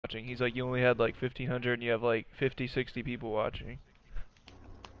watching. He's like, you only had like 1,500 and you have like 50, 60 people watching.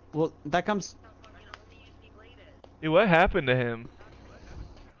 Well, that comes. Dude, what happened to him?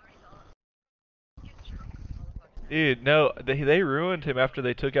 Dude, no, they ruined him after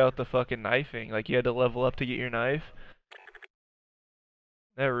they took out the fucking knifing. Like, you had to level up to get your knife.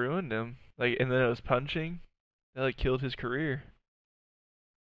 That ruined him. Like, and then it was punching. That like killed his career.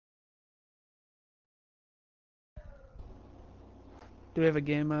 Do we have a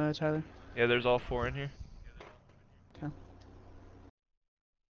game, Tyler? Yeah, there's all 4 in here. Okay.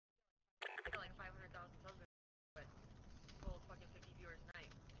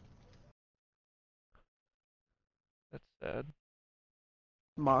 That's sad.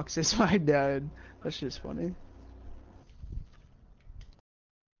 Mox is my dad. That's just funny.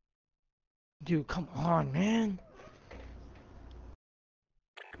 Dude, come on, man.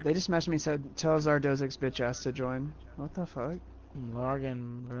 They just messaged me and said, tell Zardozic's bitch ass to join. What the fuck? I'm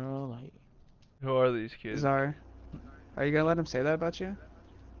logging, bro. Like, Who are these kids? Zar, are you gonna let him say that about you?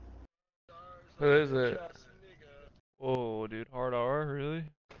 Who is it? Whoa, dude, hard R, really?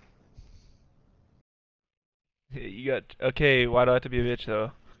 You got okay. Why do I have to be a bitch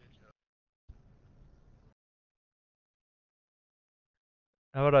though?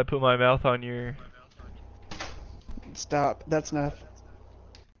 How would I put my mouth on your? Stop. That's enough.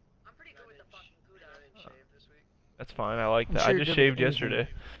 That's fine. I like that. sure I you're just good at shaved anything. yesterday.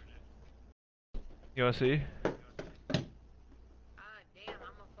 You wanna see?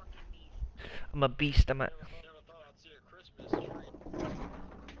 I'm a beast. I'm a.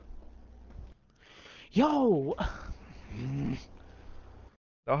 yo.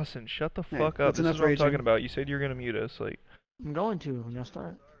 Dawson, shut the Hey, fuck up. that's This enough is what I'm talking raging. about. You said you were gonna mute us. Like. I'm going to when y'all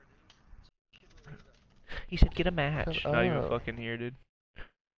start. He said get a match. Shut Not even up. fucking here, dude.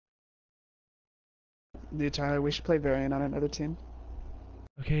 Dude, Tyler, we should play Variant on another team.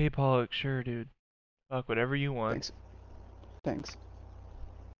 Okay, Pollock, sure, dude. Fuck, whatever you want. Thanks. Thanks.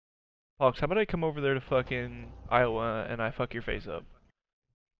 Pollux, how about I come over there to fucking Iowa and I fuck your face up?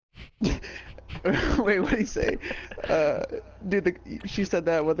 Wait, what did he say? Dude, she said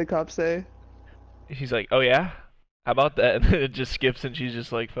that. What the cops say? He's like, oh yeah? How about that? And then it just skips and she's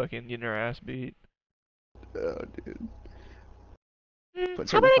just like fucking getting her ass beat. Oh, dude.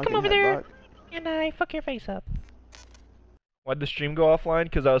 Puts How her in about a I come fucking over there headlock. and I fuck your face up? Why'd the stream go offline?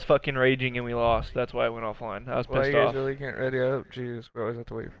 Because I was fucking raging and we lost. That's why I went offline. I was Why pissed you guys off. really can't ready up? Jeez, we always have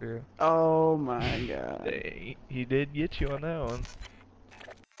to wait for you. Oh my god. He did get you on that one.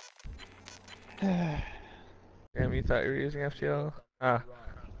 Damn, you thought you were using FTL? Ah,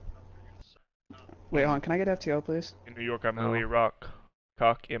 Wait, hold on. Can I get FTL, please? In New York, I'm No. Louis Rock.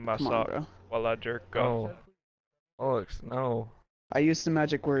 Cock in my Come on, sock bro. while I jerk off. no. Alex, no. I used the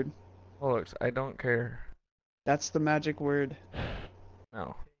magic word. Alex, I don't care. That's the magic word.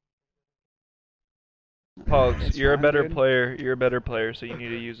 No. Pollux, It's you're a fine, better dude. player. You're a better player, so you need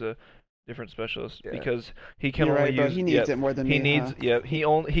to use a different specialist Yeah. because he can You're only right, bro. use. He needs yeah, it more than he me, needs. huh? Yeah,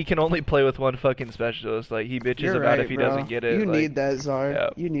 he can only play with one fucking specialist. Like he bitches You're about right, if he bro. doesn't get it. You like, need that, Zar. yeah.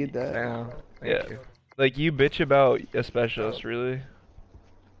 You need that. Yeah. Yeah. Thank you. Like you bitch about a specialist, really?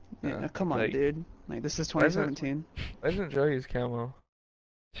 Yeah, come on, Like- dude. Like, this is Why is it- 2017. Why doesn't Joe use camo?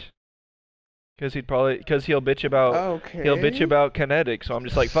 Because he'll bitch about. Okay. He'll bitch about kinetic, so I'm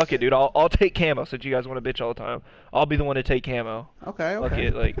just like, fuck it, dude. I'll take camo since you guys want to bitch all the time. I'll be the one to take camo. Okay, Fuck okay.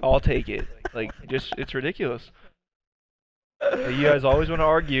 it, like I'll take it. Like just it's ridiculous. Like, you guys always want to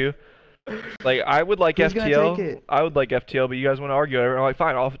argue. Like I would like Who's gonna FTL. take it? I would like FTL, but you guys want to argue. I'm like,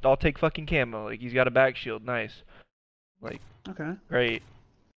 fine, I'll take fucking camo. Like he's got a back shield, nice. Like Okay. great.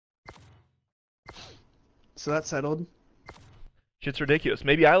 So that's settled. Shit's ridiculous.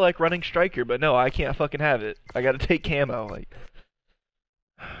 Maybe I like running striker, but no, I can't fucking have it. I gotta take camo. Like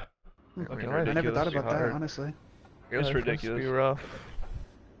fucking I I never ridiculous. thought about that, hard. honestly. Your It's life must ridiculous. Be rough.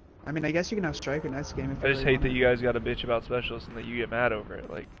 I mean, I guess you can have striker next game if I you just really hate that want you guys got to bitch about specialists and that you get mad over it.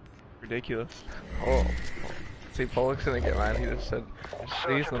 Like ridiculous. Oh. See, Pollock's gonna get mad. He just said,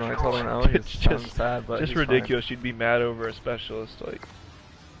 "Please." When I told him no, he It's sounds just- sad, but Just he's fine. ridiculous. You'd be mad over a specialist. Like it.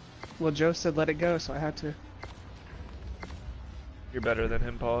 Well, Joe said let it go, so I had to. you're better than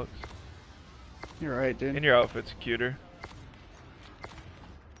him, Pollux. You're right, dude. And your outfit's cuter.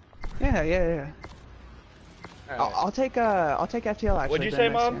 Yeah, yeah, yeah. Alright. I'll take FTL actually. What'd you then say,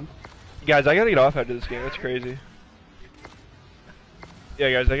 next Mom? game. Guys, I gotta get off after this game. That's crazy.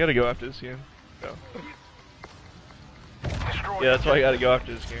 Yeah, guys, I gotta go after this game. So. Yeah, that's why I gotta go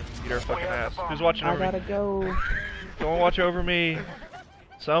after this game. Get our fucking ass. Who's watching I over gotta me? go. Someone watch over me.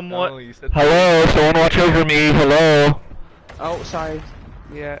 Someone. No, you said Hello, someone watch over me. Hello. Oh, sorry.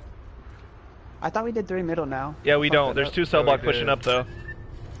 Yeah. I thought we did 3 middle now. Yeah, we Fuck don't. that There's up. 2 cell Yeah, we block pushing did. up though.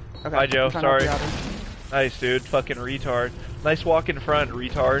 Okay. Bye, Joe. I'm trying to Sorry. help you out here. Nice, dude. Fucking retard. Nice walk in front,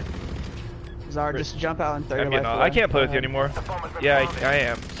 retard. Zara, just jump out and throw your I'm life getting off. away. I can't play with you Go ahead. anymore. Yeah, I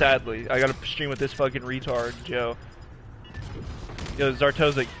am. Sadly. I gotta stream with this fucking retard, Joe. Yo,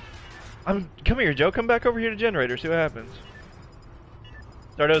 Zarto's come here, Joe. Come back over here to generator. See what happens.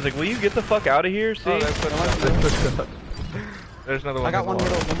 Zarto's like, will you get the fuck out of here? See? Oh, there's another one. I got one in the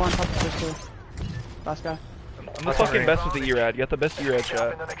middle. wall. One on top of this too. Last guy. I'm the fucking best with the E-Rad. Got the best E-Rad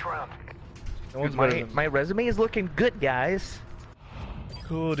shot. No one's Dude, better than me. my resume is looking good, guys.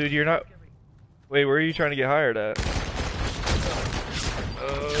 Cool, dude. You're not. Wait, where are you trying to get hired at?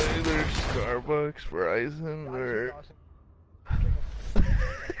 Either Starbucks, Verizon, or...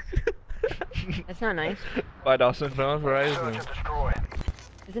 That's not nice. Bye, Dawson. No, Verizon.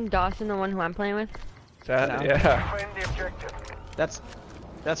 Isn't Dawson the one who I'm playing with? Sad. No. Yeah. That's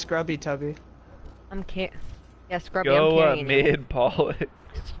Scrubby Tubby. Yeah, Scrubby, I'm Go carrying you. mid Pollock.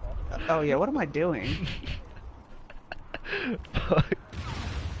 Oh yeah, what am I doing? Fuck.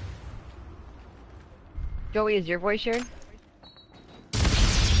 Joey, is your voice shared?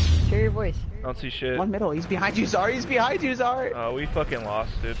 Share your voice. I don't see shit. One middle. He's behind you, Zara. He's behind you, Zara. Oh, we fucking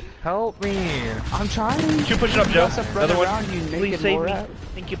lost, dude. Help me! I'm trying. Two pushing up, Joe. Another one. Around you, Please naked save me. Morat.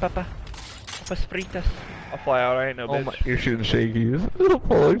 Thank you, Papa. Papas fritas. I'll fly out. I ain't no Oh bitch. my, you're shooting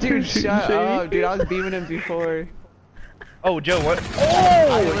shakies. Dude, shut up, dude. I was beaming him before. Oh, Joe, what? I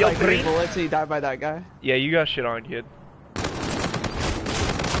Oh, only yo, like 3 green. bullets and he died by that guy. Yeah, you got shit on, kid.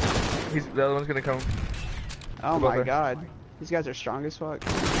 The other one's gonna come. Oh Go my there. god. These guys are strong as fuck.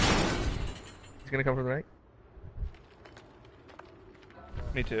 He's gonna come from the right.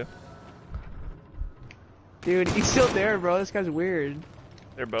 Me too. Dude, he's still there, bro. This guy's weird.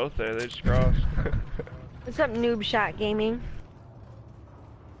 They're both there. They just crossed. What's up, Noob Shot Gaming?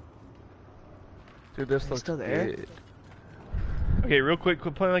 Dude, this looks still there? good. Okay, real quick.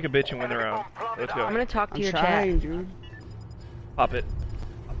 Quit playing like a bitch and win the round. Let's I'm go. gonna talk to I'm your trying, chat. dude. Pop it.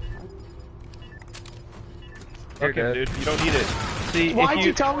 You're Okay, dead. dude. You don't need it. See, Why'd if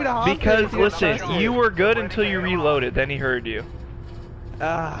you tell me to hop Because if you didn't listen, trust it? you were good until you reloaded. Then he heard you.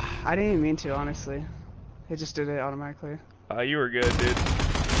 I didn't even mean to, honestly. It just did it automatically. You were good, dude.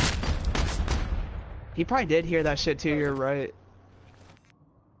 He probably did hear that shit too, you're right.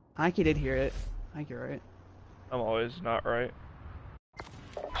 I think he did hear it. I think you're right. I'm always not right.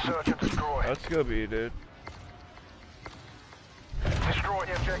 Search and destroy. Let's go, B, dude. Destroy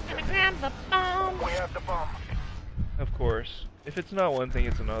the objective. Grab the bomb. We have the bomb. Of course. If it's not one thing,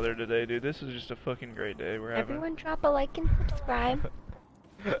 it's another today, dude. This is just a fucking great day we're having. Everyone drop a like and subscribe.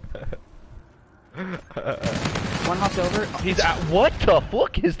 One hopped over. He's at what the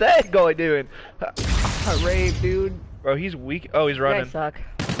fuck is that guy doing? Rave, dude. Bro, he's weak. Oh, he's You running. guys suck.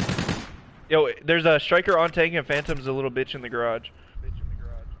 Yo, there's a striker on tank and Phantom's a little bitch in the garage.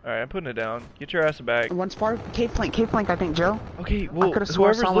 Alright, I'm putting it down. Get your ass back. One spark. Cave flank, I think, Joe. Okay, well, could've swore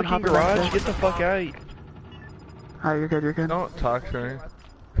whoever's someone looking hopping back garage, there. get the fuck out. Alright, you're good, you're good. Don't talk to me.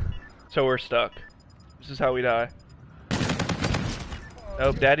 So we're stuck. This is how we die.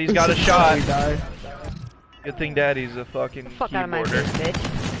 Nope, Daddy's got a shot. We die. Good thing Daddy's a fucking Fuck out of my keyboarder. face,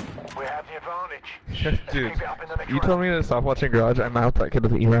 bitch. We have the advantage. Dude, Keep it up in the next you told round. me to stop watching Garage. I'm out that kid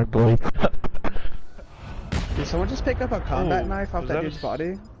with the E-Rad boy. Did someone just pick up a combat Oh, knife off was that that dude's a-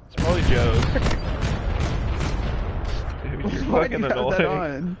 body? It's probably Joe's. Dude, you're Why do fucking you have that annoying.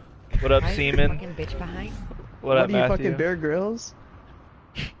 on? What up, Why is the Seaman? fucking bitch behind? What up, are you, Matthew? fucking Bear Grylls?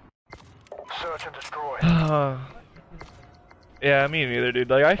 Search and destroy. Yeah, me neither, dude.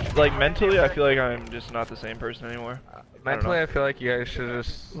 Like mentally, I feel like I'm just not the same person anymore. Mentally, I feel like you guys should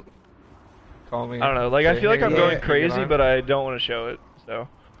just call me. I don't know. Like I Say, feel like hey, I'm yeah, going get crazy, on. but I don't want to show it. So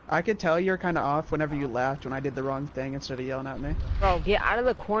I could tell you're kind of off whenever you laughed when I did the wrong thing instead of yelling at me. Bro, get out of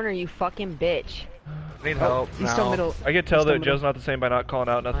the corner, you fucking bitch. Need help He's now. still middle. I could tell He's still that middle. Joe's not the same by not calling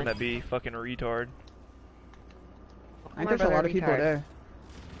out nothing Fine. that be fucking retard. I think My there's a lot brother of people retard. there.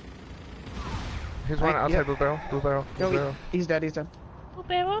 Here's one Right, outside yeah. blue barrel. Yo, he's dead, he's dead. Oh,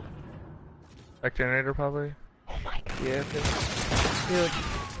 baby. Back generator probably. Oh my god. Yeah.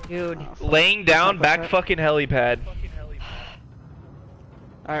 Dude. Oh, fuck. Laying down, Fuck back that. fucking helipad.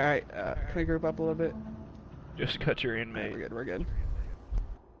 Alright, can we group up a little bit? Just cut your Alright, inmate. we're good.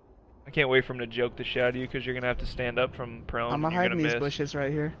 I can't wait for him to joke the shit out of you because you're gonna have to stand up from prone. I'm and you're hiding gonna these miss. bushes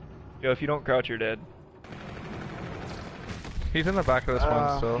right here. Yo, if you don't crouch, you're dead. He's in the back of this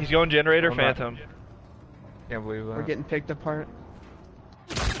one still. He's going generator, I'm not- Phantom. Can't believe that. We're getting picked apart.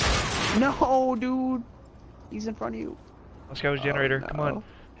 No, dude! He's in front of you. Let's go, generator. Come on. no.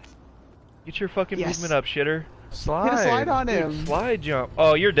 Get your fucking Yes. movement up, shitter. Slide. Hit a slide on him. Slide jump.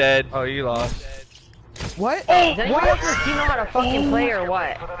 Oh, you're dead. Oh, you lost. What? Does anyone What? else in this team know how to fucking play or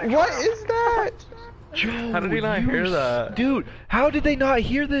what? What is that? Joe, How did he not hear that? Dude, how did they not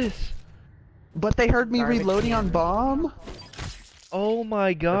hear this? But they heard me Garbage reloading on can. bomb? Oh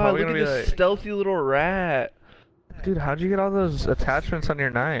my god, probably look at gonna be this like- stealthy little rat. Dude, how'd you get all those attachments on your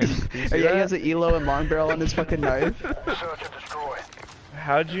knife? Do you Oh, see yeah, he that? has an elo and long barrel on his fucking knife. Search and destroy.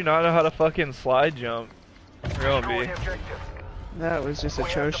 How'd you not know how to fucking slide jump? Real Destroy me. the objective. That was just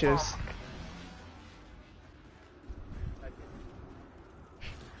atrocious.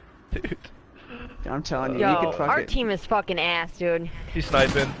 Dude, I'm telling you, Yo, you could our fucking... team is fucking ass, dude. he's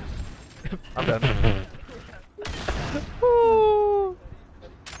sniping. I'm done.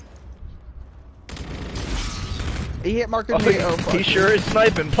 He hit marker Oh, me. Oh, fuck. he sure is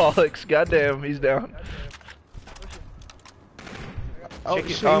sniping, Pollux. Goddamn, he's down. Oh,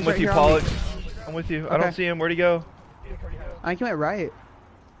 Chicken- shit, I'm he's with right you, here on me. Pollux. I'm with you. I don't Okay. see him. Where'd he go? I think he went right.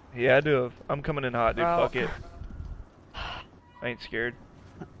 He had to have. I'm coming in hot, dude. Bro. Fuck it. I ain't scared.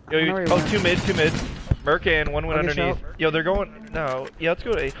 Yo, I know you, where he oh, went. two mid. Mercan, one went Okay, underneath. shout. Yo, they're going. No, yeah, let's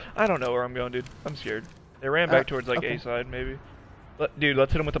go to A. I don't know where I'm going, dude. I'm scared. They ran back towards like okay. A side, maybe. Dude,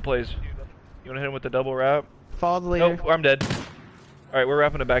 let's hit him with the plays. You wanna hit him with the double wrap? Follow the leader. Nope, I'm dead. All right, we're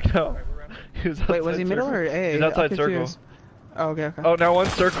wrapping it back now. He was Wait, was outside he middle circle. or A? He's outside I'm circle. confused. Oh, okay, okay. Oh, now one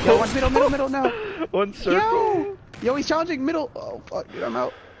circle. Yo, one's middle, no. One circle. Yo! Yo, he's challenging middle. Oh, fuck, dude, I'm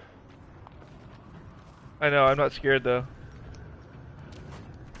out. I know, I'm not scared though.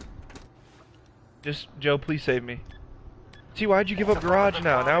 Just, Joe, please save me. See, why'd you give up garage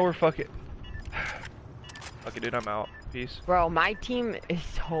now? Now we're fucking... Okay, dude, I'm out. Peace. Bro, my team is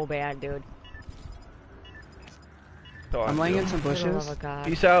so bad, dude. So I'm laying in some For the love bushes. of God.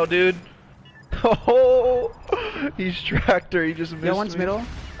 Peace out, dude. Oh, he's tractor. He just missed Yo, one's me. middle.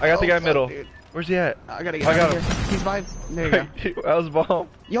 I got the Oh, guy fuck, middle. dude. Where's he at? I gotta get I out got of here. He's vibe. There you go. That was bomb.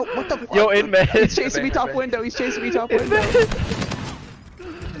 Yo, what the fuck? Yo, in med. He's chasing me top window. He's chasing me top In window. med.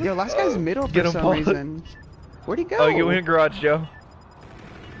 Yo, last guy's middle Get for him, some Paul. reason. Where'd he go? Oh, you went in garage, Joe.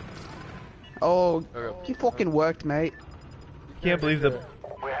 Oh, he fucking worked, mate. Can't believe the...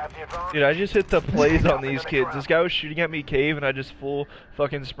 We have the advantage. Dude, I just hit the plays on these kids. This guy was shooting at me cave and I just full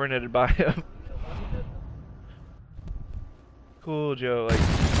fucking sprinted by him. Cool, Joe.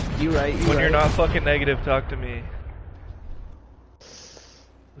 Like, You right. You when right. you're not fucking negative, talk to me.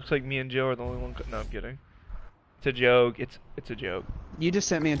 Looks like me and Joe are the only one. No, I'm kidding. It's a joke. It's a joke. You just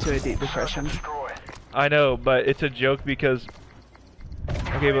sent me into a deep depression. Destroy. I know, but it's a joke because.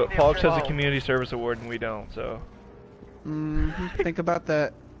 Okay, but Fox has a Wow. community service award and we don't, so. Think about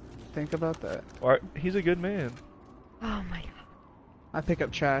that. Think about that. He's a good man. Oh my God. I pick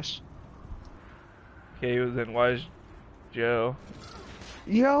up trash. Okay, well then why is Joe?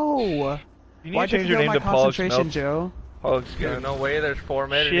 Yo! You need Why'd to you change feel your name my to Pollux concentration, Melt. Joe? Pollux Dude, gun. no way there's 4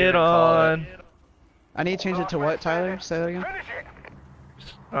 men. Shit on. I need to change it to what, Tyler? Say that again. Finish it.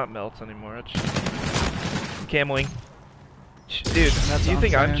 It's not melts anymore. It's cameling. Dude, That's do you what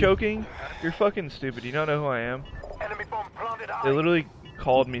think I'm I'm saying. choking? You're fucking stupid. You don't know who I am. Enemy bomb planted They high. literally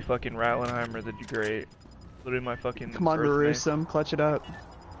called me fucking Ratlenheimer the Great. Literally my fucking Come on, birth name. MRAusome, clutch it up.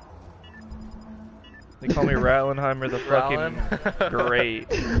 They call me Ratlenheimer the fucking Rallin'.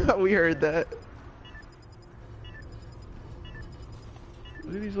 Great. We heard that.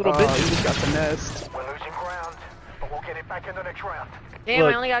 Look at these little Oh, you bitches. just got the nest. We're losing ground, but we'll get it back in the next round. Damn,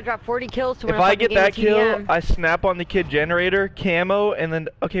 Look, I only got to drop 40 kills to win If a I fucking get game that of kill, TDM. I snap on the kid generator, camo, and then...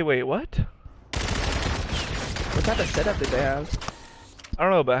 Okay, wait, what? What type of setup did they have? I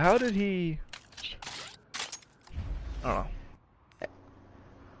don't know, but how did he... I don't know.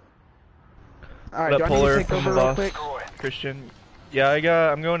 Alright, do That I need puller to take from over the real boss. quick? Destroy. Christian.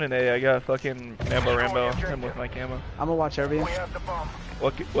 Yeah, I'm going in A. I got fucking Rambo. I'm with my camo. I'm gonna watch over you. We have the bomb.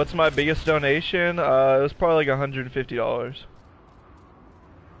 What's my biggest donation? It was probably like $150.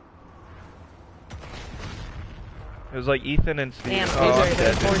 It was like Ethan and Steve. Damn, Oh, he's I'm right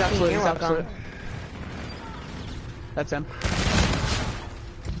dead, there. dude. Absolutely, You're welcome. absolutely. That's him.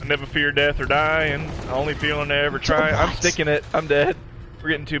 I never fear death or dying. I only feel I never try. I'm sticking it. I'm dead. We're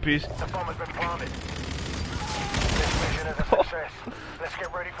getting 2-piece. The bomb has been planted. This mission is a success. Let's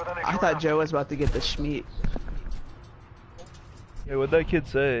get ready for the next I round. thought Joe was about to get the schmeat. Yeah, what'd that kid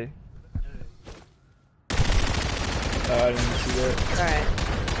say? I didn't see that. Alright.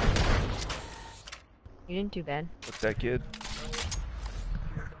 You didn't do bad. What's that kid?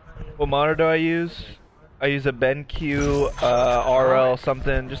 What monitor do I use? I use a BenQ RL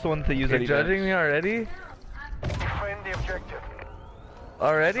something, just the one to use You're at judging events. me already? Defend the objective.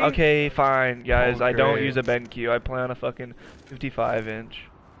 Already? Okay, fine, guys. Oh, I don't great. use a BenQ. I play on a fucking 55-inch.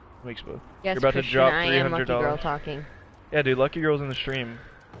 Makes both. Yes, You're about Christian, to drop I am Lucky Girl $300. talking. Yeah, dude. Lucky Girl's in the stream.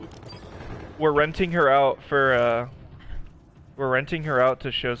 we're renting her out for we're renting her out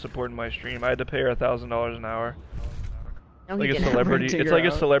to show support in my stream. I had to pay her $1,000 an hour. No, Like he a didn't. celebrity. Renting It's her like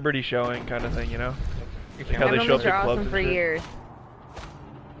a out. celebrity showing kind of thing, you know? Like how I've they known show up Mr. at clubs Awesome and for shit. years.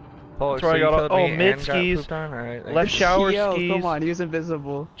 Pollux, where I so you got killed all- me oh, mid and got skis. pooped on? Alright, thank Left you. shower Yo, skis. come on, he was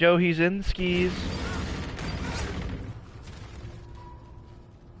invisible. Joe, he's in skis.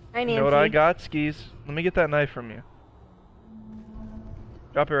 Hi, You Nancy. know what I got? Skis. Let me get that knife from you.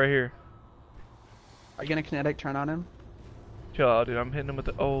 Drop it right here. Are you gonna kinetic turn on him? Chill out, dude. I'm hitting him with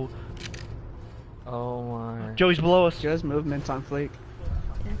the. Oh, Oh my. Joey's below us. Joe's movement's on fleek.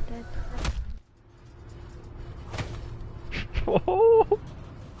 Whoa.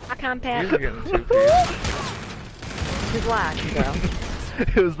 I can't You're pass. getting too cute. His last, girl.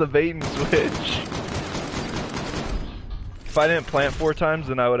 It was the bait and switch. If I didn't plant 4 times,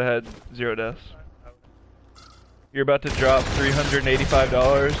 then I would have had 0 deaths. You're about to drop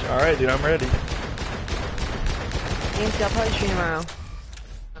 $385. Alright, dude, I'm ready. Nancy, I'll probably stream tomorrow.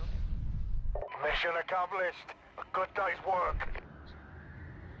 Mission accomplished. A good day's work.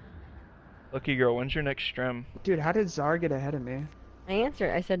 Lucky girl, when's your next stream? Dude, how did Czar get ahead of me? I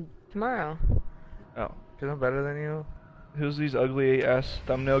answered. I said tomorrow. Oh. Cause I'm better than you. Who's these ugly ass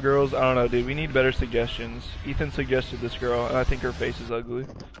thumbnail girls? I don't know, dude. We need better suggestions. Ethan suggested this girl, and I think her face is ugly.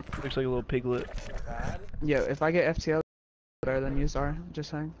 Looks like a little piglet. Yo, if I get FTL better than you, Czar, just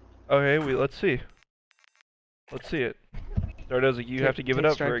saying. Okay, let's see. Let's see it. Zardozik, you have to give it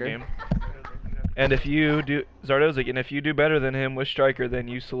take up for a Striker. game. And if you do, Zardozik, and if you do better than him with Striker, then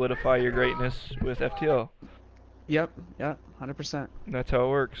you solidify your greatness with FTL. Yep, 100%. And that's how it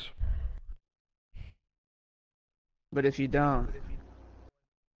works. But if you don't,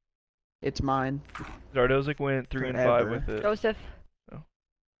 it's mine. Zardozik went 3 and 5 Forever. with it. Joseph.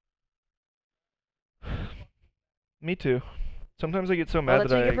 Me too. Sometimes I get so Well, mad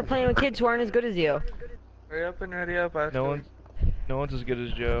that's that what you get for playing with kids who aren't as good as you. Hurry up and ready up. no one's as good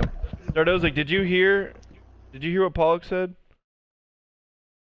as Joe. Zardozik, did you hear what Pollock said?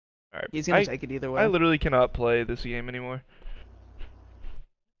 Alright. He's gonna take it either way. I literally cannot play this game anymore.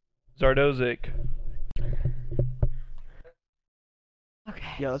 Zardozik. Okay.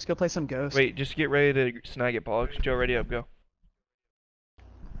 Yo, let's go play some Ghost. Wait, just get ready to snag it, Pollock. Joe, ready up, go.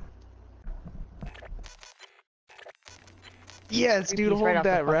 Yes, Three dude, piece hold right off the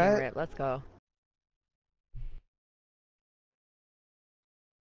that, fucking right? rip. Let's go.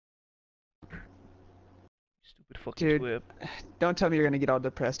 Stupid fucking Dude. whip. Don't tell me you're gonna get all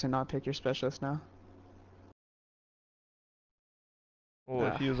depressed and not pick your specialist now.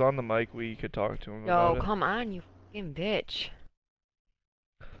 Well, if he was on the mic, we could talk to him Yo, about it. come on, you fucking bitch.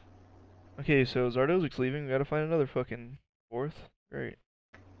 Okay, so Zardozik's leaving. We gotta find another fucking 4th. Great.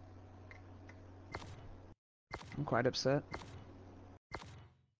 I'm quite upset.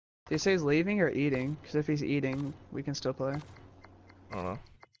 Did he say he's leaving or eating? Because if he's eating, we can still play. I don't know.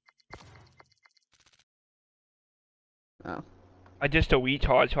 Oh. I just a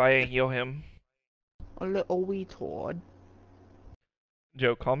retard, so I ain't heal him. A little retard.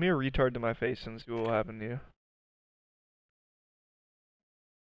 Joe, call me a retard to my face and see what will happen to you.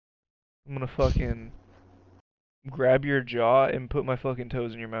 I'm gonna fucking grab your jaw and put my fucking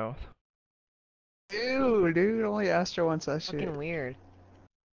toes in your mouth. Dude, only Astro wants that shit. Fucking weird.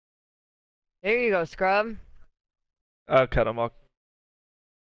 There you go, scrub. I'll cut them off.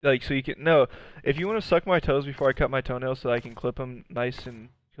 Like, so you can, no, if you want to suck my toes before I cut my toenails so I can clip them nice and,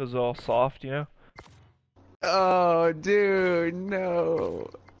 because they're all soft, you know? Oh, dude, no.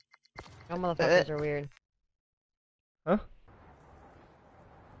 No motherfuckers are weird. Huh?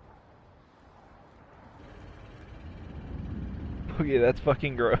 Okay, that's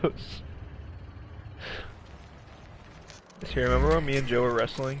fucking gross. So you remember when me and Joe were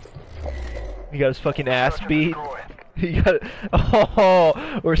wrestling? He got his fucking ass beat. He got.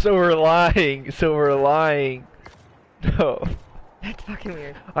 Oh, we're lying. So we're lying. No. That's fucking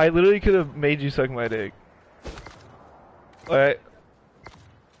weird. I literally could have made you suck my dick. Alright.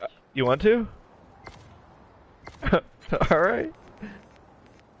 You want to? Alright.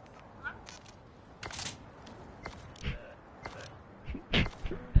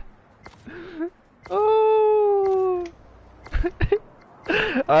 Oh.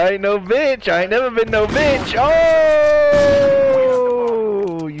 I ain't no bitch. I ain't never been no bitch.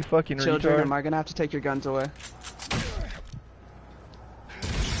 Oh, you fucking Children, retard. am I gonna have to take your guns away?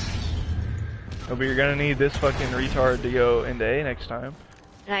 Oh, but you're gonna need this fucking retard to go into A next time.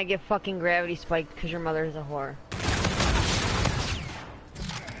 And I get fucking gravity spiked because your mother is a whore.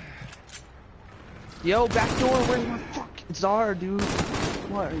 Yo, back door, where's my fuck? Czar, dude.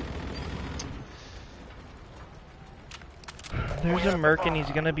 What? There's a merc and he's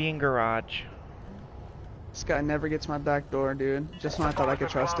gonna be in garage. This guy never gets my back door, dude. Just when I thought I could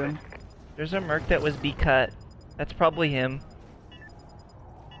trust him. There's a merc that was B-cut. That's probably him.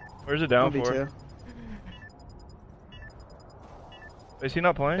 Where's it down I'll be for? too. Is he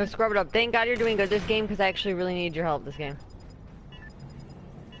not playing? Go scrub it up. Thank God you're doing good this game because I actually really need your help this game.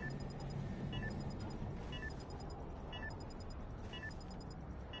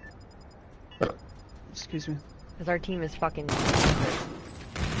 Excuse me. Because our team is fucking...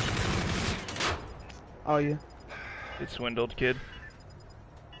 Oh, yeah. It's swindled, kid.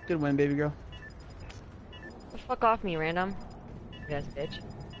 Good win, baby girl. The fuck off me, random. Yes, bitch.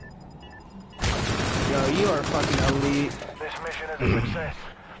 Yo, you are fucking elite. This mission is a success.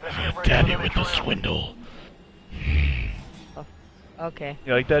 Let's get ready Daddy for the with next the round. swindle. Okay.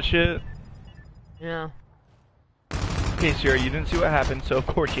 You like that shit? No. Okay, Sierra, you didn't see what happened, so of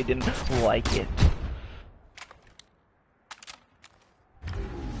course you didn't like it.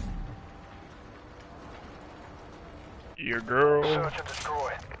 Your girl. Search and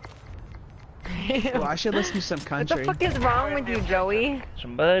destroy. Well, I should listen to some What country. the fuck is wrong with you, Joey?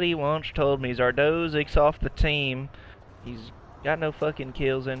 Somebody once told me Zardozic's off the team. He's got no fucking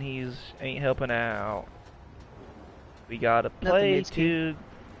kills and he's ain't helping out. We gotta play beats to...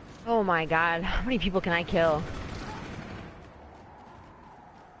 Oh my god, how many people can I kill?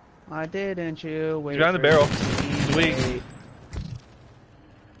 Why didn't you wait? He's behind the for barrel. me to He's weak. wait?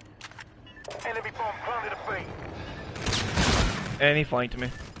 Enemy bomb planted at B. And he flanked me.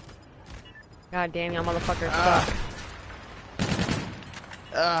 God damn, y'all motherfuckers Ah.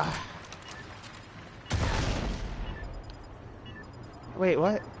 suck. Wait,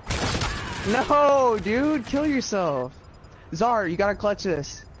 what? No, dude, kill yourself. Czar, you gotta clutch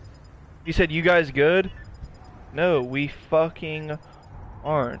this. He said, you guys good? No, we fucking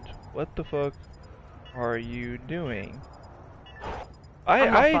aren't. What the fuck are you doing?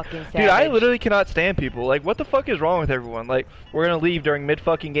 I'm a fucking Dude, I savage. literally cannot stand people. Like, what the fuck is wrong with everyone? Like, we're gonna leave during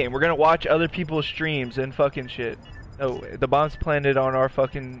mid-fucking game. We're gonna watch other people's streams and fucking shit. No, the bomb's planted on our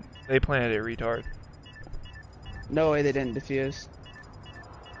fucking... They planted it, retard. No way they didn't defuse.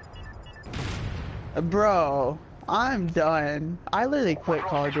 Bro, I'm done. I literally quit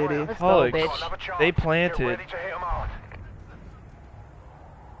Call of Duty. Let's go, Holy bitch. Another chance. They Get planted. ready to hit 'em hard.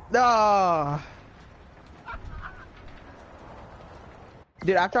 Ah.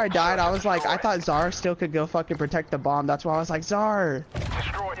 Dude, after I died, I was like, I thought Czar still could go fucking protect the bomb. That's why I was like, Czar.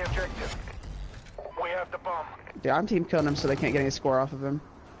 Destroy the objective. We have the bomb. Dude, I'm team killing him so they can't get any score off of him.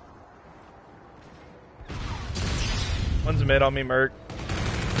 One's mid on me, Merc.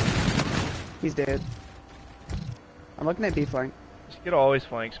 He's dead. I'm looking at B flank. This kid always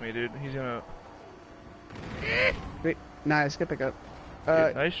flanks me, dude. He's gonna... Wait, nice, good pickup.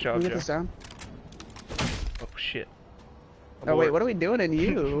 Dude, nice job, can we get Joe. this down? Oh, shit. Oh wait, what are we doing in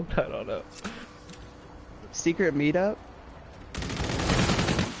you? I don't know. Secret meetup?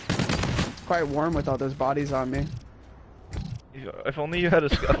 It's quite warm with all those bodies on me. If only you had a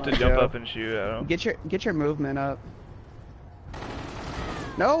scuff to on, jump Joe. up and shoot at him. Get your movement up.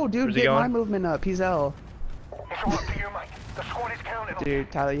 No, dude, Where's he get my going? movement up. He's L. It's all up to you, mate. The squad is counting on you.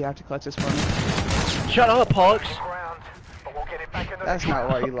 Dude, Tyler, you have to clutch this for me. Shut up, Pollux! Ground, but we'll get it back in the That's next not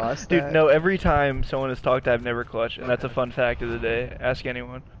why round. you lost Dude, that. no, every time someone has talked, I've never clutched, and that's a fun fact of the day. Ask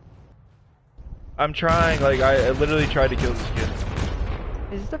anyone. I'm trying, like, I literally tried to kill this kid.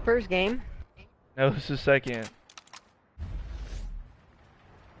 Is this the first game? No, this is second.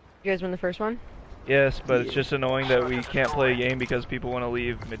 You guys win the first one? Yes, but it's just annoying that we can't play a game because people want to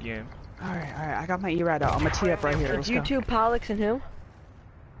leave mid-game. Alright, I got my E-Ride out. I'm gonna tee up right here. It's Let's you go. two, Pollux, and who?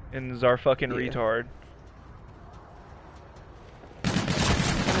 And is our fucking Yeah. retard.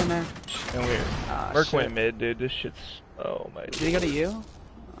 Come in there. And we're... Ah, Merc shit. went mid, dude. This shit's... Oh my... Did he go to you?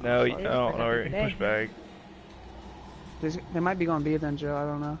 No, I fuck. don't know. He pushed back. They might be going B then, Joe. I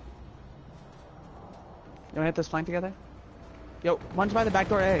don't know. You wanna hit this flank together? Yo, one's by the back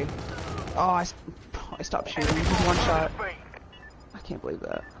door A. Oh, I stopped shooting. Just one shot. I can't believe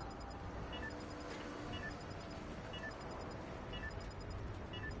that.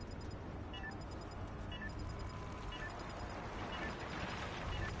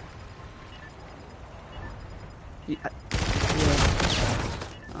 Yeah.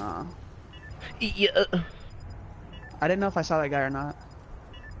 Yeah. I didn't know if I saw that guy or not.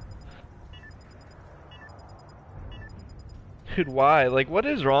 Dude, why? Like, what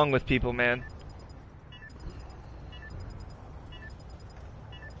is wrong with people, man?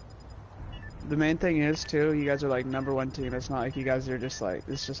 The main thing is too, you guys are like #1 team. It's not like you guys are just like,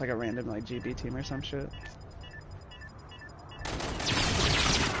 it's just like a random like GB team or some shit.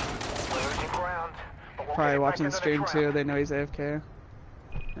 Losing ground, but we'll Probably get it back watching in the the stream next too. round. They know he's AFK.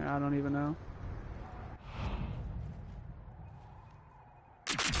 Yeah, I don't even know.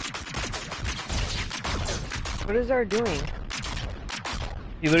 What is our doing?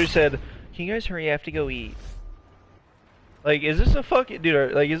 He literally said, "Can you guys hurry? I have to go eat." Like, is this a fucking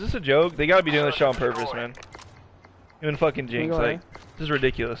dude? Like, is this a joke? They gotta be doing this shit on purpose, man. Even fucking Jinx, go like, this is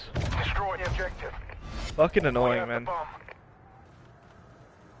ridiculous. Destroy the objective. Fucking We annoying, have the man. bomb.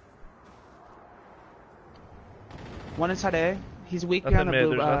 One inside A. He's weak Nothing behind the mid,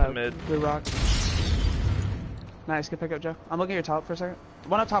 blue, there's nothing mid. blue rock. Nice, good pickup, Joe. I'm looking at your top for a second.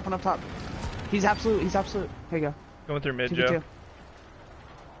 One up top, one up top. He's absolute, he's absolute. Here you go. Going through mid, 2v2. Joe.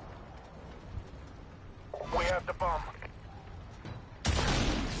 We have the bomb.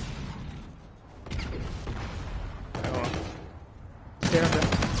 Stay up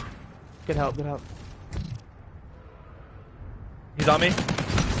there. Good help, good help. He's on me.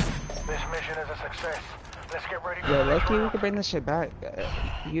 This mission is a success. Let's get ready for Yo, the next Loki, we round. can bring this shit back.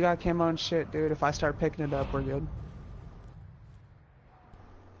 You got camo and shit, dude. If I start picking it up, we're good.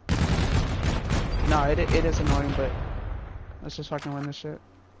 No, it is annoying, but let's just fucking win this shit.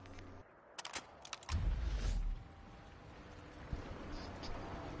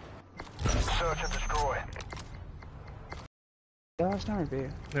 Search and destroy. Yeah, it's not B.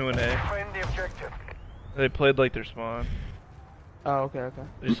 New one A. Defend the objective. They played like their spawn. Oh, okay, okay.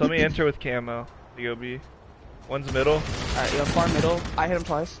 Just let me enter with camo. You go B. One's middle. Alright, yo, far middle. I hit him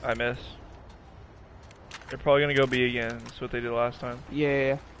twice. I miss. They're probably gonna go B again. That's what they did last time. Yeah, yeah,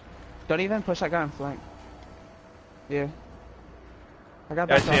 yeah. Don't even push that guy in flank. Yeah. I got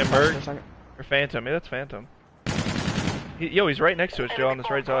Yeah, I back see him, for a Berg. second. Or Phantom. Yeah, that's Phantom. Yo, he's right next to us, Joe, on this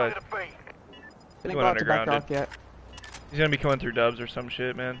right side. Didn't Going go out to back undergrounded. rock yet. He's gonna be coming through dubs or some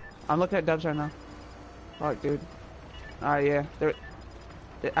shit, man. I'm looking at dubs right now. Fuck, dude. Alright, yeah.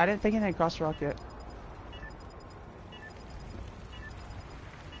 I didn't think anything crossed the rock yet.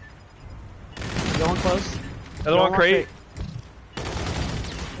 Going close. Another one crate.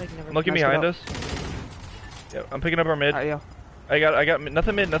 Like, never I'm looking Nice, behind get us. Yep, I'm picking up our mid. Alright, yo. I got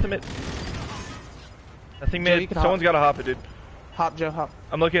nothing mid, nothing mid. Nothing Joe, you mid. can Someone's hop. gotta hop it, dude. Hop, Joe, hop.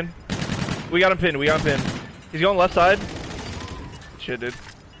 I'm looking. We got him pinned, we got him pinned. He's going left side. Shit, dude.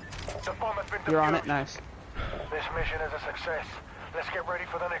 The bomb has been You're on it, defused. nice. This mission is a success. Let's get ready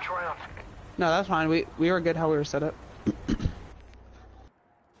for the next round. No, that's fine. We were good how we were set up.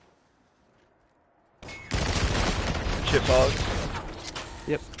 Shit balls.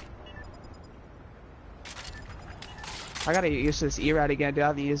 Yep. I gotta get used to this E-Rat again, dude. I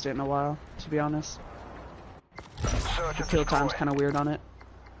haven't used it in a while, to be honest. Search The and kill time's destroy. kinda weird on it.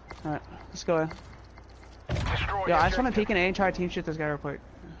 Alright, let's go ahead. Destroy Yeah, the I just wanna objective. peek in A and try to team shoot this guy real quick.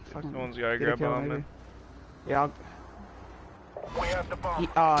 Fucking Someone's gotta get a grab kill, bomb, maybe. man. Yeah, We have the bomb.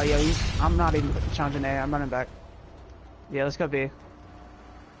 yeah, I'm not even challenging A, I'm running back. Yeah, let's go B.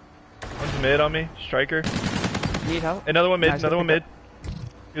 One's mid on me. Striker. Need help? Another one mid, Nice, another good one mid. pickup.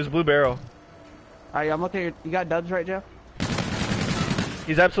 He was blue barrel. Alright, yeah, I'm looking at your, you got dubs right, Joe?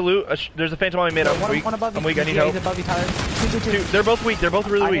 He's absolute. There's a Phantom on me mid. Yo, I'm weak. one above you. I'm weak, I need Yeah, help. he's above you, Tyler. Two. Dude, they're both weak. They're both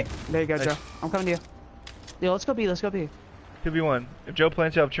really weak. There you go, Nice. Joe. I'm coming to you. Yo, let's go B, let's go B. 2v1. If Joe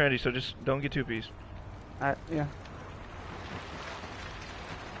plants, you have Trinity, so just don't get two-piece. Alright, yeah.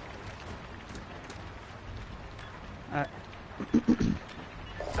 Alright,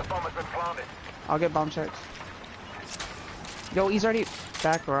 The bomb has been planted. I'll get bomb checks. Yo, he's already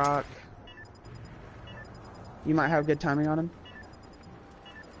back rock. You might have good timing on him.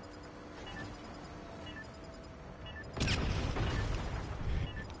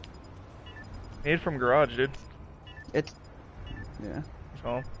 Made from garage, dude. It's... Yeah.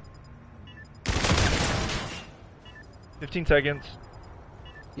 So. 15 seconds.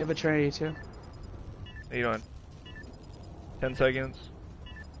 You have a Trinity too. How you doing? 10 seconds.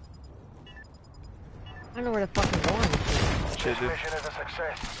 I don't know where the fuck I'm going. Shit, This dude. mission is a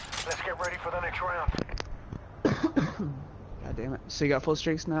success. Let's get ready for the next round. God damn it. So you got full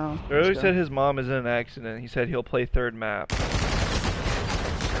streaks now? He always Let's go. said his mom is in an accident. He said he'll play third map.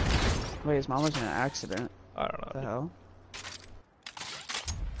 Wait, his mom was in an accident. I don't What the know. hell?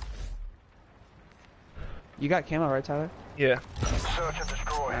 You got camo, right, Tyler? Yeah. Search and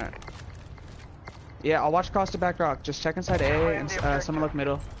destroy. Alright. Yeah, I'll watch across the back rock. Just check inside A and someone look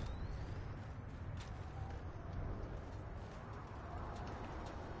middle.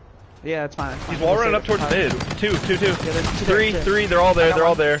 Yeah, it's fine. It's fine. He's wall running up We'll towards save it. mid. Two. Yeah, there's two there, Three, two. three. They're all there. got They're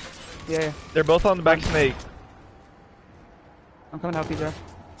all one. there. Yeah, They're both on the back snake. I'm coming to help you, Joe.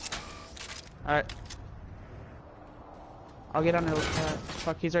 Alright. I'll get on the...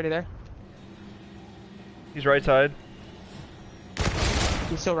 fuck, he's already there. He's right side.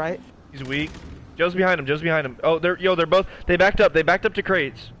 He's still right. He's weak. Joe's behind him. Joe's behind him. Oh, they're both. They backed up. They backed up to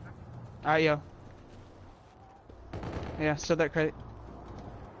crates. Alright, yo. Yeah, still that crate.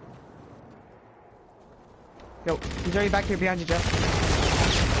 Yo, he's already back here behind you,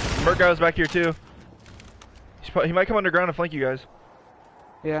 Jeff. Merc guy was back here too. He might come underground and flank you guys.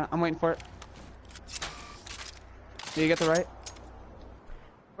 Yeah, I'm waiting for it. Did you get the right?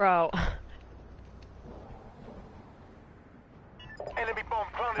 Bro. Enemy bomb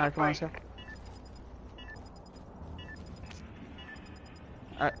planted. Alright, come on, let's go.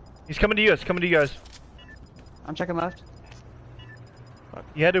 Alright, He's coming to you. He's coming to you guys. I'm checking left.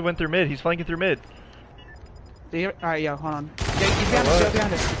 He had to went through mid. He's flanking through mid. Alright, yo, hold on. Yeah, he's behind us, Joe,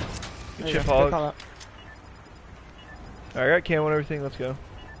 behind us. Good There you shit, go. Good Pollux. call out. Alright, I got camo and everything. Let's go.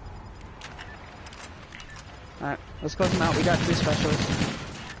 Alright, let's close them out. We got 3 specialists.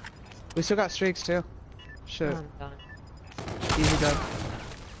 We still got streaks too. Shit. I'm done. Easy dub.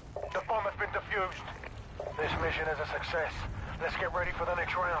 The bomb has been defused. This mission is a success. Let's get ready for the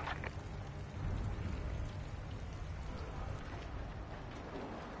next round.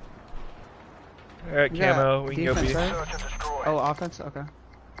 Alright, Yeah, camo. We can go defense, B. right? Search and destroy. Oh, offense? Okay.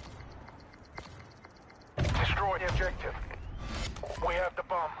 Destroy the objective. We have the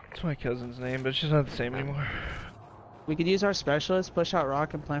bomb. It's my cousin's name, but it's just not the same anymore. We could use our specialists, push out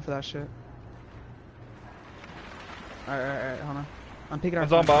rock, and plan for that shit. Alright, hold on. I'm picking our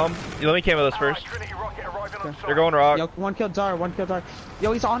One's on bomb. You let me camo this Alright, first. Trinity rocket arriving on site. They're going rock. Yo, one killed Dar, one killed Dar.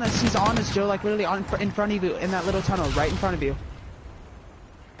 Yo, he's on us, Joe, like literally in front of you, in that little tunnel, right in front of you.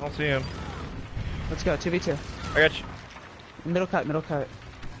 I don't see him. Let's go, 2v2. I got you. Middle cut, middle cut.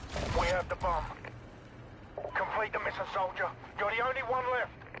 We have the bomb. Complete the mission, soldier. You're the only one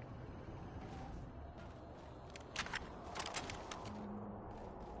left.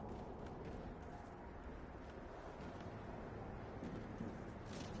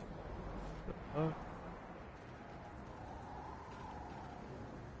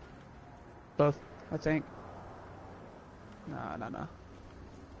 Both, I think. No.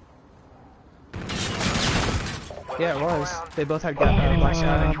 Yeah, it was. They both had black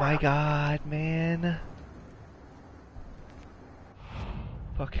scouting. Oh my god, man.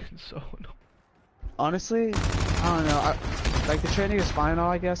 Fucking so annoying. Honestly, I don't know. Like, the training is fine and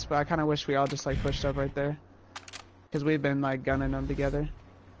all, I guess, but I kind of wish we all just, like, pushed up right there. Because we've been, like, gunning them together.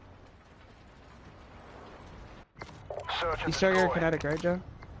 Search and You start your destroy. kinetic, right, Joe?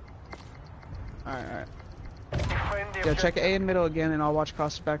 Alright. Defend the Yo, check objective. A in middle again, and I'll watch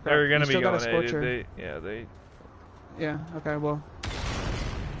cross the back. They're You gonna be still got going a A, dude. Scorcher. They Yeah, okay, well.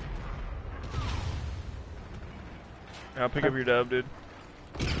 I'll pick up your dub, dude.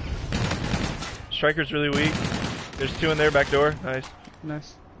 Striker's really weak. There's 2 in there, back door. Nice.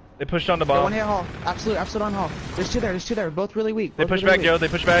 Nice. They pushed on the Yo, bomb. one hit hall. Absolute on hall. There's 2 there. Both really weak. They both push really back, weak. Joe. They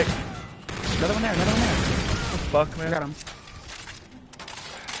push back. Another one there. Fuck, I man. got him.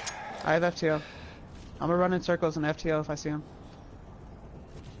 I have FTO. I'm gonna run in circles and FTO if I see him.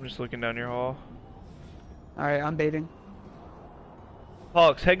 I'm just looking down your hall. Alright, I'm baiting.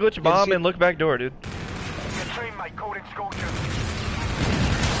 Pollux, head glitch a bomb and look back door, dude. Your teammate called in Scorcher.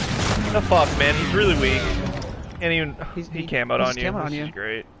 The fuck, man. He's really weak. Can't even. He's- He he- camoed he's on you. camoed on This you. is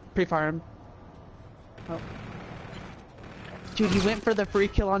great. Pre-fire him. Oh. Dude, he went for the free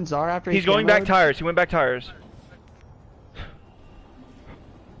kill on Zar after He's he going back camoed. tires. He went back tires.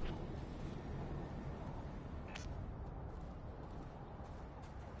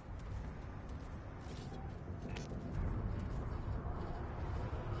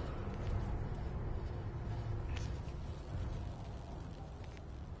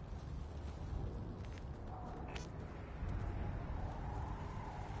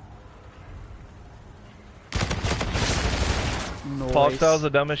 Pollux, that was the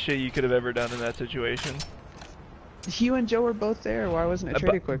dumbest shit you could have ever done in that situation. You and Joe were both there. Why wasn't it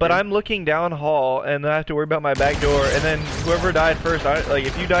traded quicker? But I'm looking down hall and I have to worry about my back door, and then whoever died first, like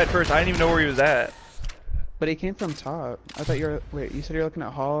if you died first, I didn't even know where he was at. But he came from top. I thought you were. Wait, you said you're looking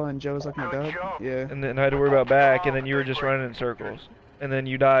at Hall and Joe was looking at Good Dub? job. Yeah. And then I had to worry about back, and then you were just running in circles. And then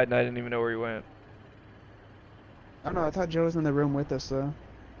you died, and I didn't even know where he went. I don't know. I thought Joe was in the room with us though.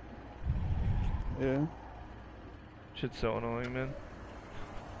 Yeah. Shit's so annoying, man.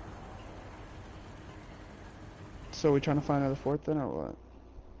 So we trying to find another fourth then, or what?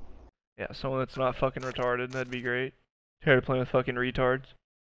 Yeah, someone that's not fucking retarded, that'd be great. Tired of playing with fucking retards.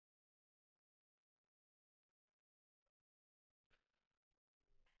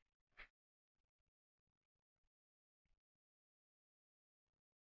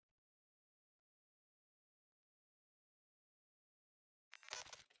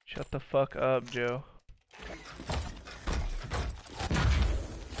 Shut the fuck up, Joe.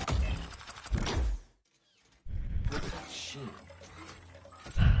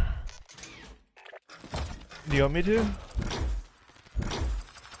 Do you want me to?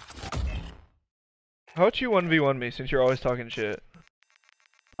 How about you 1v1 me since you're always talking shit?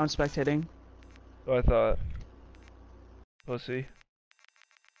 I'm spectating. So I thought. Pussy.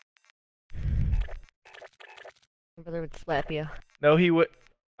 My brother would slap you. No, he would.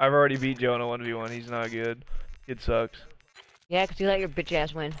 I've already beat Joe in a 1v1. He's not good. It sucks. Yeah, 'cause you let your bitch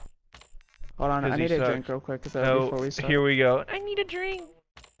ass win. Hold on, I 'Cause he need a sucks. drink real quick No, before we start. here we go. I need a drink.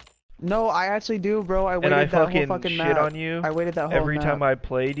 No, I actually do, bro. I And waited I that whole fucking fucking shit map. on you I waited that whole every map. time I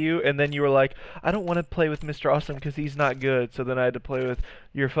played you, and then you were like, I don't want to play with Mr. Awesome because he's not good. So then I had to play with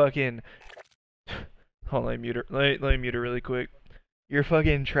your fucking. Hold on, let me mute her. Let me mute her really quick. Your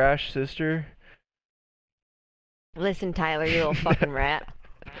fucking trash sister. Listen, Tyler, you little fucking rat.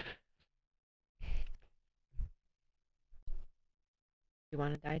 You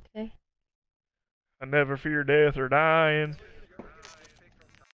want to die today? I never fear death or dying.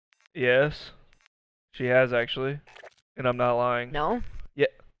 Yes, she has actually, and I'm not lying. No?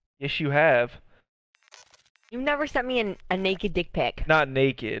 Yes, you have. You've never sent me a naked dick pic. Not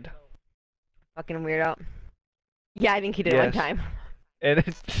naked. Fucking weirdo. Yeah, I think he did one Yes. time.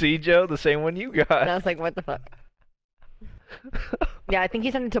 And see, Joe, the same one you And I got. was like, what the fuck? Yeah, I think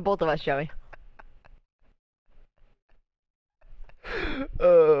he sent it to both of us, Joey.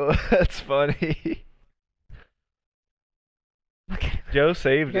 Oh, that's funny. Okay. Joe You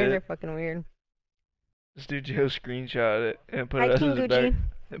saved guys are it. fucking weird. This dude Joe screenshot it and put Hi, it as King his Gucci.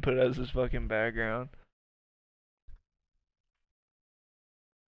 and put it as his fucking background.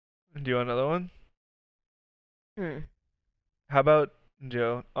 Do you want another one? How about,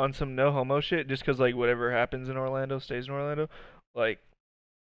 Joe, on some no homo shit, just 'cause like whatever happens in Orlando stays in Orlando? Like,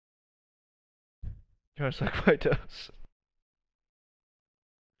 you want to suck my toes?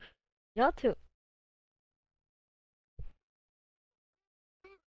 Y'all too.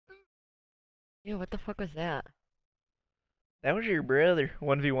 Ew, what the fuck was that? That was your brother.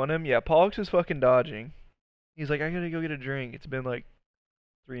 1v1 him? Yeah, Pollux is fucking dodging. He's like, I gotta go get a drink. It's been like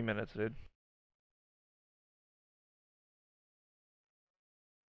 3 minutes, dude.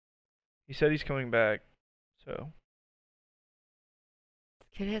 He said he's coming back, so. This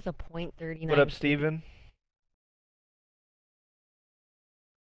kid has a .39. What up, Steven?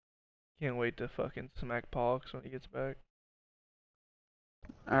 Can't wait to fucking smack Pollux when he gets back.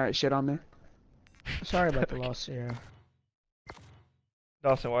 Alright, shit on me. Sorry about the loss, Sierra.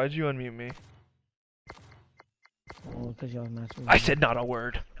 Dawson, why'd you unmute me? Well, because y'all messing with I me. said not a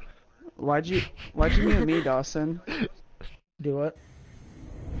word. Why'd you mute me, Dawson? Do what?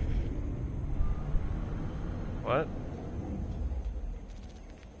 What?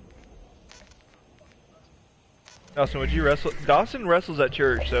 Dawson, would you wrestle? Dawson wrestles at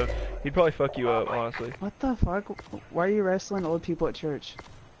church, so he'd probably fuck you up, honestly. What the fuck? Why are you wrestling old people at church?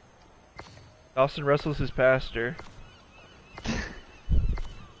 Dawson wrestles his pastor.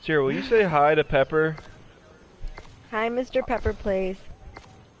 Sierra, will you say hi to Pepper? Hi, Mr. Pepper, please.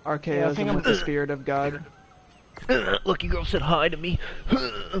 RKO's think with the spirit of God. Lucky girl said hi to me.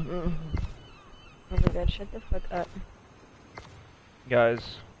 Oh my god, shut the fuck up. Guys.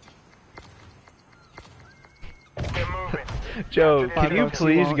 Get moving. Joe, Five can you bucks,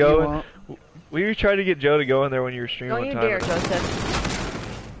 please won't, go? you won't. We were trying to get Joe to go in there when you were streaming Don't one you time. dare,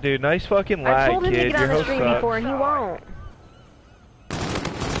 Joseph. Dude, nice fucking I've lag, told him to kid. get Your on the host stream sucks. before and he won't.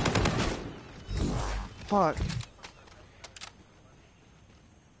 Fuck.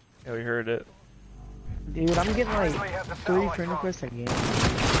 Yeah, we heard it. Dude, I'm getting like Friendly has the 3 satellite friend drone. requests a game.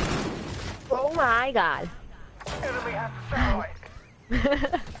 Oh my god. Enemy has the satellite.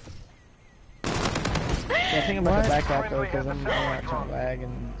 Yeah, I think I'm about to back out though, because I'm not trying to lag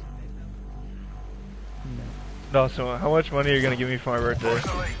and... No. Dawson, how much money are you gonna give me for my birthday? Lose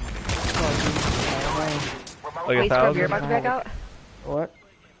the lead. I Like Wait, Scrub, you're 1,000? about to back out? don't know. What?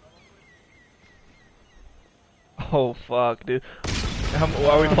 Oh fuck, dude.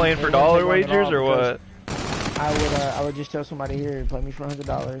 Are we playing for dollar wagers or what? I would just tell somebody here, play me for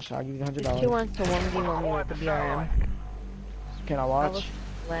 $100. I'll give you This kid $100. wants to 1v1 me with the BRM. Can I I will watch?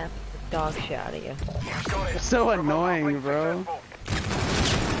 slap the dog shit out of you. It's so annoying, bro.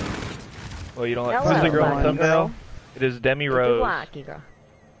 Well, you don't like. Hello, Who's the girl in the lucky thumbnail? girl. It is Demi It's Rose. lucky girl.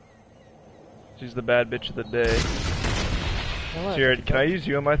 She's the bad bitch of the day. Hello. Jared, can I use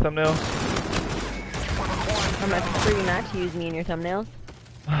you on my thumbnail? I'm not for you not to use me in your thumbnails.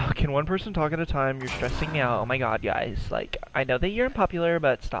 Can one person talk at a time? You're stressing me out. Oh my god, guys. Like, I know that you're unpopular,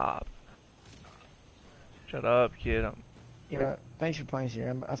 but stop. Shut up, kid. Yeah, thanks for playing,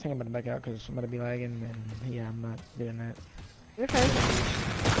 Sierra. I think I'm gonna back out because I'm gonna be lagging, and yeah, I'm not doing that. You're fine.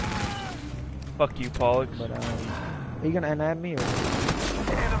 Fuck you, Pollux. But are you gonna unab me or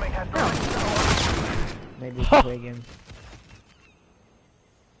Enemy has the No. maybe we can play again?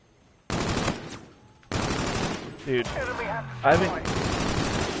 Dude, Enemy has the I satellite. haven't.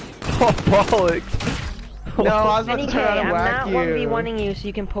 Oh, bollocks! No, I was about to NK, turn around and I'm whack not you. 1v1ing you so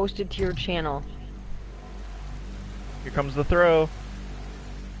you can post it to your channel. Here comes the throw.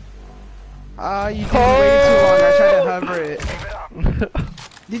 You did way too long. I tried to hover it. Keep it up.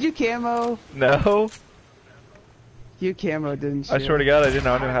 Did you camo? No, You camo, didn't you? I swear to God, I didn't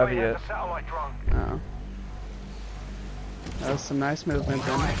know I didn't have it Friendly has yet. the satellite drone. Oh. That was some nice movement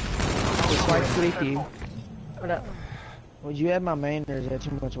then. Just like sneaky. What up? Would you add my main, or is that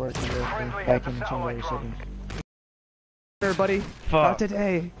too much work to do Friendly back has in the 20 satellite drone. seconds? Everybody, Fuck. not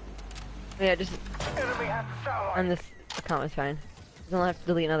today. Yeah, just Enemy has the satellite. on this account is fine. You don't have to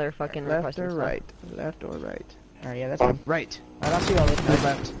delete another fucking Left request or and stuff. right? Left or right? Alright, yeah, that's fine. Right. Alright, I'll see y'all later. No,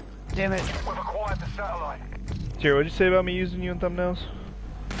 left. Damn it. We've acquired the satellite. Jerry, what'd you say about me using you in thumbnails?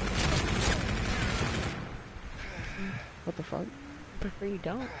 What the fuck? Prefer you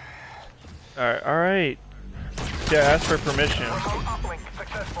don't. Alright. Yeah, ask for permission. Remote uplink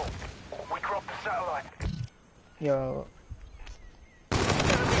successful. We dropped the satellite. Yo, Enemy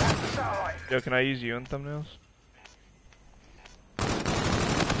has the satellite. Yo, can I use you in thumbnails?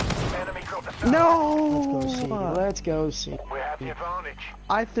 Enemy dropped the satellite. No! let's go see. We have the advantage.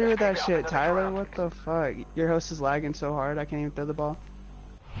 I threw that shit, Tyler. What the fuck? Your host is lagging so hard I can't even throw the ball.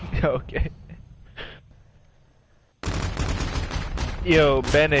 Okay. Yo,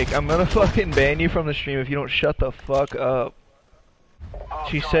 Bennick, I'm gonna fucking ban you from the stream if you don't shut the fuck up.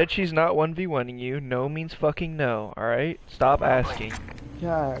 She said she's not 1v1ing you. No means fucking no, alright? Stop asking.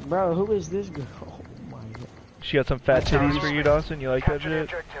 God, bro, who is this girl? Oh my god. She got some fat titties for you, Dawson? You like that Capture the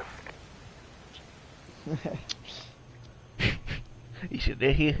shit? objective. You should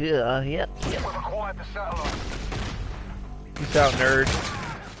yep. We've acquired the satellite. Peace out, nerd.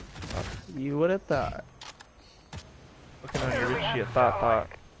 You would have thought. Looking on your rich shit, thought.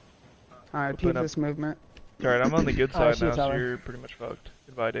 Alright, Open peep up. this movement. Alright, I'm on the good Alright, side see you, now, so Tyler. you're pretty much fucked.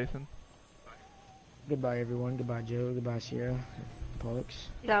 Goodbye, Dathan. Goodbye, everyone. Goodbye, Joe. Goodbye, Sierra. Pollux.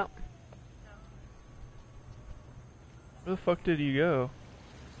 No. Where the fuck did you go?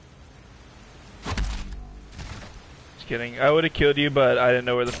 Just kidding. I would have killed you, but I didn't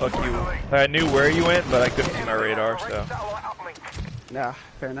know where the fuck you... I knew where you went, but I couldn't see my radar, so... Satellite uplink. Yeah,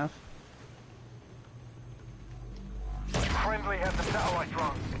 fair enough. Friendly has the satellite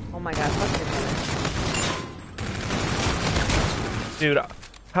drone. Oh my god, fuck this. Dude,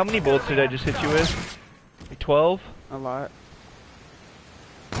 how many bullets did I just hit you with? Like 12? A lot.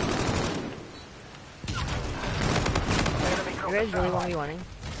 Enemy You dropped guys the really satellite. 1v1ing?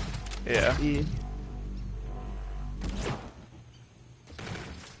 Yeah. E.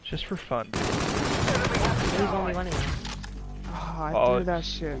 Just for fun. Who's 1v1ing? Oh, I Oh, threw that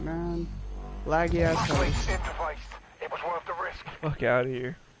shit, man. Laggy ass Uplink host. interface. It was worth the risk. Fuck out of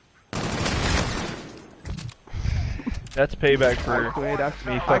here. That's payback I for quit after,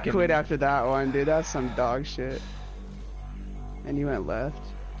 me I fucking... quit after that one, dude. That's some dog shit. And you went left.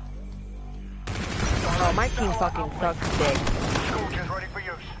 Oh, my team fucking sucks dick. Scorchers ready for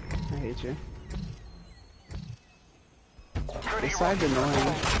use. I hate you. Ready This side's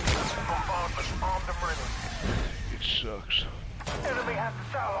annoying. bombardment armed and ready. It sucks. Enemy has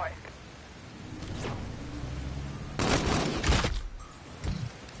the satellite.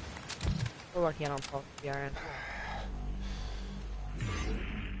 We're lucky I don't fall BRN.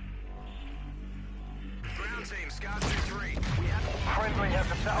 Friendly has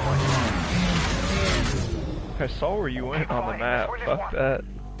the satellite. I saw where you went on the map. Fuck that.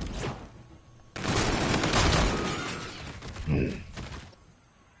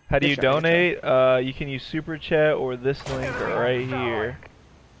 How do you Good try, good donate? You can use Super Chat or this link right here.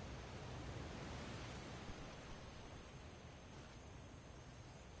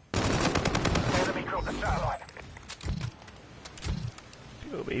 Enemy dropped the satellite.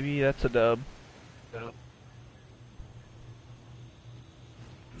 Oh, baby, that's a dub.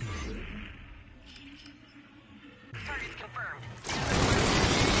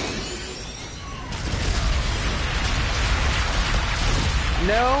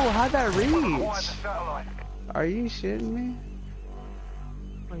 No, how'd that Acquired reach? the satellite. Are you shitting me?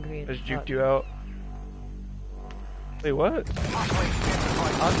 Hungry I as just fuck. juked you out. Wait, what?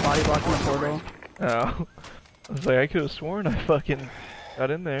 I was body blocking the portal. Oh. I was like, I could have sworn I fucking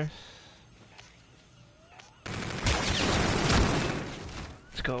got in there.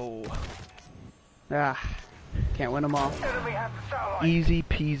 Let's go. Ah, can't win them all. Enemy has the satellite. Easy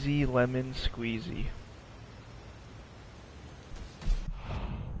peasy lemon squeezy.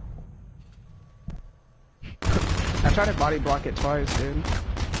 I tried to body block it twice, dude.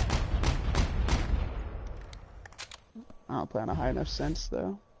 I don't play on a high enough sense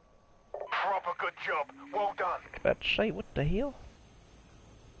though. Proper good job. Well done. About to say, what the hell?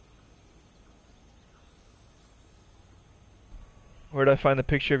 Where'd I find the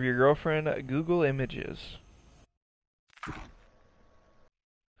picture of your girlfriend? Google Images.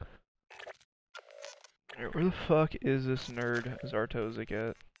 Where the fuck is this nerd Zartozic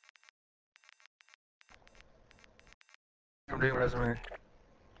at? I'm doing resume.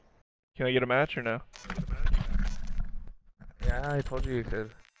 Can I get a match or no? Yeah, I told you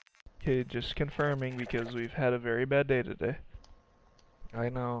could. Okay, just confirming because we've had a very bad day today. I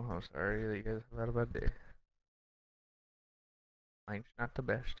know. I'm sorry that you guys have had a bad day. Mine's not the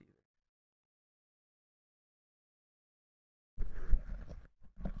best either.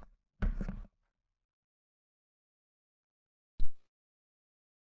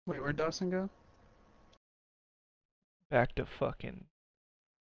 Wait, where'd Dawson go? Back to fucking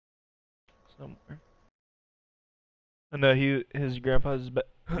somewhere. Oh, no, his grandpa's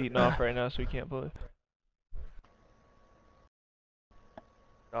beating off right now, so he can't play.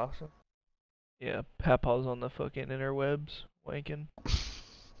 Awesome. Yeah, Papa's on the fucking interwebs, wanking.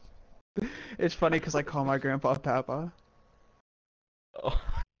 It's funny because I call my grandpa Papa. Oh.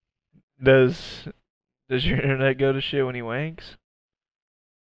 Does your internet go to shit when he wanks?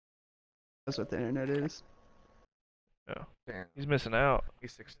 That's what the internet is. No, Damn. he's missing out.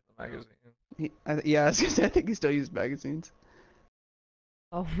 He's 6 in the magazine. Yeah, I was gonna say, I think he still uses magazines.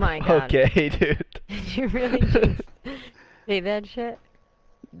 Oh my god. Okay, dude. Did you really just say that shit?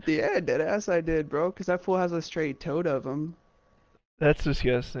 Yeah, deadass I did, bro, because that fool has a straight toad of him. That's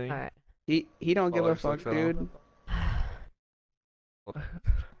disgusting. Alright. He don't give a Alex fuck, looks at him. dude.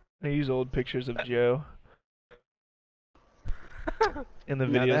 I use old pictures of Joe in the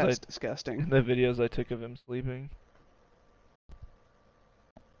Now videos that's disgusting. I took of him sleeping.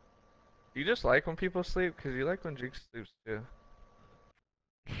 You just like when people sleep? Because you like when Jinx sleeps too.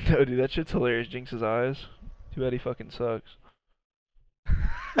 No, dude, that shit's hilarious. Jinx's eyes. Too bad he fucking sucks.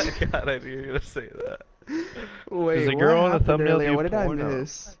 God, I knew you were gonna say that. Wait, Does the what girl on the happened thumbnail earlier? do What did I porn? No.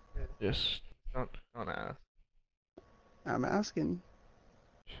 miss? Just Don't ask. I'm asking.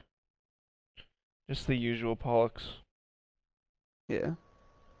 the usual Pollux. Yeah.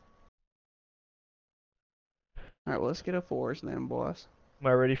 Alright, well, let's get a force then, boss. Am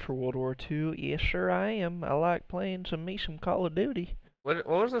I ready for World War II? Yes, sir, I am. I like playing some Call of Duty. What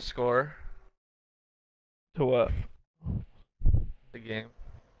was the score? To what? The game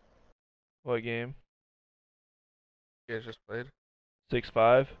What game? you guys just played? 6-5?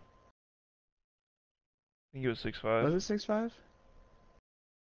 I think it was 6-5. Was it 6-5?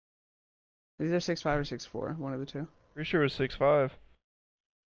 Either 6-5 or 6-4, one of the two. Pretty sure it was 6-5.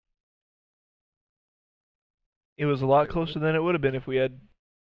 It was a lot closer than it would have been if we had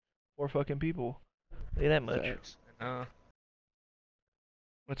 4 fucking people. Say that much. Facts. I know.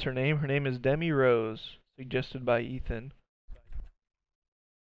 What's her name? Her name is Demi Rose, suggested by Ethan.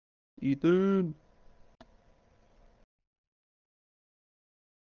 Ethan.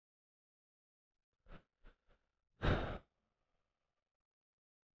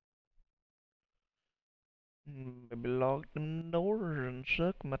 Baby, lock them doors and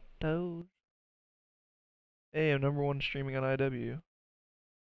suck my toes. Hey, I'm #1 streaming on IW.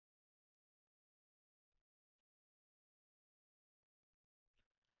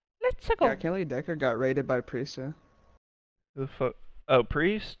 Let's go. Yeah, Kelly Decker got raided by Priesta. Who the fuck? Oh,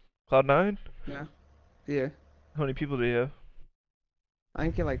 Priest? Cloud9? Yeah. Yeah. How many people do you have? I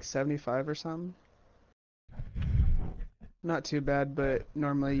think he like 75 or something. Not too bad, but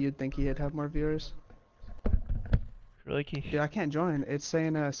normally you'd think he'd have more viewers. Really? Yeah, I can't join. It's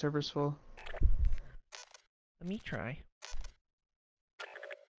saying server's full. Let me try.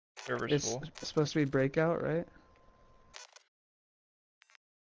 Server's It's full. supposed to be breakout, right?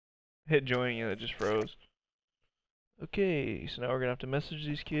 Hit join and it just froze. Okay, so now we're gonna have to message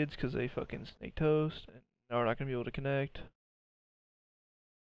these kids because they fucking snake toast. And now we're not gonna be able to connect.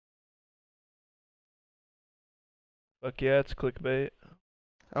 Fuck yeah, it's clickbait.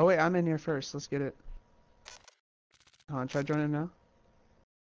 Oh wait, I'm in here first. Let's get it. Hold on, try joining now.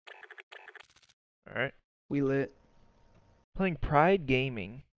 Alright. We lit. Playing Pride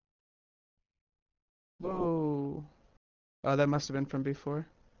Gaming. Whoa. Oh, that must have been from before.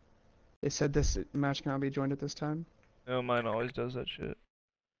 They said this match cannot be joined at this time. No, mine always does that shit.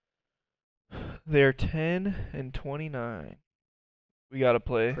 They're 10 and 29. We gotta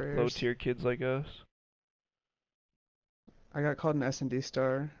play Prayers. low tier kids like us. I got called an S&D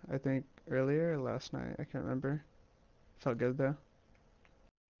star, I think, earlier or last night. I can't remember. Felt good though.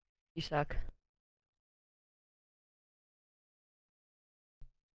 You suck.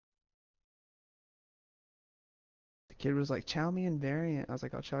 Kid was like, chow me in variant. I was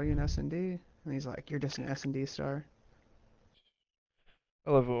like, I'll chow you in S&D. And he's like, you're just an S&D star.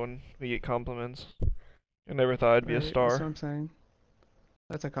 I love it when we get compliments. I never thought I'd be a Right, that's what star. I'm saying.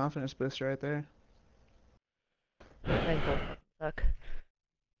 That's a confidence booster right there. Guys both fucking suck.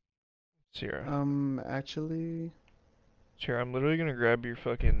 Sierra. Actually, Sierra, I'm literally gonna grab your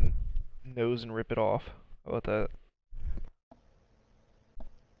fucking nose and rip it off. How about that?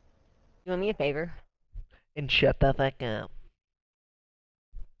 Doing me a favor. And shut the fuck up.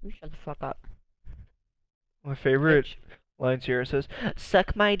 You shut the fuck up. My favorite Bitch. line Sierra says,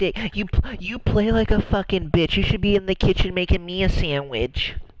 "Suck my dick. You play like a fucking bitch. You should be in the kitchen making me a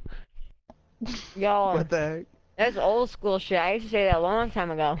sandwich." Y'all, what the heck? that's old school shit. I used to say that a long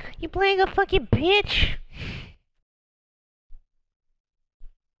time ago. You playing a fucking bitch?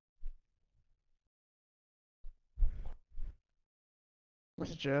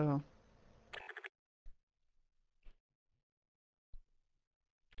 Where's Joe?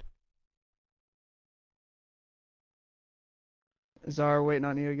 Zara waiting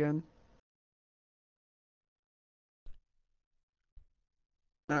on you again.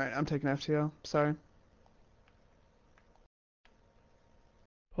 Alright, I'm taking FTO. Sorry.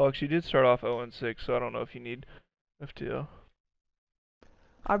 Hawks, you did start off 0-6, so I don't know if you need FTO.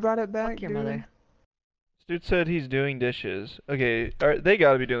 I brought it back, Fuck your dude. mother. This dude said he's doing dishes. Okay, they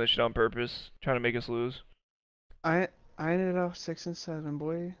gotta be doing this shit on purpose, trying to make us lose. I ended up 6 and 7,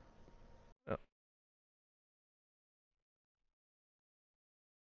 boy. Oh.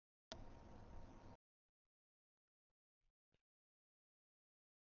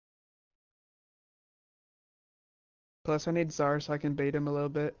 Plus, I need Zara so I can bait him a little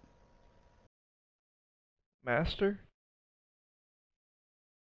bit. Master?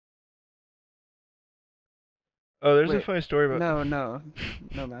 Oh, there's a Wait, funny story about. no,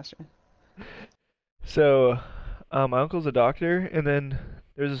 master. So, my uncle's a doctor, and then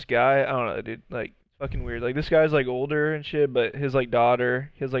there's this guy. I don't know, dude. Like, fucking weird. Like, this guy's like older and shit, but his like daughter.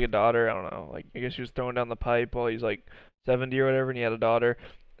 He has like a daughter. I don't know. Like, I guess he was throwing down the pipe while he's like 70 or whatever, and he had a daughter.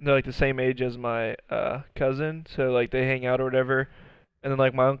 And they're like the same age as my cousin, so like they hang out or whatever. And then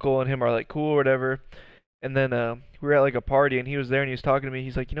like my uncle and him are like cool or whatever. And then we were at like a party, and he was there, and he was talking to me.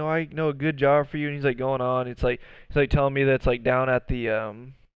 He's like, I know a good job for you, and he's like going on. He's like telling me that's like down at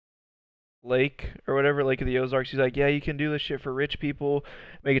the lake or whatever, Lake of the Ozarks. He's like, yeah, you can do this shit for rich people,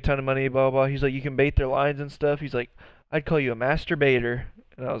 make a ton of money, blah blah. He's like, you can bait their lines and stuff. He's like, I'd call you a masturbator,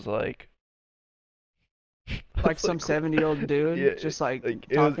 and I was like, Like some 70-year-old dude, yeah, just like it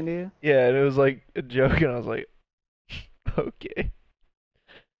talking was, to you. yeah, and it was like a joke, and I was like, okay.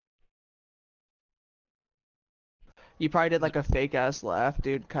 You probably did like a fake ass laugh,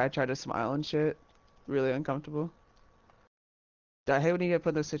 dude. Kai tried to smile and shit. Really uncomfortable. I hate when you get put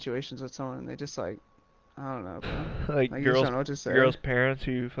in those situations with someone and they just like, I don't know, bro. Like Like you just don't know what to say. girls' parents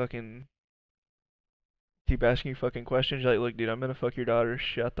who fucking keep asking you fucking questions. You're like, look, dude, I'm gonna fuck your daughter.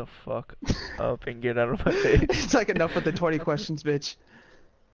 Shut the fuck up and get out of my face. It's like enough with the 20 questions, bitch.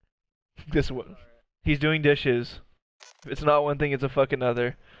 This one. He's doing dishes. If it's not one thing, it's a fucking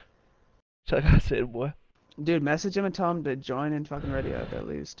other. It's like I said, boy. Dude, message him and tell him to join and fucking ready up at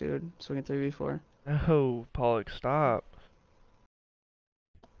least, dude. So we can 3v4. No, Pollock, stop.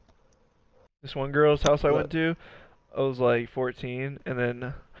 This one girl's house I What? went to, I was like 14, and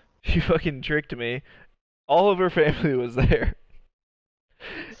then she fucking tricked me. All of her family was there.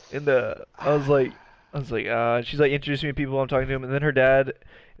 And she's like introducing me to people I'm talking to him, and then her dad, it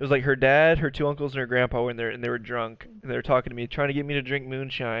was like her dad, her two uncles, and her grandpa were in there, and they were drunk, and they were talking to me, trying to get me to drink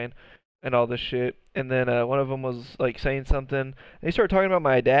moonshine, and all this shit. And then one of them was like saying something. And they started talking about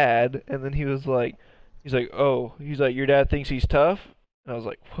my dad, and then he's like, oh, he's like, your dad thinks he's tough. And I was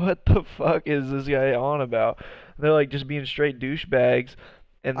like, what the fuck is this guy on about? And they're like just being straight douchebags.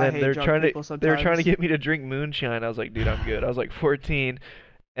 And I then hate they're drunk trying to people they were trying to sometimes. get me to drink moonshine. I was like, dude, I'm good. I was like 14.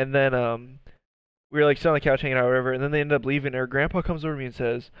 And then we were like sitting on the couch hanging out or whatever, and then they ended up leaving. And her grandpa comes over to me and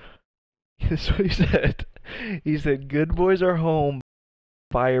says, this is what he said. He said, good boys are home,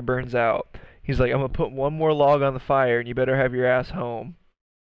 fire burns out. He's like, I'm gonna put one more log on the fire, and you better have your ass home.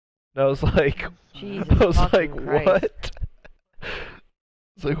 And I was like, Jesus like, fucking Christ. what? I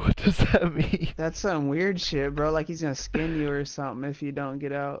was like, what does that mean? That's some weird shit, bro. Like he's gonna skin you or something if you don't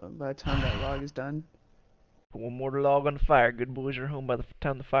get out by the time that log is done. Put one more log on the fire. Good boys are home by the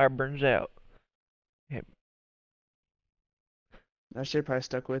time the fire burns out. Yep. That shit probably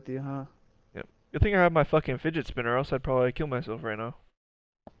stuck with you, huh? Yep. Good thing I have my fucking fidget spinner, else I'd probably kill myself right now.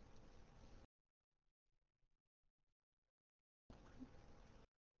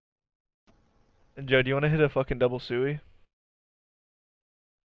 And Joe, do you want to hit a fucking double suey?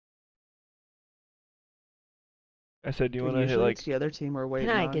 I said, do you Dude, want to hit usually like it's the other team we're waiting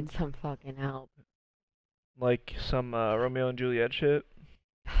Can I on. get some fucking help? some Romeo and Juliet shit?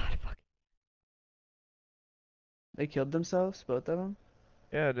 God, fuck. They killed themselves, both of them?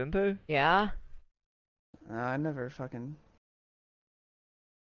 Yeah, didn't they? Yeah? I never fucking...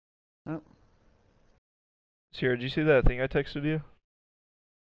 Oh. Sierra, did you see that thing I texted you?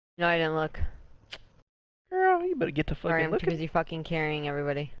 No, I didn't look. Girl, you better get to Sorry, fucking I'm too looking. busy fucking carrying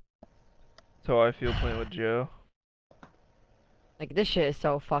everybody. That's how I feel playing with Joe. Like, this shit is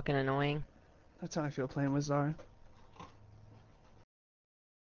so fucking annoying. That's how I feel playing with Zara.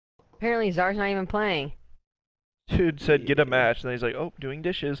 Apparently, Zar's not even playing. Dude said get a Yeah. match, and then he's like, oh, doing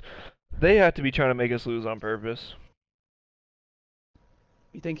dishes. They have to be trying to make us lose on purpose.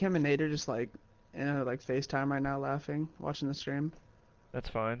 You think him and Nate are just like, like FaceTime right now laughing, watching the stream? That's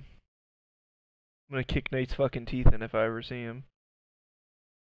fine. I'm gonna kick Nate's fucking teeth in if I ever see him.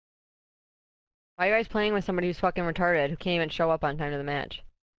 Why are you guys playing with somebody who's fucking retarded, who can't even show up on time to the match?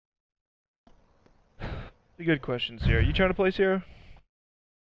 A good question, Sierra. You trying to play, Sierra?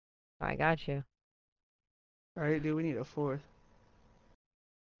 I got you. Alright, dude, we need a fourth.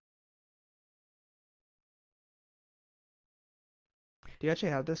 Do you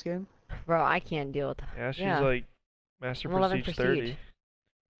actually have this game? Bro, I can't deal with that. Yeah, she's Yeah. like Master I'm 11 Prestige Prestige. 30.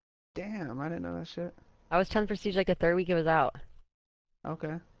 Damn, I didn't know that shit. I was 10th Prestige like the third week it was out.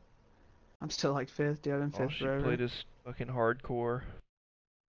 Okay. I'm still like 5th, dude. I've been Oh, 5th she forever. played as fucking hardcore.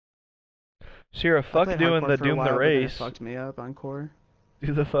 Sierra, I fuck played doing hardcore the for a Doom while, the but then it race. fucked me up on core.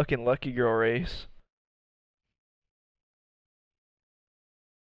 Do the fucking Lucky Girl race.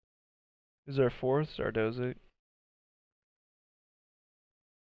 Is there a fourth? Zardozic?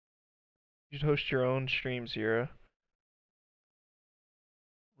 You should host your own stream, Sierra.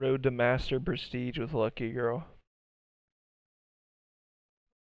 Road to Master Prestige with Lucky Girl.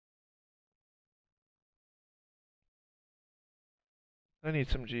 I need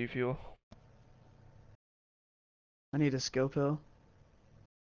some G Fuel. I need a skill pill.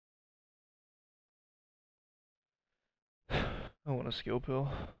 I want a skill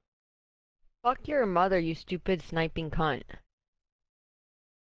pill. Fuck your mother, you stupid sniping cunt.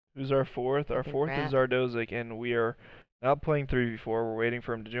 Who's our fourth? Our Fucking fourth rat. is Zardozic, and we are not playing 3v4. We're waiting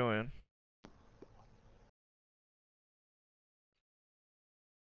for him to join.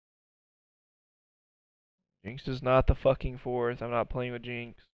 Jinx is not the fucking fourth. I'm not playing with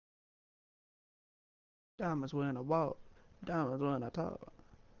Jinx. Diamonds when I walk. Diamonds when I talk.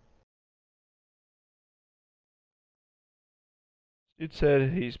 Dude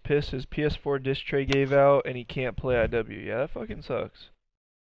said he's pissed his PS4 disc tray gave out and he can't play IW. Yeah, that fucking sucks.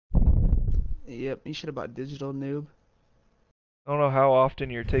 Yep, you should have bought digital, noob. I don't know how often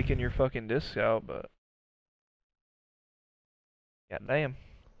you're taking your fucking discs out, but god damn.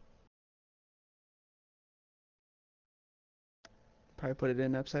 Probably put it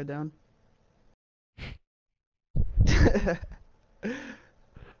in upside down. I'm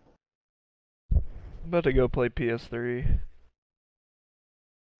about to go play PS3.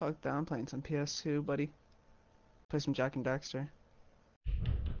 Fuck that, I'm playing some PS2, buddy. Play some Jack and Daxter.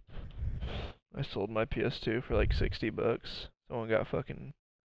 I sold my PS2 for like 60 bucks. Someone got fucking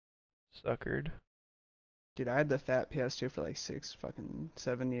suckered. Dude, I had the fat PS2 for like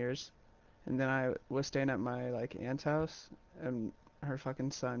 7 years. And then I was staying at my like aunt's house and her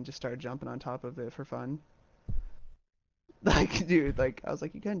fucking son just started jumping on top of it for fun. Like, dude, like, I was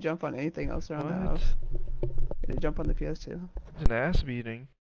like, you can't jump on anything else around the What? house. You had to jump on the PS2. It's an ass beating.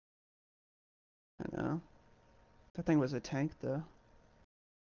 I know. That thing was a tank, though.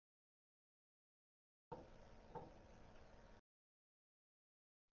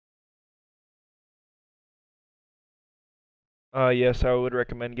 Yes, I would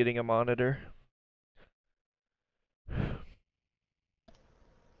recommend getting a monitor.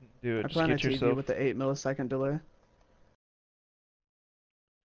 Do it. I Just plan a get TV yourself. with the 8 millisecond delay.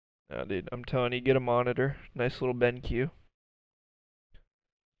 No, dude, I'm telling you, get a monitor. Nice little BenQ.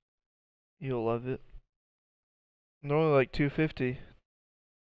 You'll love it. They're only like $250.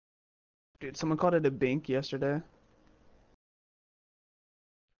 Dude, someone called it a bink yesterday.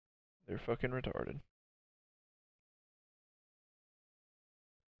 They're fucking retarded.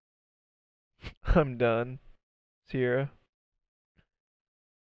 I'm done. Sierra.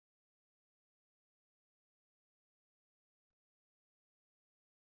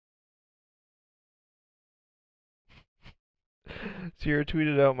 Sierra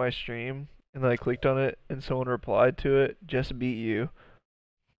tweeted out my stream, and then I clicked on it, and someone replied to it, just beat you.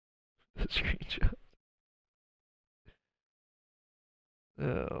 The screenshot.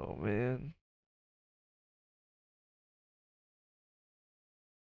 Oh, man.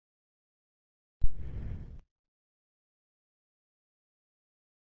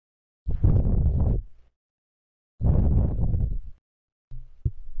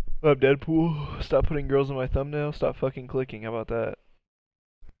 What up, Deadpool? Stop putting girls in my thumbnail. Stop fucking clicking. How about that?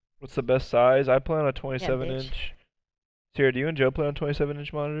 What's the best size? I play on a 27 bitch. inch. Sierra, do you and Joe play on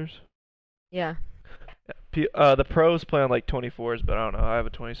 27-inch monitors? Yeah. The pros play on like 24s, but I don't know. I have a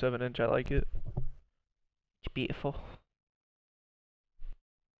 27-inch. I like it. It's beautiful.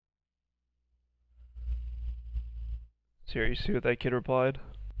 Sierra, you see what that kid replied?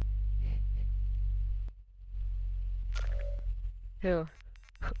 Who?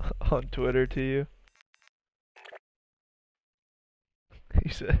 On Twitter to you.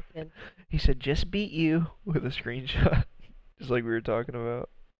 He said just beat you with a screenshot. Just like we were talking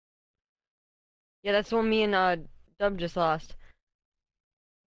about. Yeah, that's the one me and Dub just lost.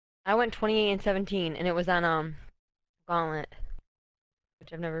 I went 28 and 17, and it was on Gauntlet,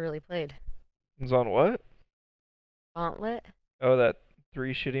 which I've never really played. It's on what? Gauntlet? Oh, that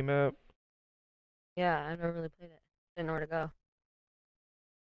 3 shitty map. Yeah, I've never really played it. Didn't know where to go.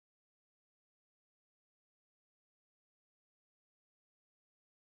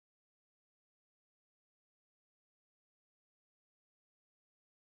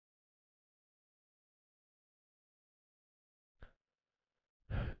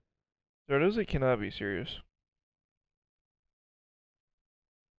 Zardoz cannot be serious.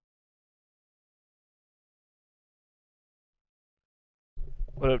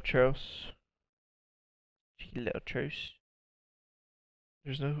 What up, Trouse? Hello, Trouse.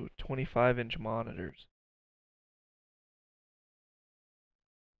 There's no 25-inch monitors.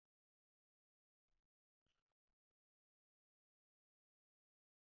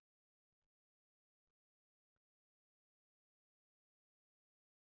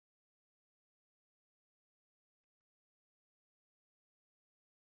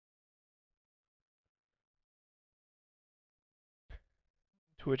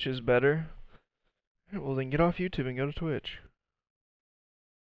 Twitch is better. Alright, well then get off YouTube and go to Twitch.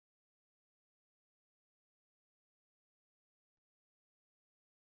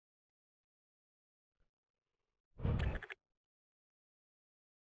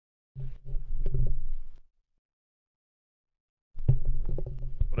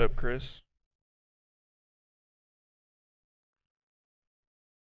 What up, Chris?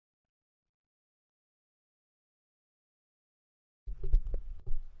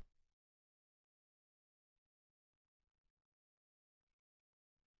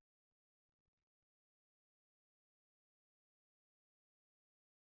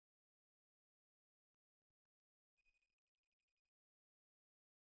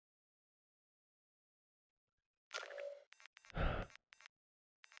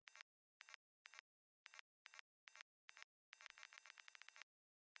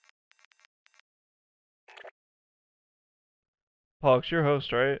 Pox, your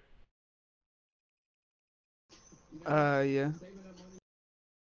host, right? Yeah.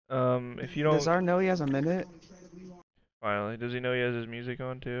 If you Does don't... Zar know he has a minute? Finally. Does he know he has his music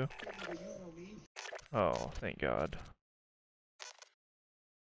on, too? Oh, thank God.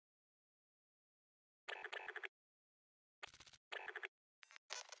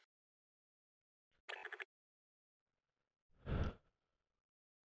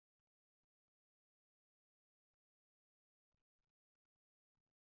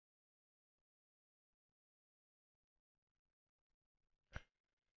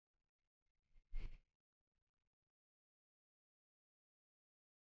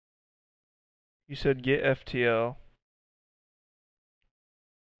 You said get FTL.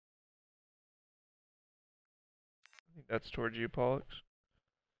 I think that's towards you, Pollux.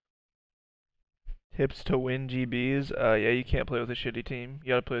 Tips to win GBs. Yeah, you can't play with a shitty team.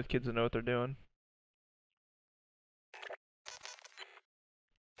 You gotta play with kids that know what they're doing.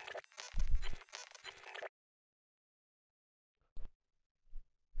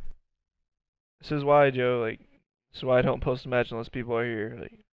 This is why, Joe, like, this is why I don't post a match unless people are here.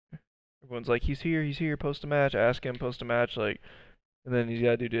 Like, everyone's like, he's here, post a match. I ask him, post a match, like, and then he's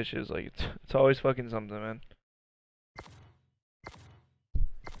gotta do dishes. Like, it's always fucking something, man.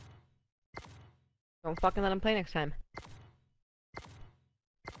 Don't fucking let him play next time.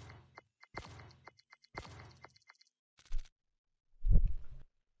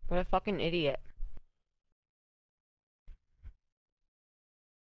 What a fucking idiot.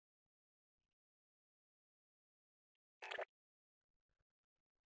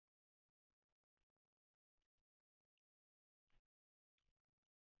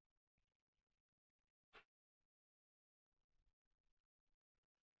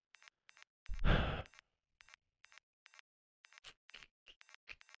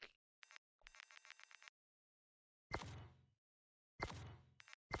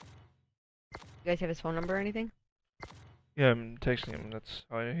 You guys have his phone number or anything? Yeah, I'm texting him. That's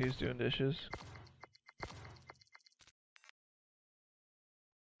how I know he's doing dishes.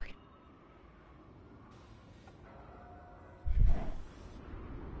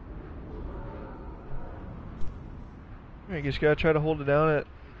 I guess you gotta try to hold it down at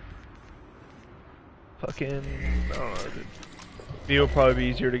fucking, I don't know, dude. B will probably be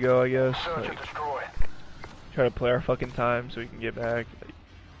easier to go, I guess. Search and Like, destroy. try to play our fucking time so we can get back. Like,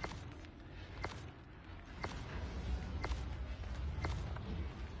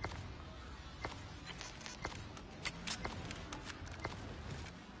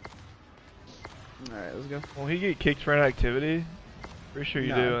 Alright, let's go. will he get kicked for an activity? Pretty sure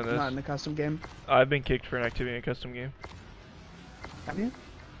you do in this. Not in the custom game. I've been kicked for an activity in a custom game. Have you?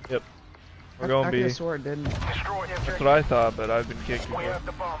 Yep. We're going I B. could have swore it didn't. Destroy the That's objective. what I thought, but I've been kicked We before. have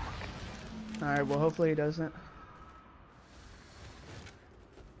the bomb. Alright, well hopefully he doesn't.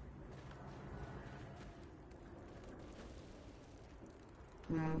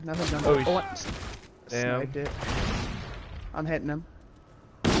 Nothing's done. Oh, he's- Damn. Sniped it. I'm hitting him.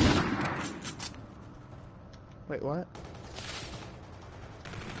 Wait, what?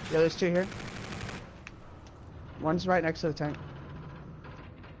 Yeah, there's two here. One's right next to the tank.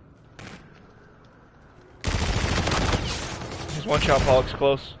 He's one shot, Pollux,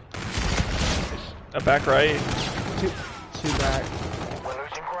 close. A back right. Two back. We're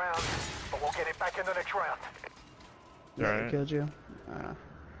losing ground, but we'll get it back in the next round. Yeah, Alright. he killed you.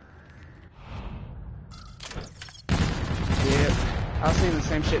 Yeah. I was thinking the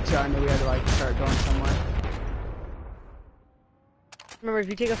same shit too. I knew we had to like start going somewhere. Remember, if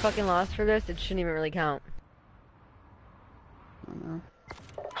you take a fucking loss for this, it shouldn't even really count. I don't know.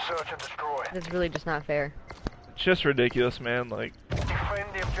 Search and destroy. It's really just not fair. It's just ridiculous, man. Like, Defend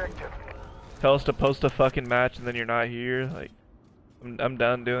the objective. tell us to post a fucking match and then you're not here. Like, I'm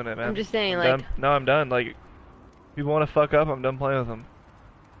done doing it, man. I'm just saying, I'm like- done. No, I'm done. Like, people want to fuck up, I'm done playing with them.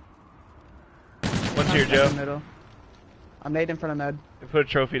 One's here, In Joe. the middle. I'm nade in front of med. They put a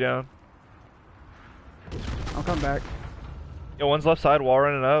trophy down. I'll come back. Yo, one's left side, wall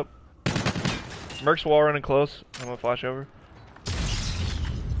running up. Merc's wall running close. I'm gonna flash over.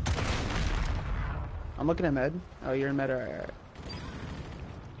 I'm looking at med. Oh, you're in med. Alright.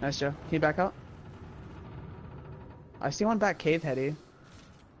 Nice, Joe. Can you back out? I see one back cave heady.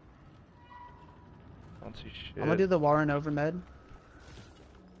 I don't see shit. I'm gonna do the wall run over med.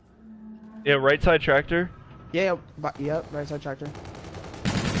 Yeah, right side tractor. Yeah, yep, right side tractor.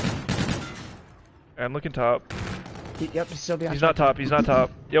 I'm looking top. Yep, he's still behind. He's not top, he's not top.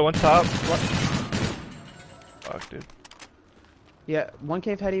 Yo, one's top. What? Fuck, dude. Yeah, one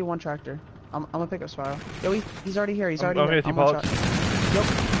cave heady, one tractor. I'm gonna pick up Spiral. Yo, he's already here. He's I'm already here here. with you, I'm one Pollux. shot.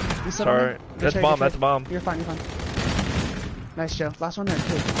 Yep. He's still on Sorry. me. Good That's trade, bomb, good that's trade. bomb. You're fine, you're fine. Nice, Joe. Last one there,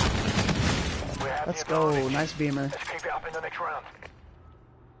 too. We have Let's the go. advantage. Nice beamer. Let's keep it up in the next round.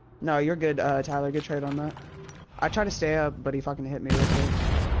 No, you're good, Tyler. Good trade on that. I tried to stay up, but he fucking hit me real quick.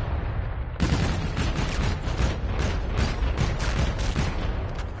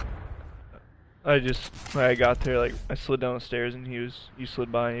 When I got there, like, I slid down the stairs and you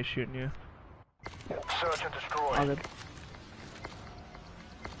slid by and he was shooting you. Search and destroy. All good.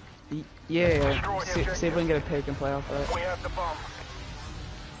 Yeah. See if we can get a pick and play off that. We have the bomb.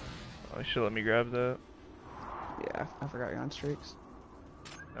 Oh, you should let me grab that. Yeah, I forgot you're on streaks.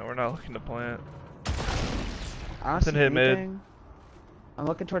 No, we're not looking to plant. I don't Nothing see hit mid. anything. I'm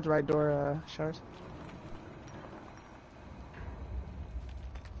looking towards right door, shards.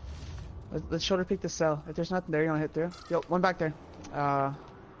 Let's shoulder peek the cell. If there's nothing there, you're gonna hit through. Yo, one back there.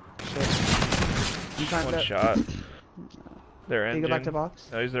 Shit. You trying One to shot. Their Can engine. you go back to box?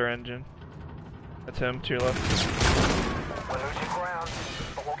 No, he's their engine. That's him, to your left. We're losing ground,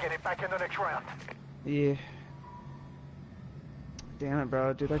 but we'll get it back in the next round. Yeah. Damn it,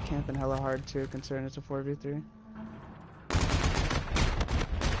 bro. Dude, they're camping hella hard too, considering it's a 4v3.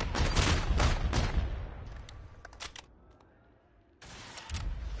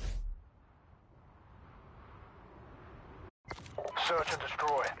 Search and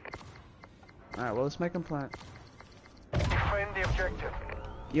destroy. Alright, well, let's make them plant. Defend the objective.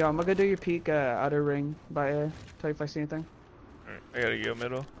 Yo, I'm gonna go do your peek outer ring by air. Tell you if I see anything. Alright, I gotta go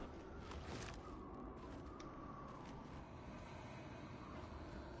middle.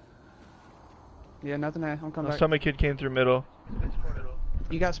 Yeah, nothing. I'm coming Last back. time a kid came through middle.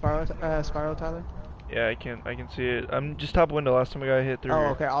 You got spiral, spiral, Tyler? Yeah, I can see it. I'm just top window. Last time a guy hit through. Oh, here.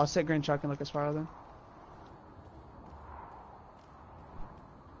 okay. I'll sit green chuck and look at spiral then.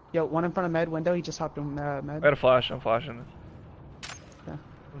 Yo, one in front of med window. He just hopped in med. I got a flash. I'm flashing. Okay.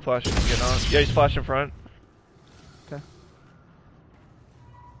 I'm flashing. Getting on. Yeah, he's flashing front.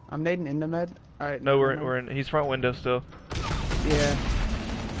 I'm nading into med. Alright. No, we're in. He's front window still. Yeah.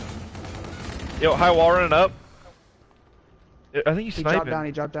 Yo, high wall running up. I think he's He sniping. dropped down.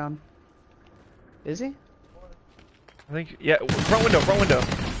 He dropped down. Is he? I think, yeah, front window.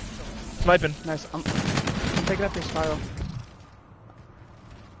 Sniping. Nice. I'm picking up your spiral.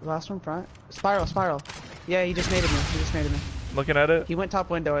 Last one front. Spiral. Yeah, he just naded me. Looking at it. He went top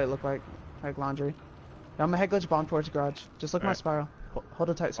window, it looked like laundry. I'm gonna head glitch bomb towards garage. Just look at my spiral. Hold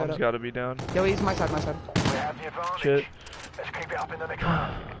a tight side Bomb's up. gotta be down. Yo, he's my side. We have the advantage. Shit. Let's keep it up in the next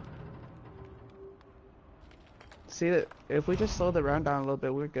round. See that if we just slow the round down a little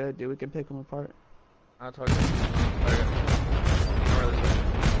bit, we're good, dude. We can pick them apart. I'll talk to you.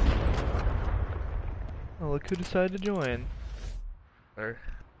 Oh, look who decided to join. There.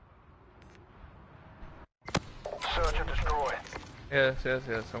 Search and destroy. Yes,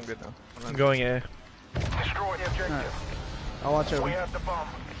 I'm good now. I'm going A. Destroy the objective. Alright. I'll watch We over. have the bomb.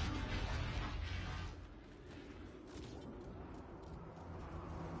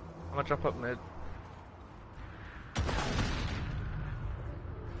 I'm gonna jump up mid.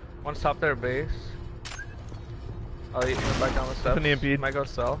 One stop their base. I'll eat him back down the steps. Open the impede. Might go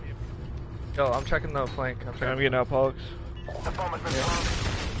sell. Yo, I'm checking the flank. I'm getting out, Pollux. The bomb has been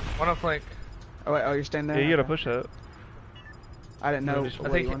planted. One on flank. Oh wait, you're staying there? Yeah, you gotta Okay. push that. I didn't know.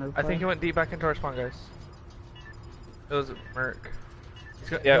 I think he went deep back into our spawn, guys. It was Merc.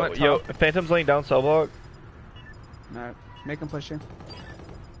 He Yeah, went yo, top. Phantom's laying down cell block. No, make him push you.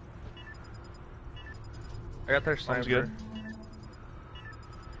 I got their sniper. Sounds good.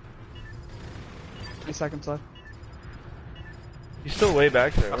 8 seconds left. He's still way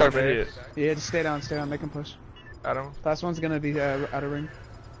back there. Our What an base. idiot. Yeah, just stay down, make him push. Got him. Last one's gonna be out of ring.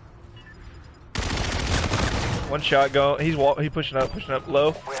 One shot go. He pushing up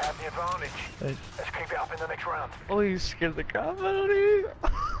low. We have the advantage. Nice. Let's keep it up in the next round. Oh, you scared the crap out of me.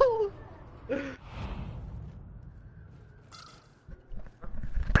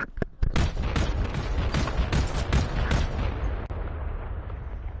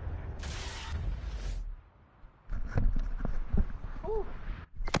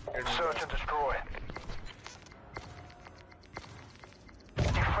 Search and destroy.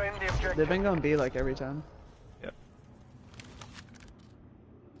 Defend the objective. They've been going B like every time. Yep.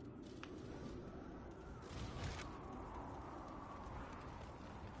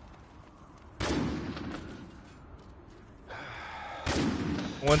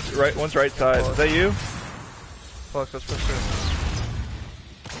 One's right side. Is that you? Flux, let's push through.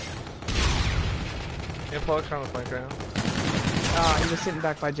 Yeah, Flux around the flank right now. Ah, he was sitting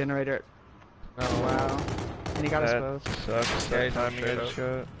back by generator. No, Wow. And he got us That both. sucks. Yeah, That he's timing straight I up. just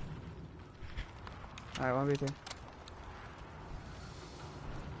got. Alright, 1v2.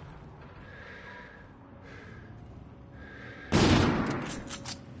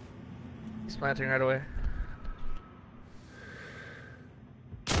 He's planting right away.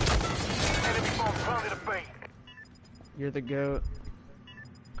 Enemy bomb planted at B. You're the goat.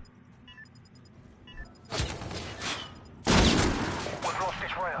 We've lost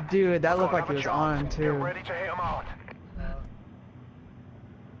this round. Dude, that looked Got like he was another on chance. too. Get ready to hit him hard.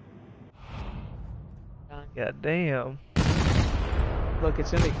 God damn. Look,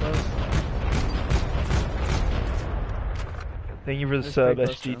 it's gonna be close. Thank you for the That's sub, pretty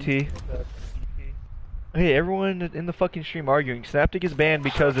close to SGT. Hey, everyone in the fucking stream arguing. Synaptic is banned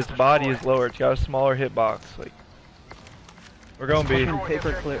because its body is lower. It's got a smaller hitbox. Like, we're going B. Fucking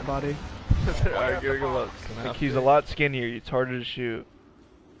paperclip body. They're arguing about Like, he's a lot skinnier. It's harder to shoot.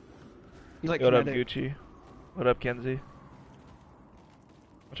 He's like What up, kinetic. Gucci? What up, Kenzie?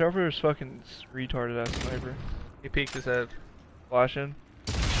 Watch out for this fucking retarded ass sniper. He peeked his head. Flashing.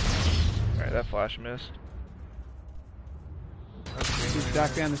 Alright, that flash missed. He's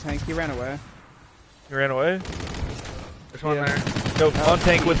back behind the tank. He ran away. He ran away? There's one Yeah. there. Go, on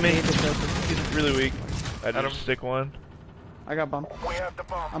tank with me. He just opened. He's really weak. I Got just him. stick one. I got bumped. We have the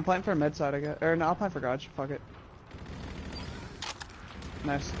bomb. I'm playing for mid side, I guess. Or no, I'll play for garage. Fuck it.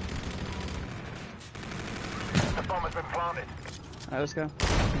 Nice. The bomb has been planted. Alright, let's go.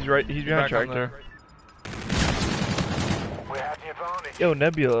 He's right. He's behind Back on tractor. We have the advantage. Yo,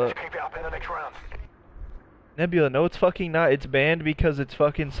 Nebula. Let's keep it up in the next round. Nebula, no, it's fucking not. It's banned because it's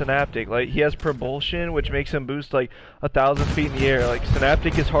fucking Synaptic. Like, he has propulsion, which makes him boost like 1,000 feet in the air. Like,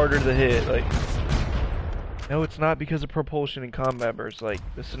 Synaptic is harder to hit. Like, no, it's not because of propulsion and combat burst. Like,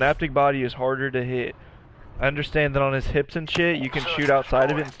 the Synaptic body is harder to hit. I understand that on his hips and shit, you can shoot outside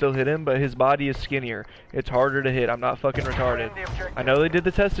of it and still hit him, but his body is skinnier. It's harder to hit. I'm not fucking retarded. Defend the objective. I know they did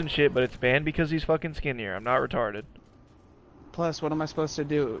the test and shit, but it's banned because he's fucking skinnier. I'm not retarded. Plus, what am I supposed to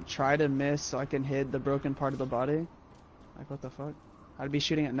do? Try to miss so I can hit the broken part of the body? Like, what the fuck? I'd be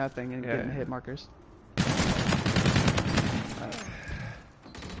shooting at nothing and getting Yeah. hit markers. Going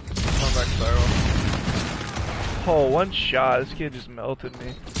back spiral. Oh, one shot. This kid just melted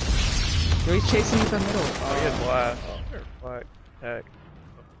me. Yo, he's chasing me from the middle. Oh, he had blast. Or black. Heck.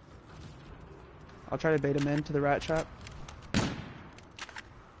 I'll try to bait him into the rat trap.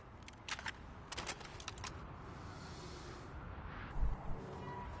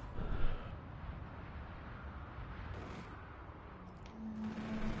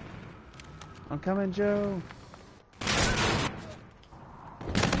 I'm coming, Joe.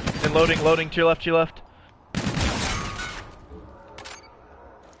 And loading to your left, What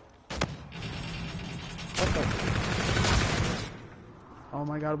the? Oh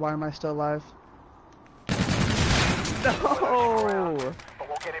my god, why am I still alive? No! But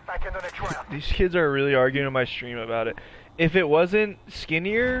we'll get it back in the next round. These kids are really arguing on my stream about it. If it wasn't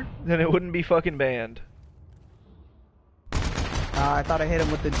skinnier, then it wouldn't be fucking banned. I thought I hit him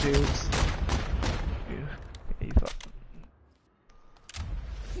with the jukes. You thought.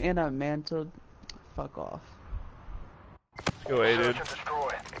 And I mantled. Fuck off. Go away, dude. Search and destroy.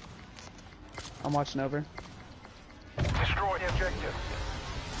 I'm watching over. Destroy the objective.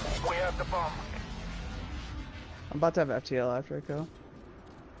 We have the bomb. I'm about to have FTL after I go.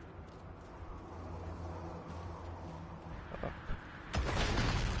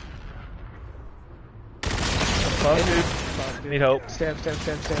 Fuck, dude. Fuck, dude. Need help. Stab.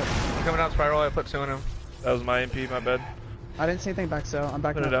 I'm coming out spiral. I put 2 in him. That was my MP, my bad. I didn't say anything back, so I'm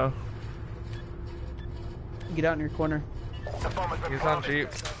back Put it down. Get out in your corner. The bomb has been He's on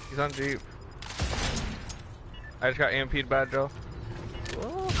planted. Jeep. He's on Jeep. I just got AMP'd bad, Joe.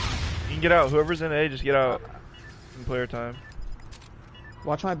 You can get out. Whoever's in A, just get out. In player time.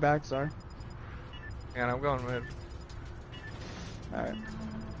 Watch my back, Czar. And I'm going mid. Alright.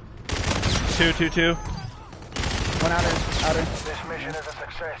 2. One outer. This mission is a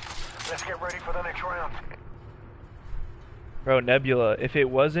success. Let's get ready for the next round. Bro, Nebula. If it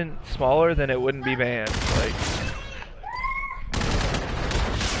wasn't smaller, then it wouldn't be banned. Like.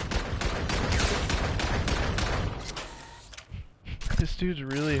 This dude's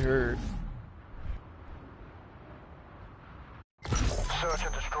really hurt. Search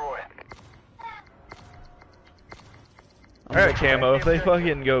and destroy. Alright, Camo. If they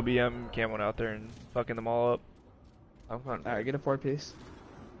fucking go BM Camo out there and fucking them all up. I'm going. Alright, get a 4-piece.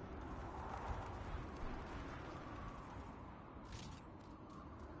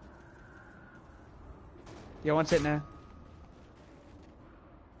 Yo, one's hitting there.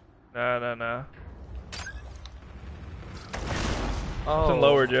 Nah. Oh, Something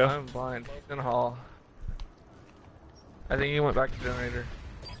lower, Joe. I'm blind. He's in the hall. I think he went back to generator.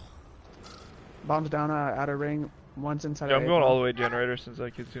 Bombs down outer ring. One's inside. Yeah, of I'm A going bomb. all the way generator since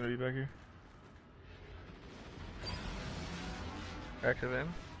that kid's gonna be back here. Active in.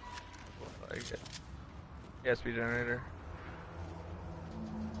 Like it. Yes, be generator.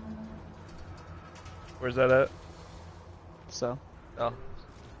 Where's that at? So. Oh.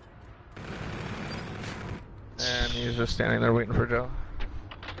 And he's just standing there waiting for Joe.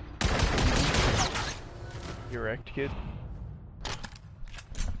 You wrecked, kid.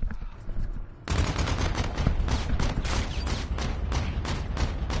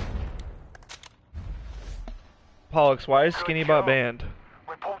 Pollux, why is Skinny Bot banned?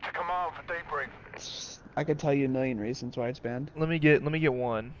 Report to command for debrief. I could tell you a million reasons why it's banned. Let me get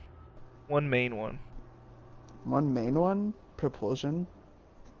one. One main one. One main one, propulsion.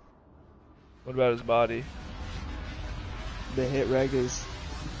 What about his body? The hit reg is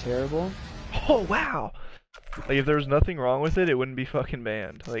terrible. Oh wow! Like if there was nothing wrong with it, it wouldn't be fucking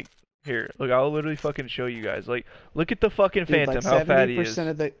banned. Like here, look, I'll literally fucking show you guys. Like, look at the fucking Dude, Phantom, like how fat he is.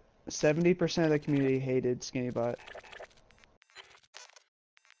 70% of the community hated Skinny Bot.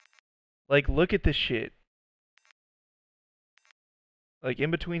 Like, look at this shit. Like in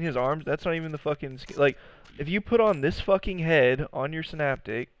between his arms, that's not even the fucking like. If you put on this fucking head on your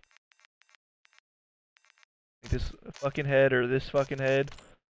Synaptic, like this fucking head or this fucking head.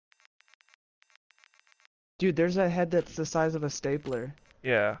 Dude, there's a head that's the size of a stapler.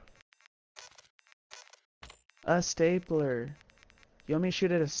 Yeah. A stapler. You want me to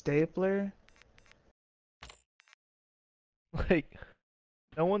shoot at a stapler? Like,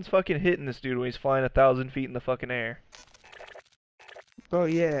 no one's fucking hitting this dude when he's flying 1,000 feet in the fucking air. Bro,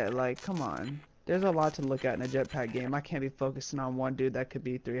 yeah, like, come on. There's a lot to look at in a jetpack game. I can't be focusing on one dude that could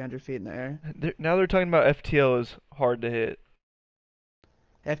be 300 feet in the air. Now they're talking about FTL is hard to hit.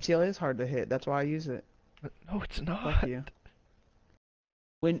 FTL is hard to hit. That's why I use it. No, it's not. Fuck you.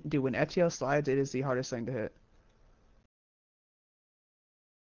 When FTL slides, it is the hardest thing to hit.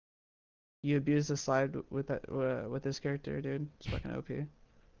 You abuse the slide with that with this character, dude. It's fucking OP.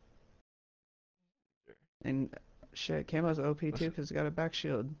 And shit, Camo's OP too because it got a back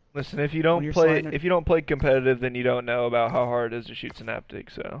shield. Listen, if you When don't you're play sliding- if you don't play competitive, then you don't know about how hard it is to shoot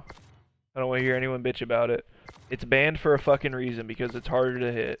Synaptic. So I don't want to hear anyone bitch about it. It's banned for a fucking reason because it's harder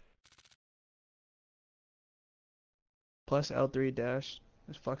to hit. Plus L3 dash.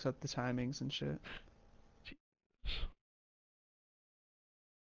 It fucks up the timings and shit.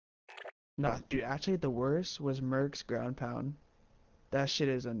 Nah, dude, actually the worst was Merc's ground pound. That shit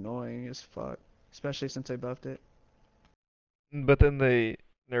is annoying as fuck. Especially since they buffed it. But then they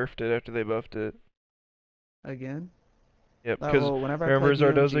nerfed it after they buffed it. Again? Yep, because Well, whenever I remember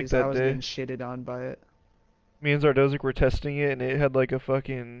played Zardozik UMGs, I that was day? getting shitted on by it. Me and Zardozik were testing it, and it had like a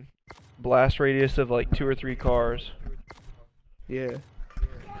fucking blast radius of like 2 or 3 cars. Yeah.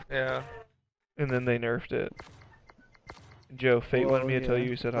 Yeah. And then they nerfed it. Joe, Fate wanted me to tell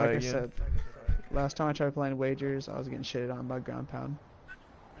you said hi like I again. said, last time I tried playing Wagers, I was getting shitted on by ground pound.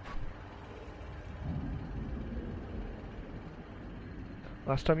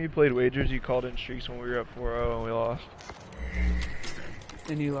 Last time you played Wagers, you called in streaks when we were up 4-0 and we lost.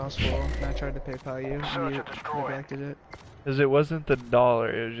 And you lost full, and I tried to PayPal you, and you neglected it. Because it wasn't the dollar,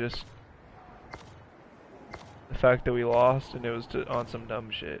 it was just the fact that we lost and it was on some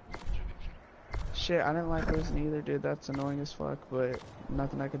dumb shit. Shit, I didn't like losing either, dude. That's annoying as fuck, but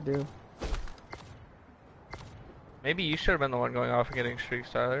nothing I could do. Maybe you should have been the one going off and getting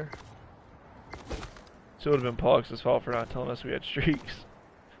streaks, Tyler. So it would have been Pollux' fault for not telling us we had streaks.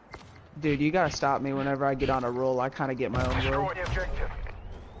 Dude, you gotta stop me whenever I get on a roll. I kinda get my own roll. Destroy the objective.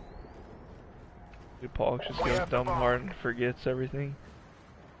 Dude, Pollux just goes dumb hard and forgets everything.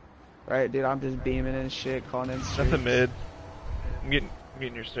 Right, dude, I'm just beaming and shit, calling in streaks. Nothing mid. I'm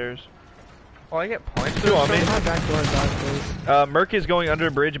getting your stairs. Oh, I get points. Who on me? My back door, dog, please. Merc is going under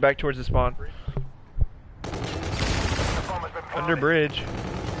bridge back towards the spawn. Under bridge.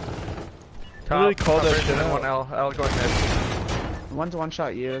 Top, Really called that bridge shit and then out. one L going mid. One's one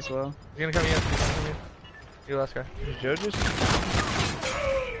shot you as well. He's gonna come in. He's gonna come in. You last guy. Is Joe just...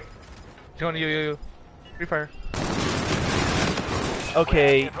 He's going to you. Free fire.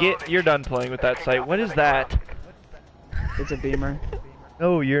 Okay, you're done playing with that sight. What is that? It's a beamer.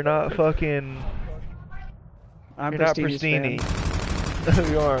 No, you're not fucking... I'm You're not Pristini's Pristini.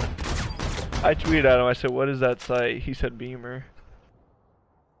 fan. You are. I tweeted at him, I said, what is that site? He said Beamer.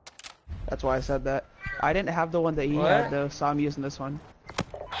 That's why I said that. I didn't have the one that he What? had though, so I'm using this one.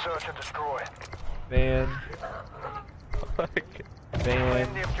 Search and destroy. Ban. Claim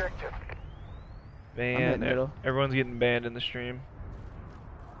Ban. the objective. hitting Ban. middle. Everyone's getting banned in the stream.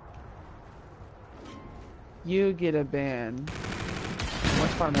 You get a ban.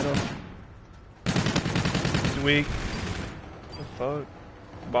 What's far middle? He's weak. What the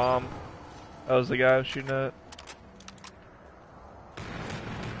fuck? Bomb. That was the guy I was shooting at.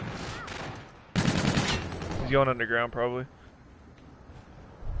 He's going underground probably.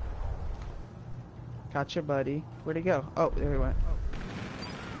 Gotcha, buddy. Where'd he go? Oh, there he went.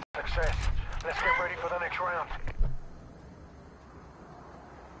 Success. Let's get ready for the next round.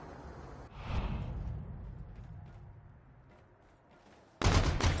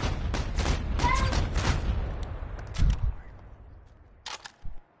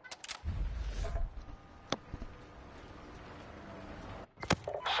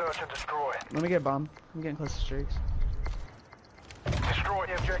 Search and destroy. Let me get bomb. I'm getting close to streaks. Destroy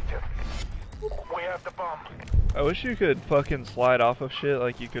the objective. We have the bomb. I wish you could fucking slide off of shit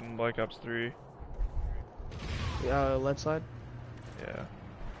like you could in Black Ops 3. Left side. Yeah.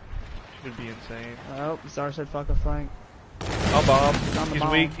 Should be insane. Oh, Zar said fuck a flank. I'll bomb. On the He's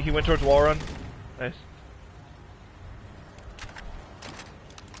bomb. weak. He went towards wall run. Nice.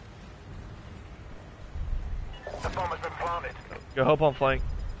 The bomb has been planted. Go help on flank.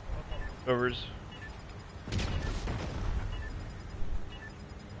 Overs.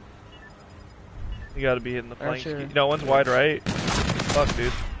 You gotta be hitting the flanks. Sure. No, one's wide right. Fuck,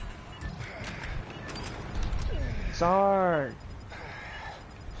 dude. Zar!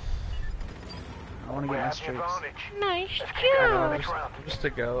 I wanna We get my have the streaks. advantage. Nice Let's kick out the job. next round. Just a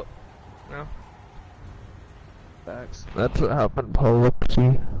goat. No. Facts. That's what happened,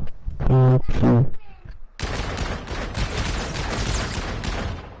 Polixy.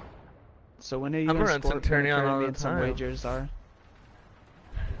 So when are you I'm gonna running sport Centurion turn all me the in some time. wagers, Zar?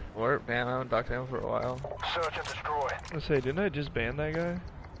 Or man, I haven't talked to him for a while. Search and destroy. Let's say, didn't I just ban that guy?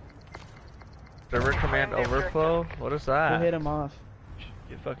 Server command overflow? What is Who that? hit him off?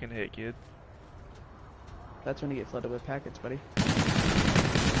 Get fucking hit, kid. That's when you get flooded with packets, buddy.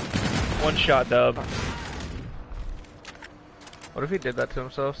 One shot dub. What if he did that to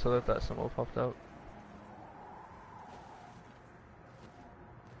himself so that that symbol popped out?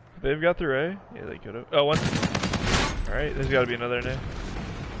 They've got the ray? Yeah, they could've. Oh, one. Alright, there's gotta be another in there.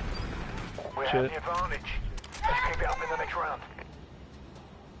 We have Shit. the advantage. Let's keep it up in the next round.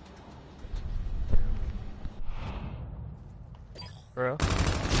 Bro.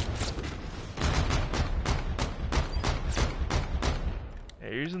 Yeah,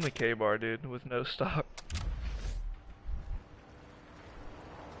 you're using the K-bar, dude, with no stock.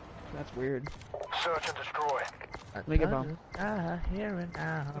 That's weird. Search and destroy. Make it bomb. Here and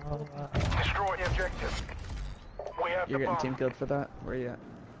now. Destroy the objective. We have You're the getting bomb. team killed for that? Where you at?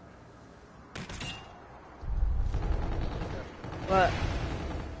 What?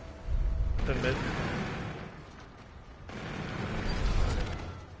 The mid.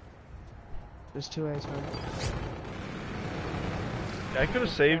 There's 2 A's, man. I could've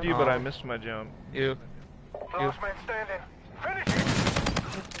saved you, but I missed my jump. You. Last man standing. Finish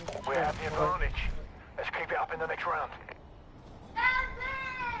it. We have the advantage. Let's keep it up in the next round.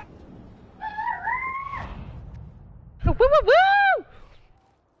 Woo woo woo!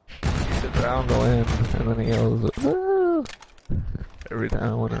 Sit around the land, and then he yells, "Woo!" Every time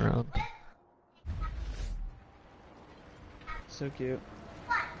I went around. So cute.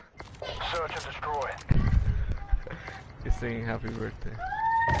 Search and destroy. He's singing happy birthday.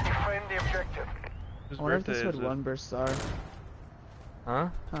 Defend the objective. Whose I wonder if birthday this is would it? one burst star. Huh?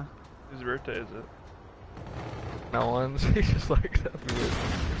 Whose birthday is it? No one's. He's just like happy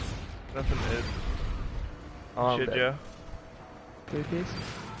birthday. Nothing is. Oh, Shit, Joe. 3-piece?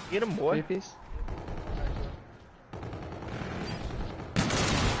 Get him, boy. 3-piece?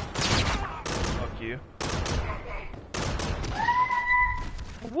 Fuck you.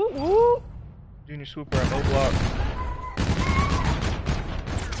 Woo woo! Junior swooper at no block.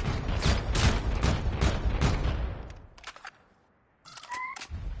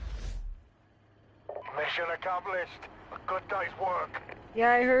 Mission accomplished. A good day's work.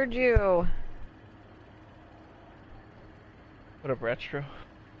 Yeah, I heard you. What up, Retro?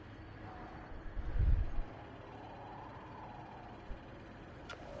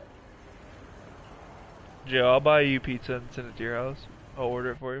 Joe, I'll buy you pizza and send it to your house. I'll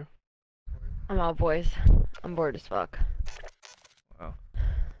order it for you. I'm out, boys. I'm bored as fuck. Wow.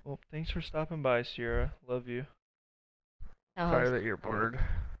 Well, thanks for stopping by, Sierra. Love you. Sorry that you're bored.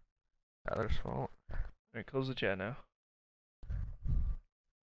 Tyler's fault. Alright, close the chat now.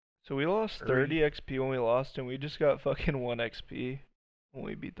 So we lost 30 XP when we lost, and we just got fucking 1 XP when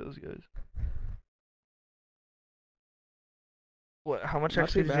we beat those guys. What? How much Not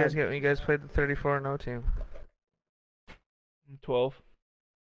XP too did you guys bad. get when you guys played the 34-0 team? 12.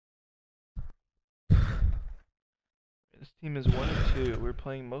 This team is 1 and 2. We're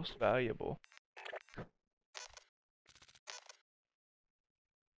playing most valuable.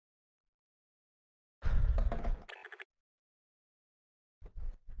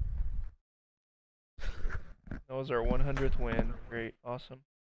 That was our 100th win. Great. Awesome.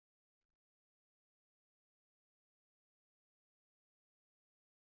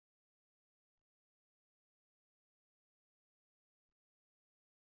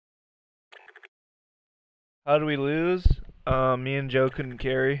 How did we lose? Me and Joe couldn't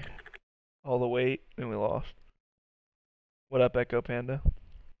carry all the weight, and we lost. What up, Echo Panda?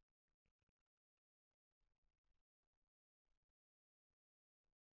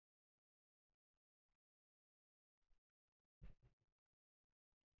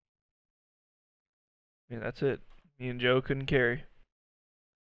 Yeah, that's it. Me and Joe couldn't carry.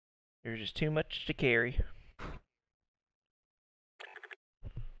 There's just too much to carry.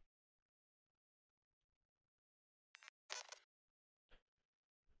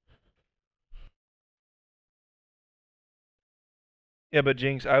 Yeah, but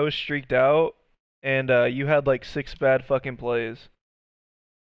Jinx, I was streaked out, and you had like 6 bad fucking plays.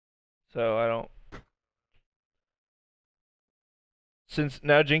 So I don't. Since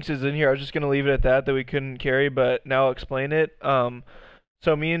now Jinx is in here, I was just gonna leave it at that we couldn't carry, but now I'll explain it.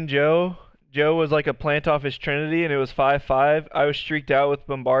 So me and Joe was like a plant off his Trinity, and it was 5-5. I was streaked out with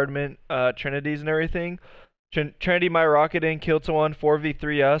bombardment, Trinities and everything. Trinity my rocket in, killed someone,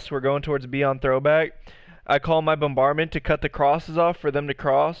 4v3 us. We're going towards B on throwback. I call my bombardment to cut the crosses off for them to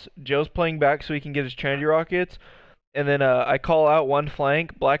cross. Joe's playing back so he can get his Trinity rockets. And then I call out one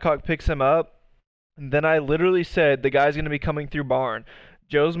flank. Blackhawk picks him up. And then I literally said the guy's going to be coming through barn.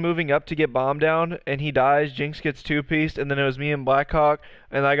 Joe's moving up to get bomb down, and he dies. Jinx gets 2-pieced, and then it was me and Blackhawk,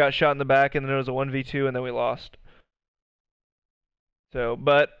 and I got shot in the back, and then it was a 1v2, and then we lost. So,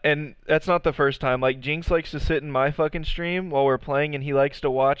 and that's not the first time. Like, Jinx likes to sit in my fucking stream while we're playing, and he likes to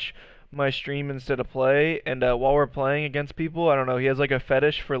watch my stream instead of play, and while we're playing against people, I don't know, he has like a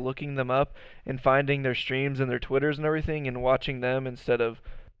fetish for looking them up and finding their streams and their Twitters and everything and watching them instead of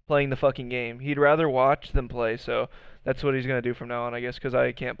playing the fucking game. He'd rather watch than play, so that's what he's gonna do from now on, I guess, because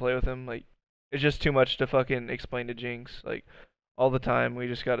I can't play with him. Like, it's just too much to fucking explain to Jinx. Like, all the time, we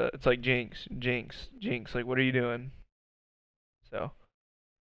just gotta, it's like, Jinx, Jinx, Jinx, like, what are you doing? So.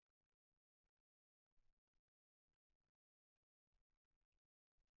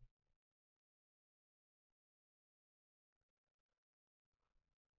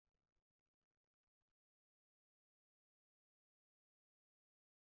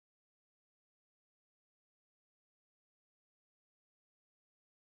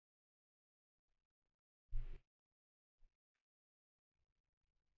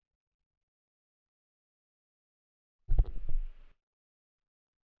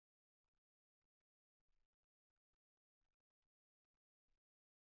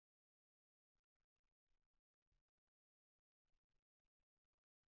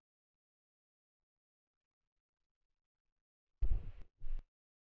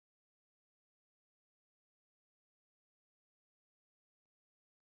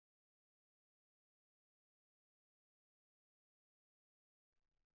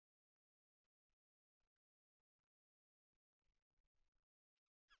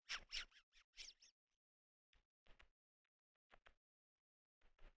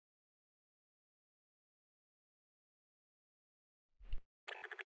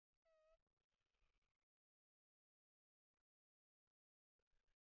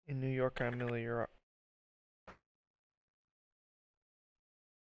 In New York, I'm Millie. You're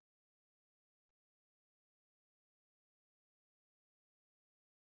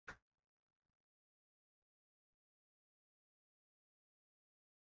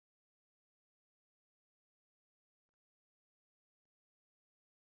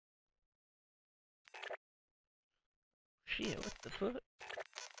shit, what the fuck?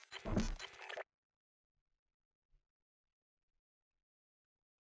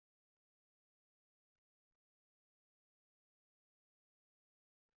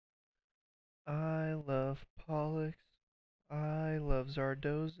 I love Pollux. I love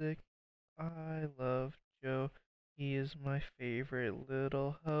Zardozic. I love Joe. He is my favorite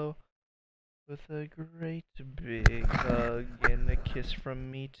little hoe. With a great big hug and a kiss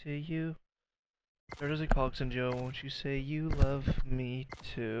from me to you. Zardozic, Pollux, and Joe, won't you say you love me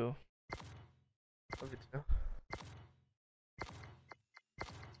too? Love you too.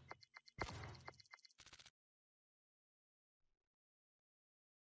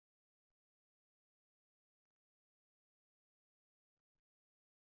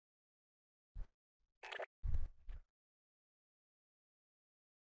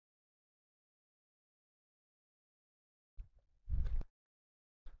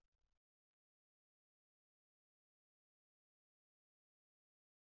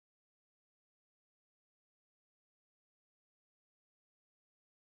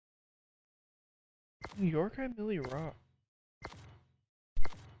 New York, I'm Millie Rock.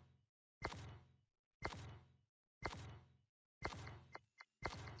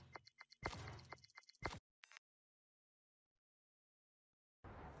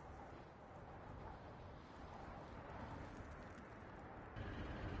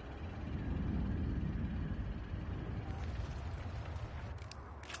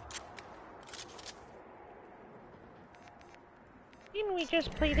 Didn't we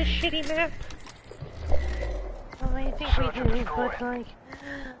just play the shitty map? Well, I think we did, but like,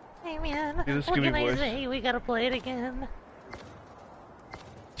 hey man, Do the what Scooby can I voice. say? We gotta play it again.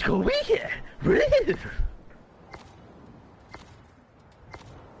 Scooby!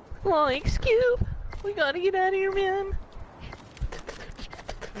 Like, Scoob, we gotta get out of here, man.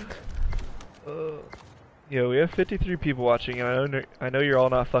 Yo, we have 53 people watching, and I know you're all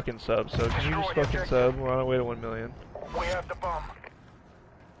not fucking subs, so can you just fucking sub? We're on our way to 1 million. We have the bomb.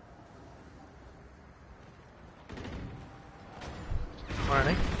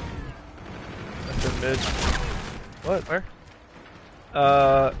 Morning. That's in mid. What? Where?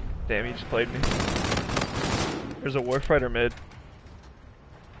 Damn, he just played me. There's a warfighter mid.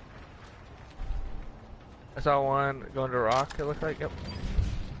 I saw one going to rock, it looked like. Yep.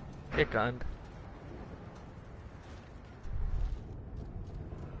 Get gunned.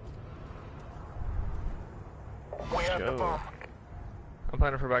 We have the Joe. bomb. I'm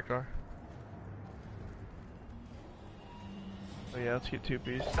planning for backdoor. Oh yeah, let's get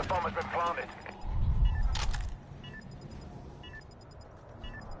 2-piece. The bomb has been planted.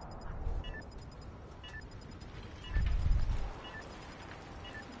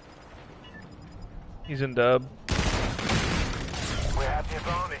 He's in dub. We have the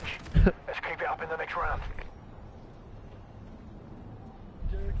advantage. the next round.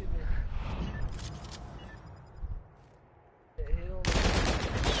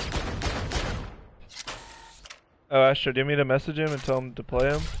 Oh, Astro, do you want me to message him and tell him to play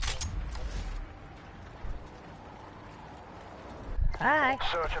him? Hi.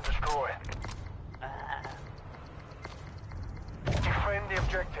 Search and destroy. Defend the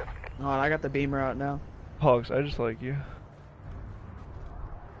objective. Oh, I got the beamer out now. Pollux, I just like you.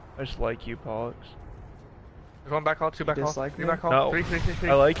 I just like you, Pollux. Going back out, 2 back out, Dislike 3 me? back out, No. 3.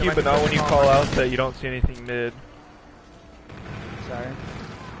 I like you, but not when you call out that you don't see anything mid. Sorry.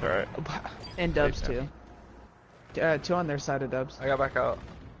 Alright. And dubs too. 2 on their side of dubs. I got back out.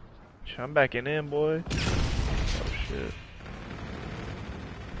 I'm backing in, boy. Oh shit.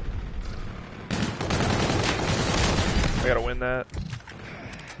 I gotta win that.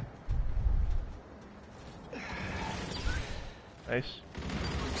 Nice.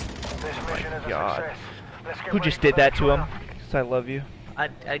 This mission is a God. success. Let's get Who ready just for did the that next to him? round. 'Cause I love you. I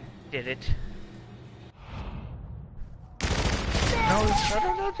did it. No,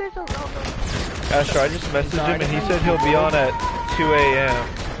 Astro, I just messaged him and he said he'll be on at 2 a.m.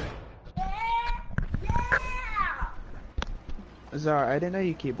 Zara, I didn't know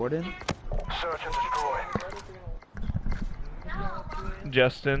you keyboarded. Search and destroy.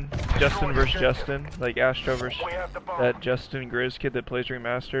 Justin versus Justin, like Astro versus We have the bomb. that Justin Grizz kid that plays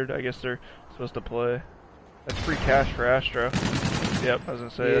Remastered. I guess they're supposed to play. That's free cash for Astro. Yep, I was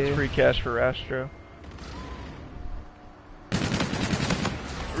gonna say, Yeah. that's free cash for Astro.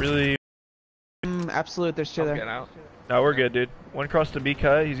 Really? Absolute, there's 2 I'm there. getting out. No, we're good, dude. One across the B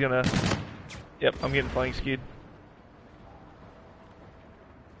cut, he's gonna... Yep, I'm getting flank skied.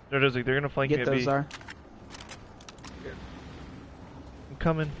 They're gonna flank me Get at B. those, Zara. I'm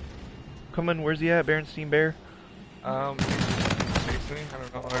coming. Coming, where's he at, Berenstein Bear? Chasing me? I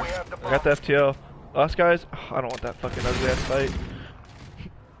don't know We where. have the I bomb. got the FTL. Last guys, I don't want that fucking ugly ass fight.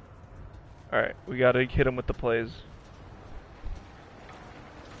 Alright, we gotta hit him with the plays.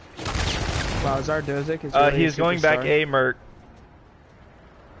 Wow, Zara Dozik is really He is going back superstar. A, Merc.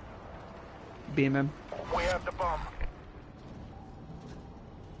 Beam him. We have the bomb.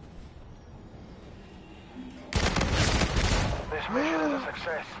 This mission is a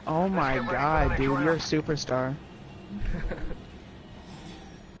success. Oh my get ready for the god, next dude, round. you're a superstar.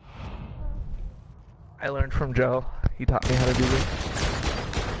 I learned from Joe. He taught me how to do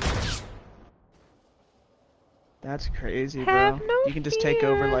this. That's crazy, bro. Have no You can just take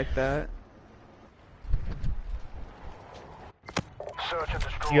over fear. like that. Search and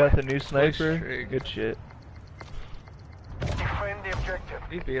destroy. You got the new sniper? streak. Good shit. Defend the objective.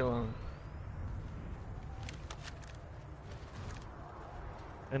 Leave me alone.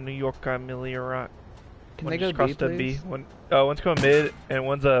 In New York, I'm Millie Rock. Can One they go just crossed B, a please? one's going mid, and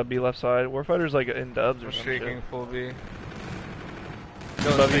one's B left side. Warfighter's like in dubs or I'm some shaking shit. full B.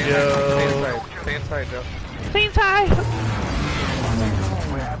 Love you, Joe. Stay inside, Joe. Stay inside.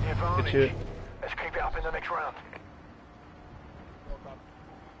 We have the Good advantage. shit. Let's keep it up in the next round.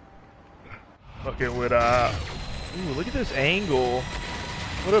 Fucking with Ooh, look at this angle.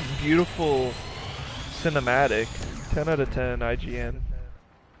 What a beautiful cinematic. 10 out of 10 IGN.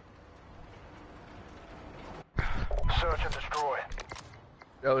 Search and destroy.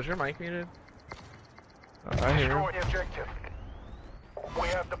 Yo, is your mic muted? I hear him. Destroy the objective. We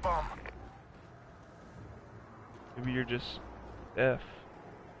have the bomb. Maybe you're just F.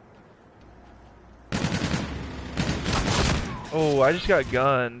 Oh, I just got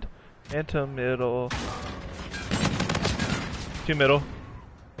gunned. Phantom middle. 2 middle.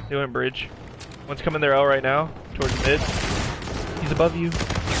 They went bridge. One's coming their L right now, towards mid. He's above you.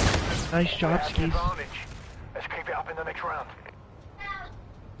 Nice We job, have the skis. advantage. Let's keep it up in the next round.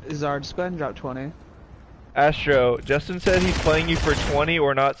 Zara, just go ahead and drop 20. Astro, Justin said he's playing you for 20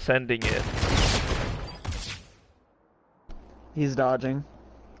 or not sending it. He's dodging.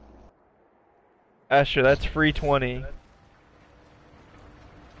 Astro, that's free 20.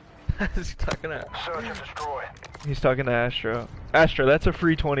 Is he talking at? Search and destroy. He's talking to Astro. Astro, that's a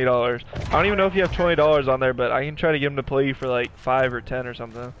free $20. I don't even know if you have $20 on there, but I can try to get him to play you for like 5 or 10 or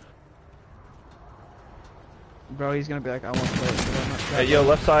something. Bro, he's gonna be like, I won't play it. but I'm not Hey, trying. yo,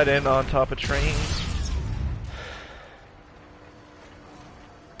 left side in on top of train.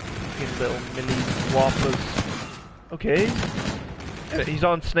 Fucking little mini waffles. Okay. Yeah, he's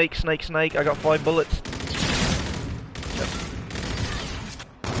on snake. I got 5 bullets.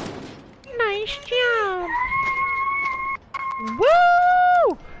 Nice job.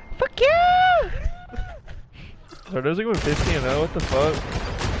 Woo! Fuck yeah! So those are going 50 and 0. What the fuck?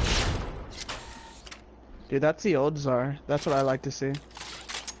 Dude, that's the old Zara. That's what I like to see.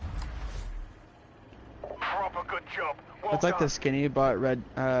 It's like the skinny bot red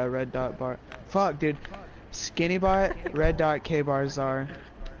dot bar. Fuck, dude. Skinny bot red dot K bars are.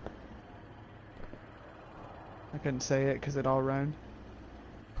 I couldn't say it because it all rhymed.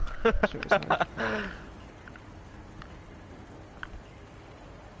 Shit was hard.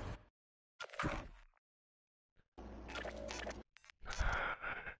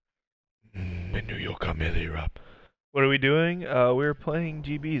 In New York, I'm Europe. What are we doing? We're playing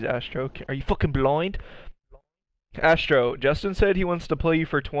GBs, Astro. Are you fucking blind? Astro, Justin said he wants to play you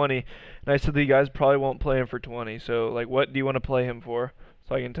for 20, and I said that you guys probably won't play him for 20, so, like, what do you want to play him for?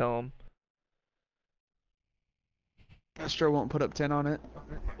 So I can tell him. Astro won't put up 10 on it.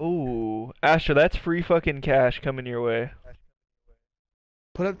 Ooh, Astro, that's free fucking cash coming your way.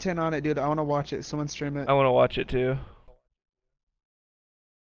 Put up 10 on it, dude. I want to watch it. Someone stream it. I want to watch it too.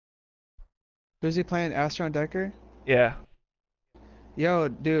 Who's he playing? Astro and Decker? Yeah. Yo,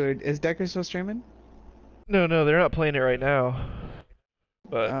 dude, is Decker still streaming? No, they're not playing it right now.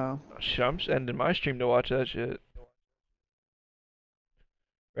 But Oh. I'm just ending my stream to watch that shit.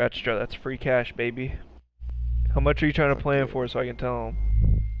 Astro, that's free cash, baby. How much are you trying to play him for so I can tell him?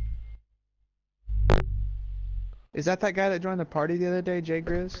 Is that guy that joined the party the other day, Jay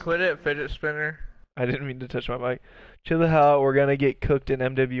Grizz? Quit it, fidget spinner. I didn't mean to touch my mic. Chill the hell out, we're gonna get cooked in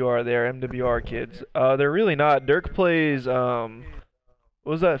MWR. They're MWR kids. They're really not. Dirk plays, what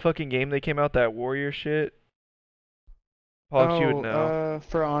was that fucking game they came out, that Warrior shit? Pogs, you would know.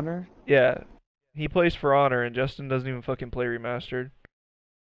 For Honor? Yeah. He plays For Honor, and Justin doesn't even fucking play Remastered.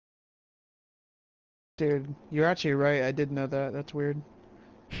 Dude, you're actually right. I did know that. That's weird.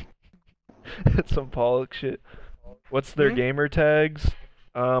 It's some Pollock shit. What's their gamer tags?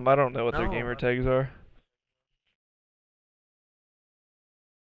 I don't know what their gamer tags are.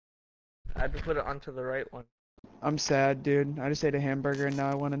 I had to put it onto the right one. I'm sad, dude. I just ate a hamburger and now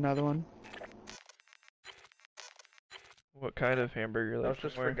I want another one. What kind of hamburger? That was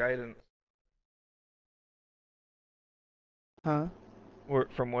just for guidance. Huh?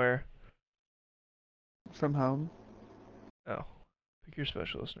 From where? From home. Oh. Pick your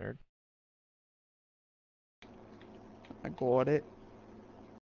specialist, nerd. I got it.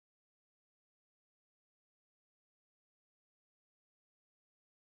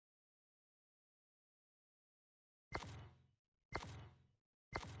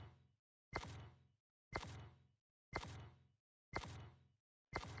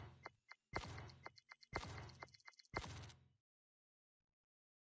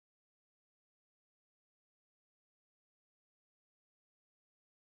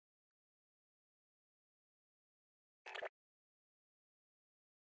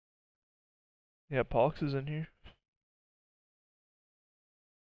 Yeah, Pox is in here.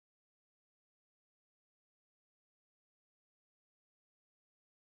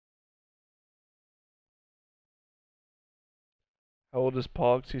 How old is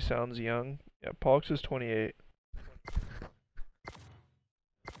Pox? He sounds young. Yeah, Pox is 28.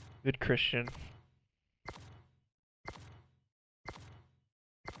 Good Christian.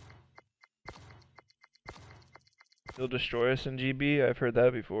 He'll destroy us in GB? I've heard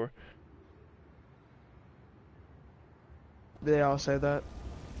that before. They all say that.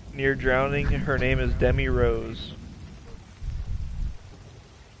 Near drowning, her name is Demi Rose.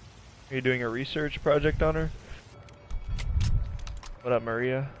 Are you doing a research project on her? What up,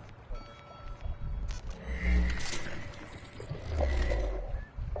 Maria?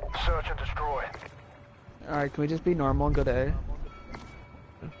 Search and destroy. Alright, can we just be normal and go to A?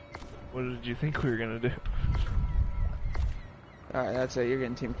 What did you think we were gonna do? Alright, that's it. You're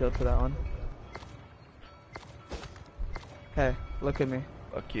getting team killed for that one. Hey, look at me.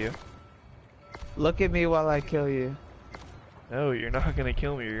 Fuck you. Look at me while I kill you. No, you're not gonna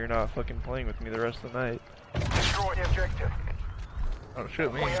kill me or you're not fucking playing with me the rest of the night. Destroy the objective. Don't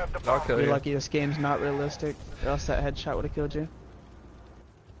shoot me. We have the I'll bomb. kill You're you. lucky this game's not realistic, or else that headshot would have killed you.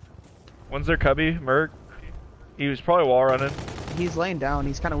 When's their cubby? Merc? He was probably wall running. He's laying down.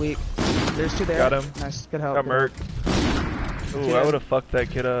 He's kind of weak. There's two there. Got him. Nice. Good help. Got good Merc. help. Ooh, I would have fucked that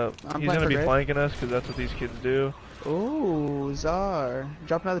kid up. I'm He's playing gonna for be Greg. flanking us because that's what these kids do. Ooh, Czar.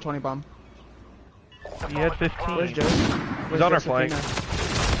 Drop another 20 bomb. He had 15. Where's Joe? He's on our flank.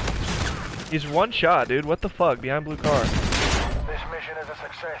 He's one shot, dude. What the fuck? Behind blue car. This mission is a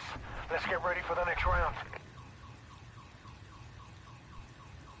success. Let's get ready for the next round.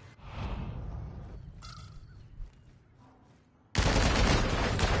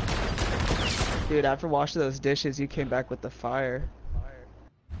 Dude, after washing those dishes, you came back with the fire.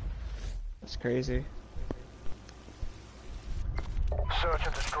 That's crazy. Search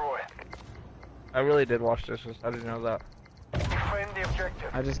and destroy. I really did wash dishes. I didn't know that. Defend the objective.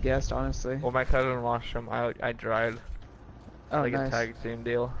 I just guessed, honestly. Well, my cousin washed them. I dried. Oh, like nice. a tag team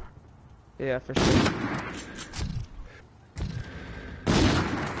deal. Yeah, for sure.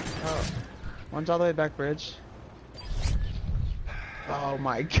 Oh. One's all the way back bridge. Oh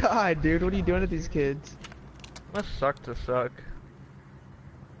my god, dude, what are you doing to these kids? Must suck to suck.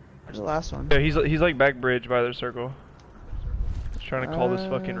 Where's the last one? Yeah, he's like back bridge by their circle. He's trying to call this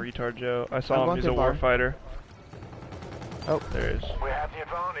fucking retard Joe. I saw him. He's a warfighter. Oh, there he is. We have the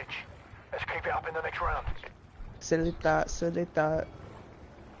advantage. Let's keep it up in the next round. silly thought, silly thought.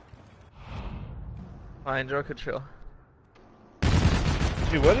 Fine, Joe could chill.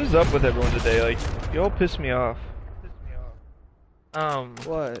 Dude, what is up with everyone today? Like, y'all piss me off.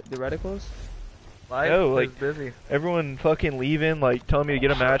 What? The reticles? Life No, is like, busy. everyone fucking leaving, like, telling me to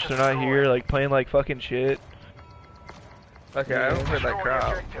get a match, they're not here, like, playing like fucking shit. Okay, I don't heard that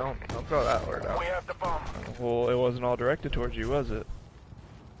crowd. Don't throw that word out. We have the bomb. Well, it wasn't all directed towards you, was it?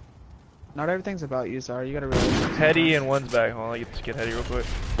 Not everything's about you, Zara. You gotta realize. Hetty and one's back. Hold on, let me get this kid Hetty real quick.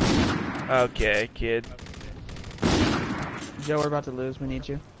 Okay, kid. Joe, we're about to lose. We need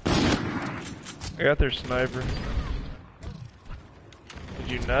you. I got their sniper.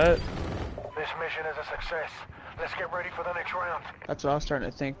 Did you nut? This mission is a success. Let's get ready for the next round. That's what I was starting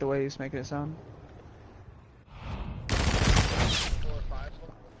to think. The way he's making it sound.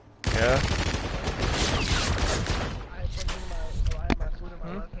 Yeah.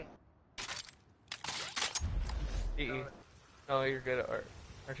 Oh, you're good at art.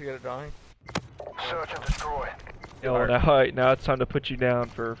 Aren't you good at drawing? Search and destroy. Yo, now it's time to put you down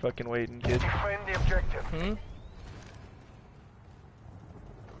for fucking waiting, kid. Defend the objective. Hmm?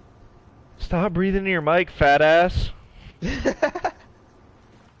 Stop breathing in your mic, fat ass.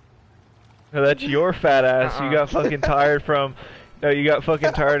 No, that's your fat ass. You got fucking tired from... No, you got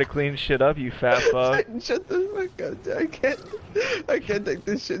fucking tired of cleaning shit up, you fat fuck. Shut the fuck up, dude. I can't take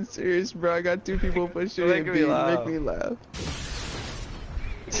this shit serious, bro. I got two people pushing Make and me laugh. make me laugh.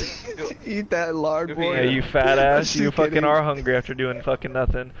 Eat that lard, boy. Yeah, you fat ass. You Just fucking kidding. are hungry after doing fucking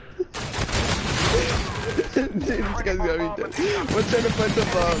nothing. Dude, this guy's got me dead. What's trying to find the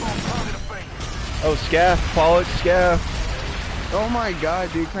bomb? Oh, Scaff. Pollock, Scaff. Oh my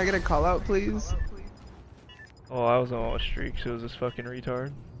god, dude. Can I get a call out, please? Oh, I was on all streaks. It was this fucking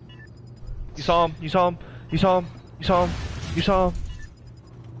retard. You saw him. You saw him. You saw him. You saw him. You saw him.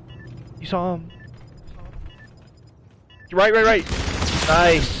 You saw him. Right.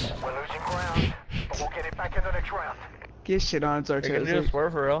 Nice. We're losing ground, but we'll get it back in the next round. Get shit on, it's our They can do a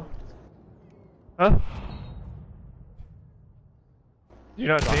swerve for real. Huh? Did you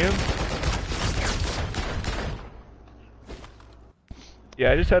not see him?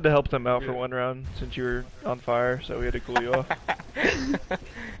 Yeah, I just had to help them out for one round since you were on fire, so we had to cool you off.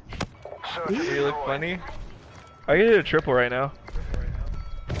 You look funny. I can hit a triple right now.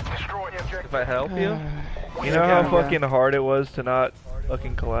 Destroy the objective. If I help you? You know how fucking hard it was to not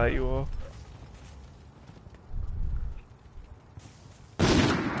fucking collide you all?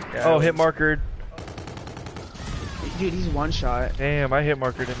 Yeah, Oh, hit markered. Dude, he's one shot. Damn, I hit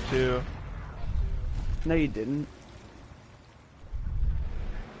markered him too. No, you didn't.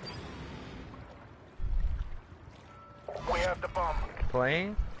 We have the bomb.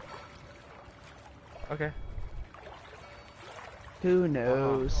 Playing? Okay. Who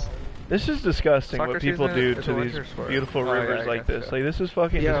knows? This is disgusting Soccer what people season do is to a these winter sport. beautiful Oh, yeah, rivers I like guess this. so. Like, this is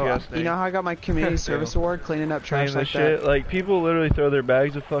fucking Yo, disgusting. you know how I got my community service award cleaning up trash Playing like this that? shit, like, people literally throw their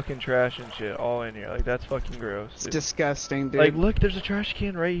bags of fucking trash and shit all in here. Like, that's fucking gross. It's dude. disgusting, dude. Like, look, there's a trash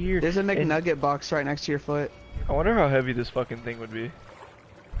can right here. There's a And McNugget box right next to your foot. I wonder how heavy this fucking thing would be.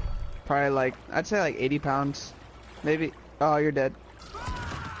 Probably like, I'd say like 80 pounds. Maybe. Oh, you're dead.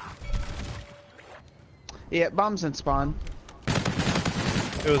 Yeah, bombs in spawn.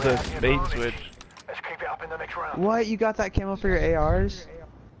 It was a bait and switch. Let's keep it up in the next round. What? You got that camo for your ARs?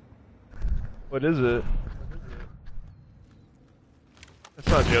 What is it? That's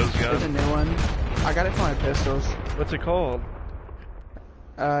not Joe's There's a gun. new one. I got it for my pistols. What's it called?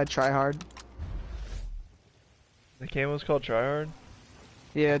 Try hard. The camo's called Tryhard?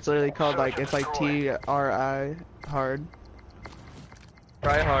 Yeah, it's literally called like, it's like TRI hard.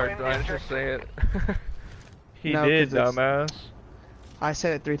 Try hard, why didn't you say it? He No, did, 'cause it's- dumbass. I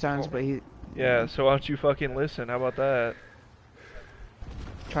said it 3 times, but he Yeah, so why don't you fucking listen? How about that?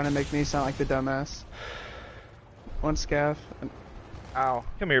 trying to make me sound like the dumbass. One scaff. Ow.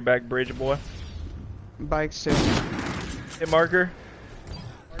 Come here, back bridge boy. Bikes too. Hit marker.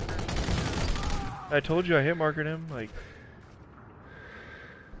 I told you I hit markered him. Like,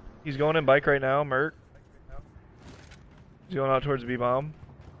 he's going in bike right now, Merc. He's going out towards B-bomb.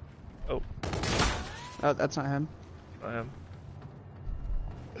 Oh, Oh, that's not him. not him.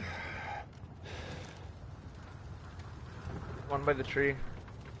 One by the tree.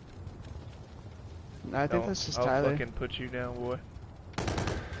 I think that's just I'll Tyler. fucking put you down, boy.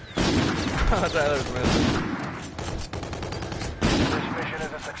 Tyler's missing. This mission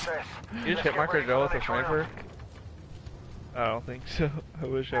is a success. You just hit Marker Joe with a sniper? I don't think so. I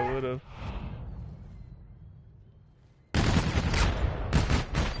wish I would have.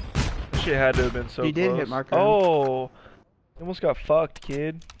 Shit had to have been so You close. did hit Marker. Oh, you almost got fucked,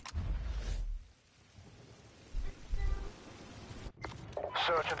 kid.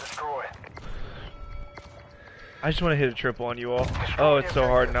 Search and destroy. I just want to hit a triple on you all. Oh, it's so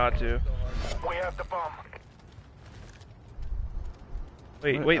hard not to. We have the bomb.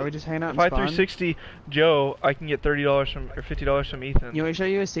 Wait, Are wait. we just hanging out If in I spawn? 360 Joe, I can get $30 from or $50 from Ethan. You want me to show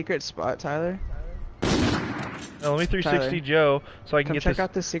you a secret spot, Tyler? No, let me 360 Tyler, Joe so I can Come get check this.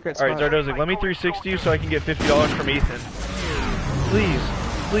 out the secret All right, spot. Zardozic, let me 360 you so I can get $50 from Ethan. Please,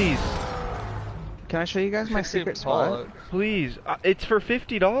 please, Can I show you guys my secret spot? please. It's for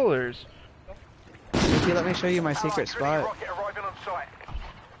 $50. If you let me show you my secret spot. Rocket arriving on site.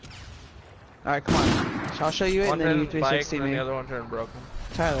 Alright, come on. I'll show you it One and then you turned bike 360 and then me. the other one turned broken.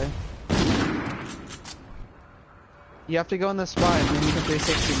 Tyler. You have to go in the spot and then you can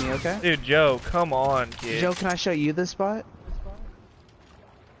 360 me, okay? Dude, Joe, come on, kid. Joe, can I show you the spot?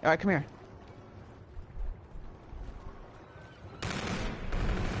 Alright, come here.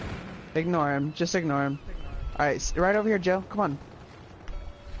 Ignore him. Just ignore him. Alright, right over here, Joe. Come on.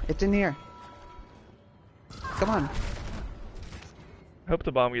 It's in here. Come on. I hope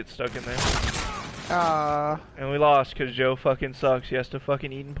the bomb gets stuck in there. Ah. And we lost because Joe fucking sucks. He has to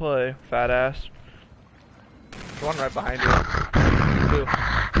fucking eat and play. Fat ass. There's one right behind you.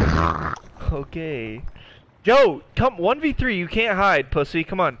 Two. Okay. Joe, come 1v3. You can't hide, pussy.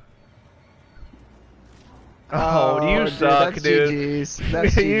 Come on. Oh, you dude, suck, that's dude. GG's.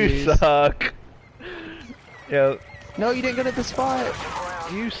 That's You GG's. suck. Yo, No, you didn't get at the spot.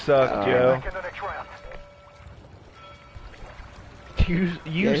 you suck, Joe. Back in the next round. You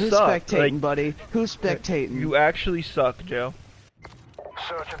Yeah, who's suck. spectating, Like, buddy? Who's spectating? you actually suck, Joe.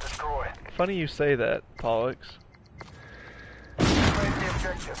 Search and destroy. Funny you say that, Pollux. Defend the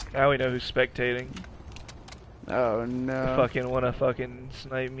objective. Now we know who's spectating. Oh no. Fucking wanna fucking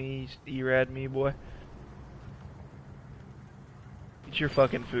snipe me, erad me, boy. Eat your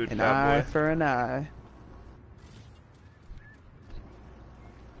fucking food, An fat eye boy. for an eye.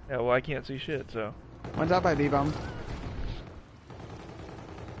 Yeah, well, I can't see shit, so. One's out by B-bomb.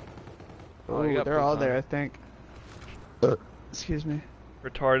 Oh, you Oh, got they're all boots on. there, I think. Excuse me.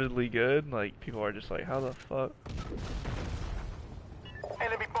 Retardedly good. Like, people are just like, how the fuck?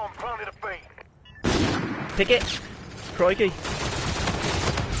 Enemy bomb planted at B. Pick it! Crikey!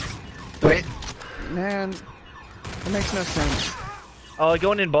 Wait. Man, it makes no sense. Oh,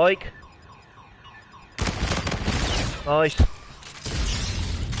 going in bike. Nice.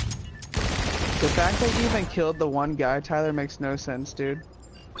 The fact that you even killed the one guy, Tyler, makes no sense, dude.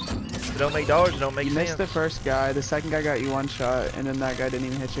 If it don't make dollars, it don't make You sense. missed the first guy, the second guy got you one shot, and then that guy didn't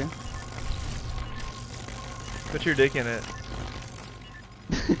even hit you. Put your dick in it.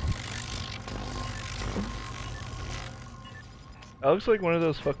 That looks like one of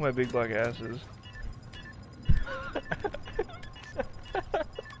those fuck my big black asses.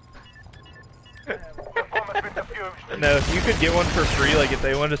 The bomb has been defused. No, if you could get one for free, like if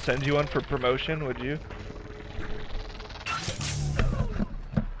they wanted to send you one for promotion, would you?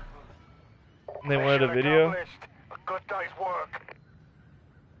 And they wanted a Mission video? accomplished. A good day's work.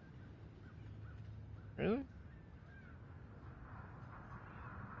 Really?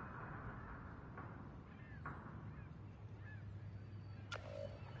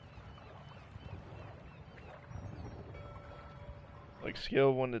 Like scale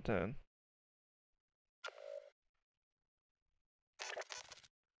of 1 to 10.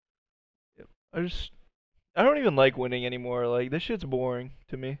 Yep. I don't even like winning anymore. Like this shit's boring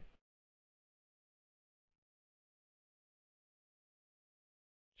to me.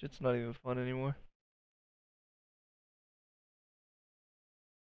 Shit's not even fun anymore.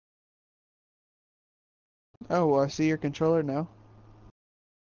 Oh, well, I see your controller now.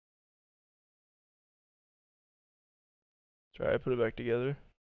 Try, I put it back together.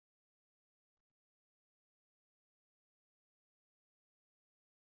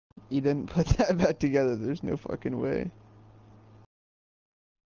 You didn't put that back together, there's no fucking way.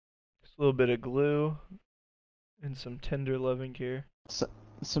 Just a little bit of glue and some tender loving care.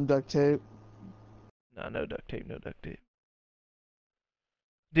 Some duct tape. No, no duct tape, no duct tape.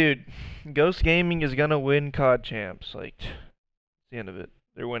 Dude, Ghost Gaming is gonna win COD champs. Like, it's the end of it.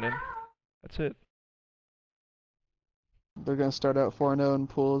 They're winning. That's it. They're gonna start out 4-0 in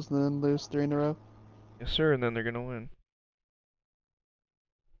pools and then lose 3 in a row. Yes, sir, and then they're gonna win.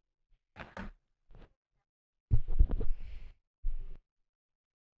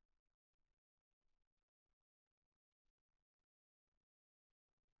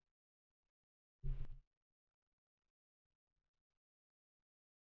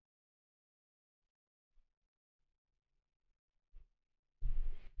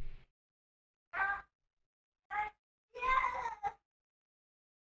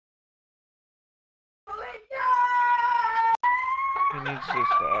 He needs to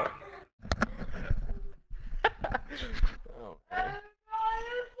stop. Oh, man.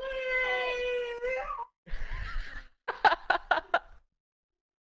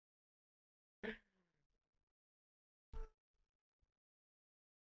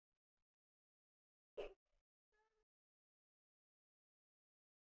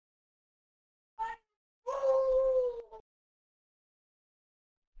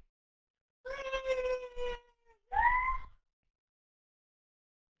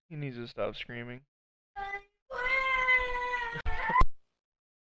 He needs to stop screaming. Oh,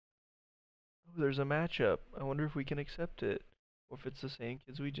 there's a matchup. I wonder if we can accept it. Or if it's the same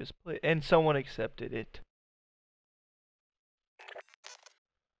kids we just played. And someone accepted it. Oh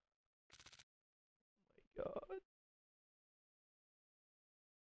my god.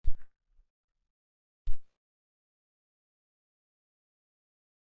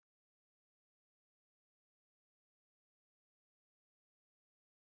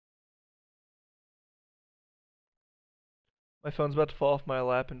 My phone's about to fall off my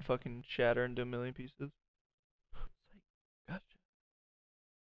lap and fucking shatter into a million pieces. Gotcha.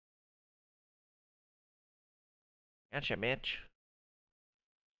 Gotcha, bitch.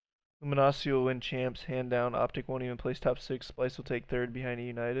 Luminosity will win champs, hand down. Optic won't even place top 6. Splice will take third behind E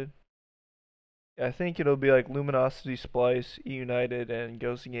United. Yeah, I think it'll be like Luminosity, Splice, E United, and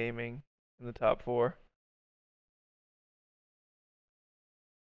Ghost Gaming in the top 4.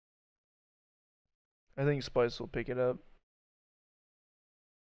 I think Splice will pick it up.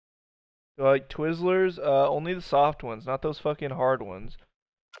 Do I like Twizzlers? Only the soft ones, not those fucking hard ones.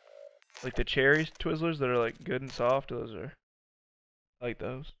 Like the cherry Twizzlers that are like good and soft, those are... I like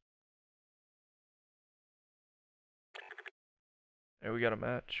those. There, we got a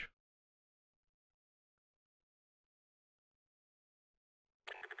match.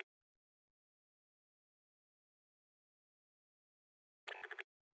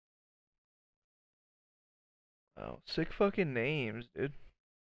 Wow, sick fucking names, dude.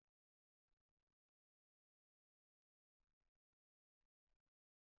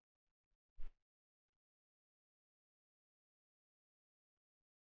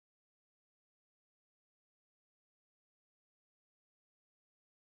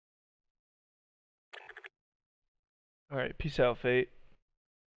 Alright, peace out, Fate.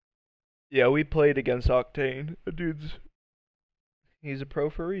 Yeah, we played against Octane. The dude's... He's a pro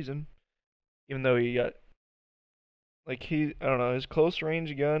for a reason. Even though he got... Like, I don't know, his close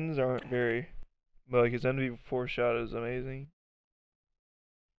range guns aren't very... But, like, his NV4 shot is amazing.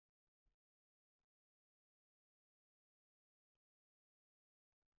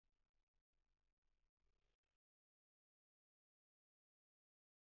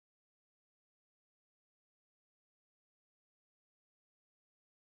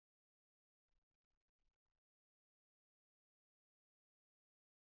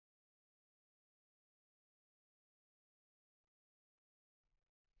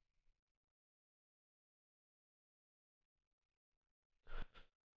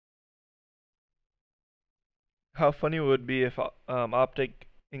 How funny would it be if Optic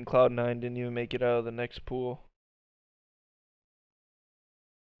and Cloud9 didn't even make it out of the next pool?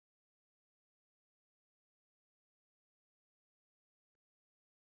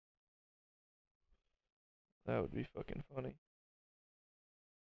 That would be fucking funny.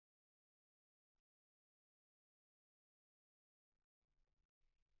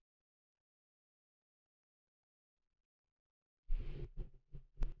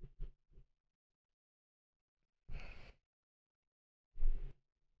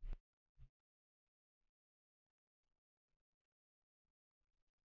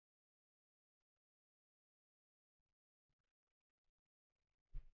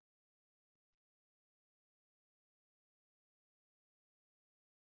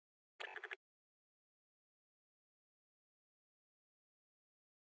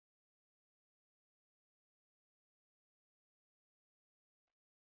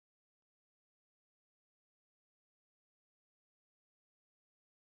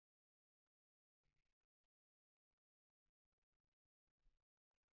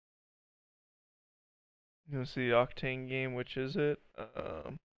 You want to see the Octane game? Which is it?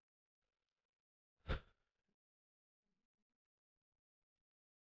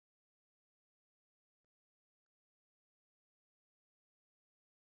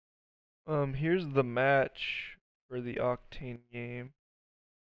 Here's the match for the Octane game.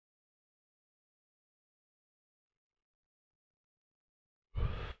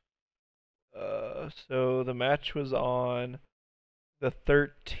 So the match was on the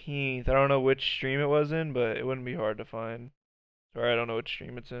 13th. I don't know which stream it was in, but it wouldn't be hard to find. Sorry, I don't know which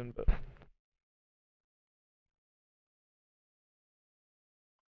stream it's in, but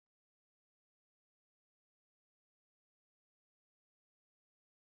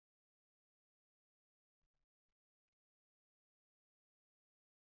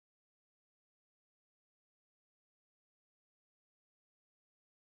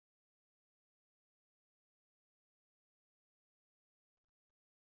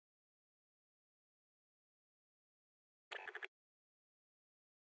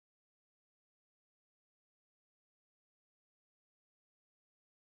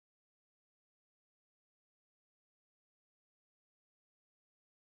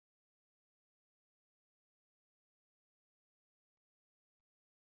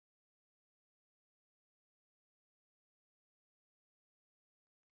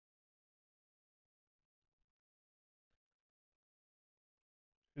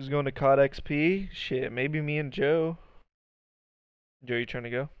Who's going to COD XP? Shit, maybe me and Joe. Joe, you trying to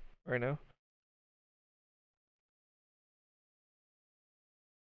go right now?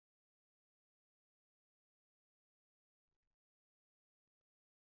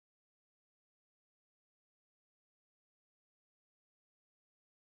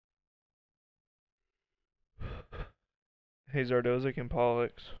 Hey, Zardozic and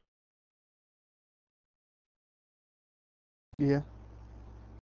Pollux. Yeah.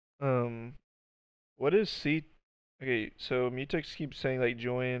 What is C? Okay, so Mutex keeps saying like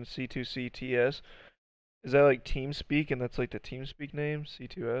join C2CTS. Is that like TeamSpeak and that's like the TeamSpeak name?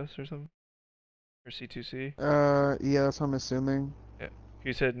 C2S or something? Or C2C? Yeah, that's what I'm assuming. Yeah.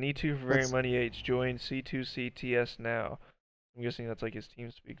 He said need to for very That's money H. Join C2CTS now. I'm guessing that's like his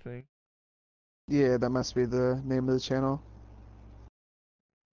TeamSpeak thing. yeah, that must be the name of the channel.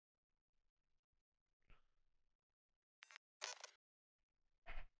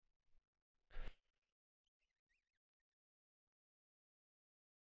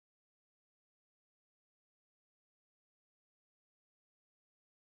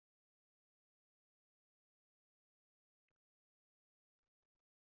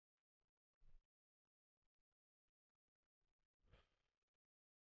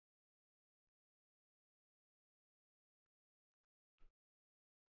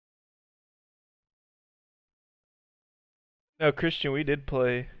 No, Christian, we did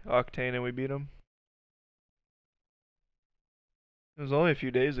play Octane and we beat him. It was only a few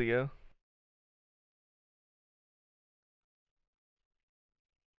days ago.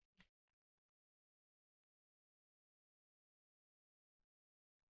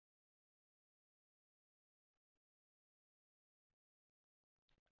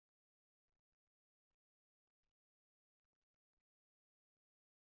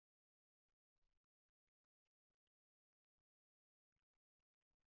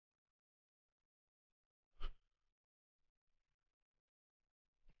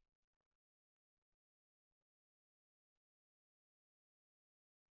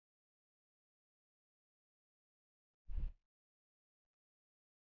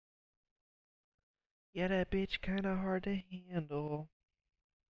 Yeah, that bitch kinda hard to handle.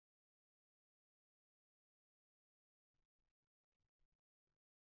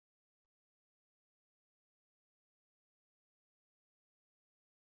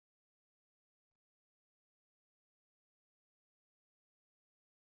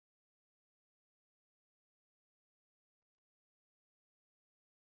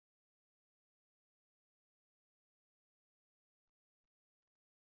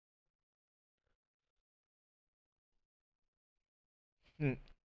 Hmm.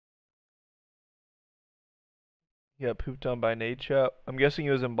 He got pooped on by Nate Chop. I'm guessing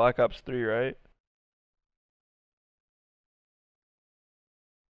he was in Black Ops 3, right?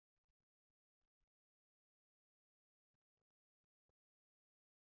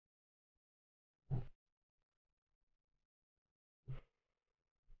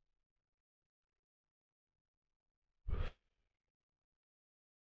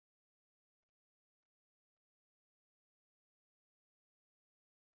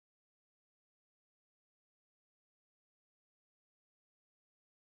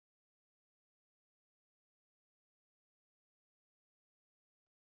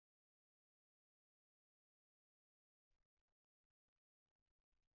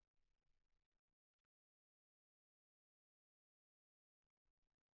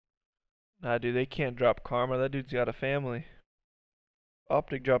 Nah, dude, they can't drop Karma. That dude's got a family.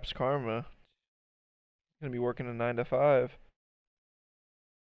 Optic drops Karma. He's gonna be working a 9 to 5.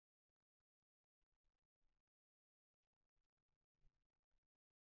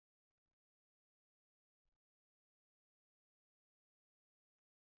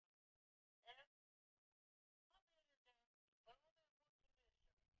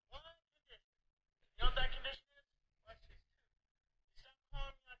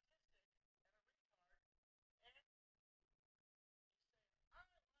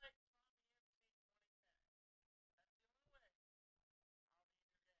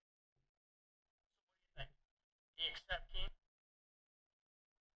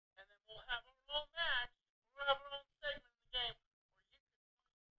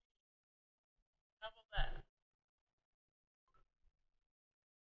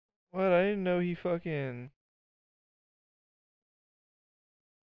 What? I didn't know he fucking.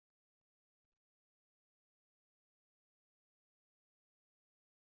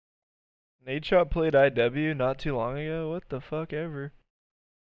 Nate Chop played IW not too long ago? What the fuck ever?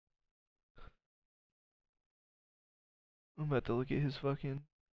 I'm about to look at his fucking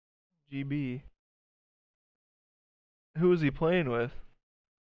GB. Who was he playing with?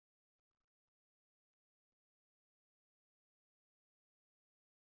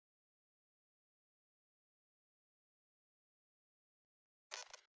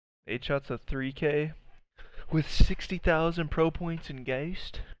 8 shots of 3K with 60,000 pro points in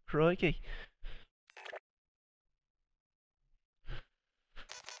Ghost. Crikey.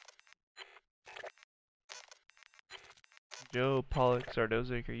 Joe, Pollock,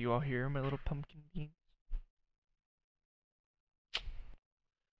 Zardozic, are you all here, my little pumpkin beans?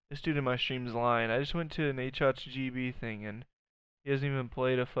 This dude in my stream's lying. I just went to an 8 shots GB thing and he hasn't even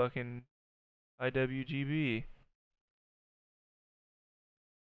played a fucking IWGB.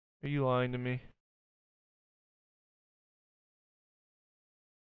 Are you lying to me?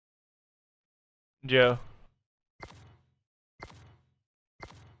 Joe.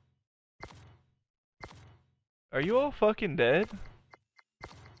 Are you all fucking dead?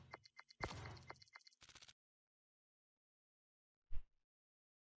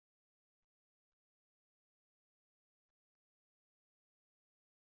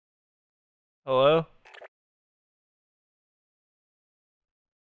 Hello?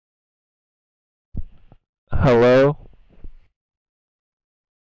 Hello?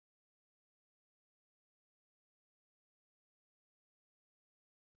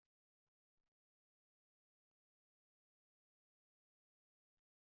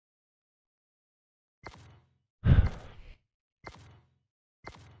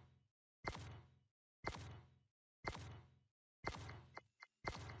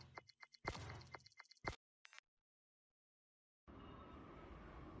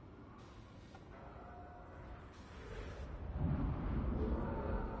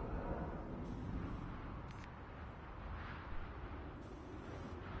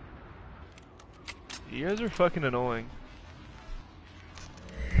 You guys are fucking annoying.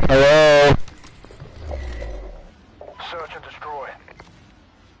 Hello? Search and destroy.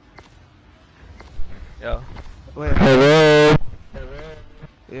 Yeah. Wait. Hello?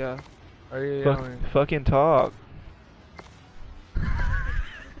 Yeah. Are you yelling? Fucking talk.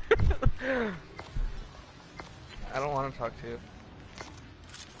 I don't want to talk to you.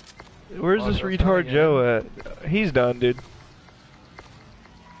 Where's this retard Joe at? He's done, dude.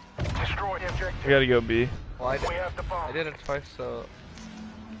 Destroy the objective. We gotta go B. Well, I We have the bomb. did it twice, so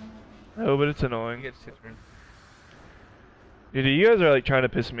Oh, but it's he annoying. gets to turn. Dude, you guys are like trying to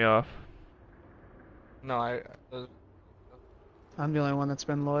piss me off. No, I'm the only one that's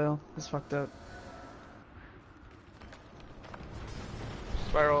been loyal. It's fucked up.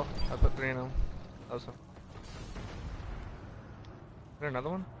 Spiral. I put 3 in him. Awesome. Is there another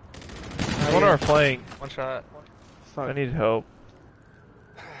one? I'm on our flank. 1 shot. Fuck. I need help.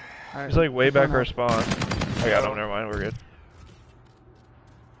 Alright, He's like way I'm back going our up. spawn. I got him, never mind, we're good.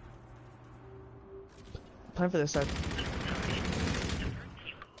 Plan for this side.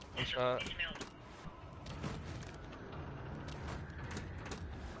 1 shot.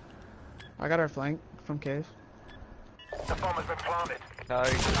 I got our flank from cave. The bomb has been planted.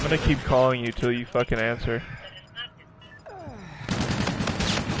 I'm gonna keep calling you till you fucking answer.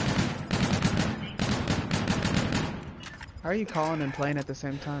 How are you calling and playing at the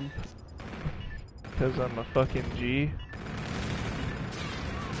same time? Cause I'm a fucking G.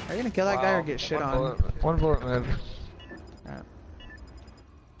 Are you gonna kill that guy or get shit on? One bullet mid. Alright.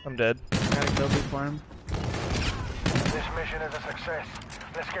 I'm dead. Gotta go before him. This mission is a success.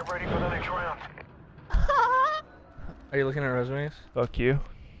 Let's get ready for the next round. Are you looking at resumes? Fuck you.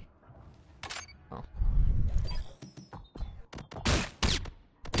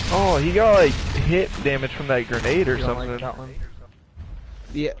 Oh, he got like hit damage from that grenade or You don't something. like that one?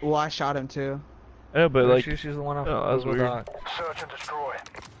 Yeah, well I shot him too. I know, but like, she's the one off oh, that was Google weird. Doc. Search and destroy.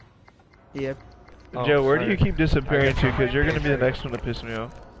 Yep. Oh, Joe, where do sorry. you keep disappearing to? Cause you're gonna be the next one to piss me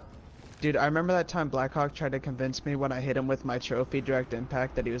off. Dude, I remember that time Blackhawk tried to convince me when I hit him with my trophy direct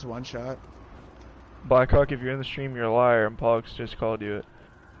impact that he was one shot. Blackhawk, if you're in the stream, you're a liar, and Pollux just called you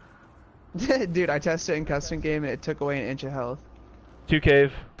it. Dude, I tested it in custom game and it took away an inch of health. 2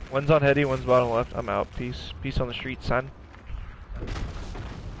 cave. One's on heady, one's bottom left. I'm out. Peace. Peace on the street, son.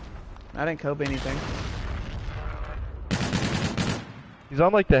 I didn't cope anything. He's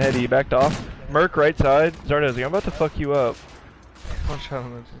on like the heady. He backed off. Merc right side. Zardoz, I'm about to fuck you up. 1 shot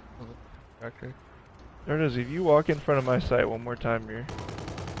on the tractor. Zardoz, if you walk in front of my site one more time here.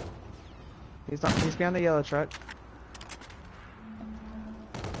 He's behind the yellow truck.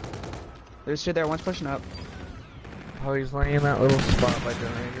 There's shit there, one's pushing up. Oh, he's laying in that little spot by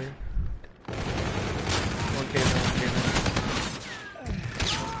generator. 1K now, 1K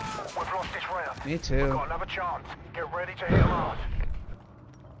We've lost this round. Me We've too. got another chance. Get ready to hit hard.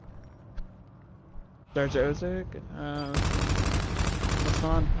 There's Ozic. What's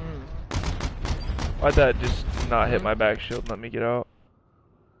on? Why'd that just not hit my back shield and let me get out?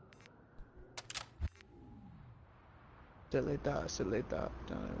 Silly that.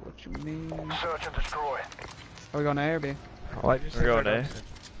 Don't know what you mean. Search and destroy. Are we going A or B? Why'd you say We're going red A.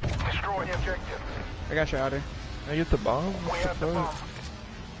 ocean? Destroy the objective. I got you out here. Can I get the bomb? We What the have the bomb. fuck?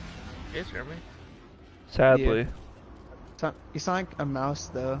 You guys hear me? Sadly. You sound like a mouse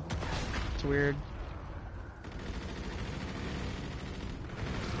though. It's weird.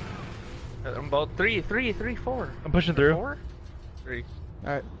 I'm both 3, 4. I'm pushing through. 4? 3.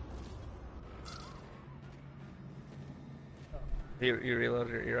 Alright. You reload,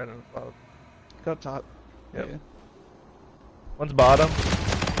 you're right on the cloud. Go up top. Yep. Yeah. One's bottom.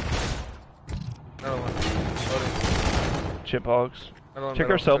 Another one. Loading. Chip hogs. Another one Check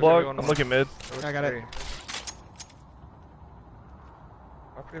middle. our cell There's gonna be block. one I'm more. looking mid. There was I got it. 3.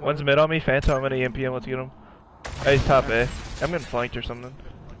 I'll reload. One's mid on me. Phantom, I'm gonna EMP him. Let's get him. Hey, he's top A. I'm getting flanked or something.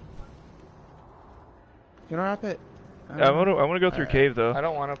 You wanna wrap it? Yeah, I wanna go through Alright. cave though. I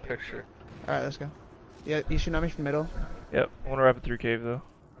don't want a picture. Alright, let's go. Yeah, you should not me from the middle. Yep, I wanna wrap it through cave though.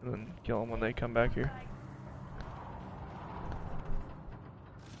 And then kill them when they come back here.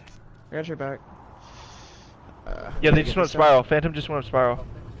 I got your back. Yeah, they just went up spiral. Phantom just went up spiral.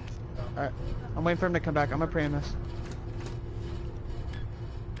 Alright. I'm waiting for him to come back. I'm gonna pray in this.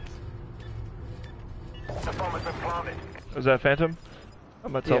 The bomb has been planted. Was that Phantom?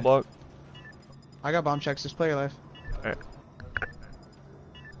 I'm at cell Yeah. block. I got bomb checks. Just play your life. Alright.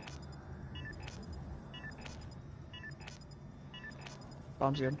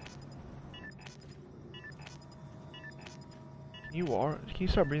 Bomb's good. Can you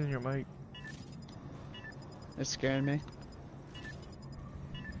stop breathing your mic? It's scaring me.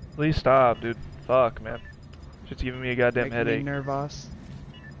 Please stop, dude. Fuck, man. It's giving me a goddamn Making headache. me nervous.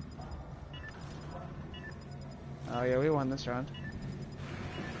 Oh yeah, we won this round.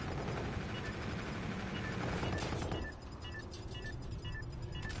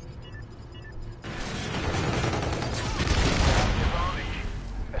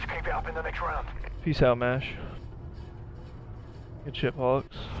 Let's keep it up in the next round. Peace out, Mash. Good chip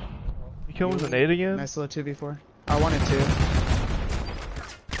hawks. You kill him with a nade again? Nice little 2v4. I wanted to.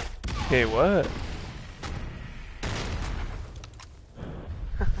 Okay, what?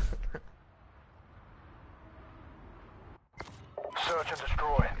 Search and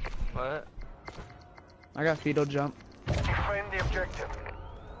destroy. What? I got fetal jump. Defend the objective.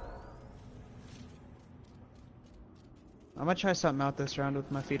 I'm gonna try something out this round with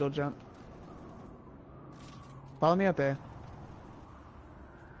my fetal jump. Follow me up there.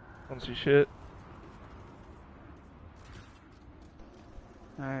 Don't see shit.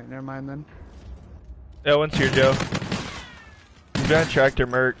 Alright, never mind then. Yeah, one's here, Joe. He's behind tractor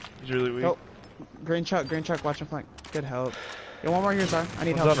Merc. He's really weak. Oh, green truck, watch him flank. Good help. Yeah, one more here, sir. I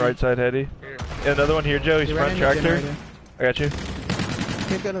need One's help. on right side, Eddie. Here. Yeah, another one here, Joe. He's He front ran into tractor. generator. I got you.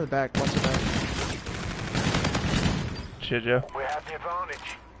 Can't go to the back. Watch the back. Shit, Joe. We have the advantage.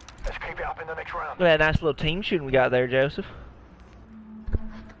 Let's keep it up in the next round. Look at that nice little team shooting we got there, Joseph.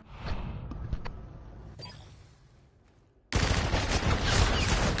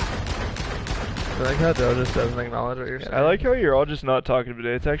 I like how Joe just doesn't acknowledge what you're saying. I like how you're all just not talking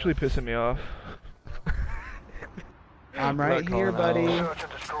today. It's actually pissing me off. I'm Not right here, calling buddy. Search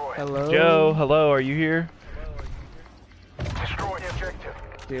and destroy. Hello? Joe, hello, are you here? Destroy the objective.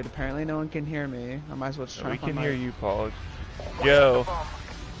 Dude, apparently no one can hear me. I might as well just try We to find can hear my... you, Pog. We Joe. have the bomb.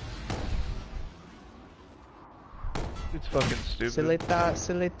 It's fucking stupid. Silly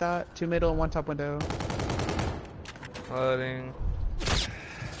thought. 2 middle and 1 top window. Loading.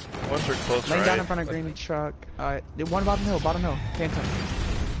 Ones are close Laying down in right. front of green truck. Alright, one bottom hill. Phantom.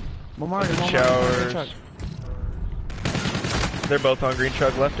 One more, One's in one more. Green truck. showers. They're both on green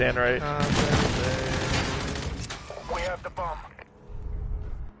truck, left and right. We have the bomb.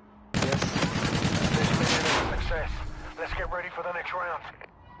 Yes. This mission is a success. Let's get ready for the next round.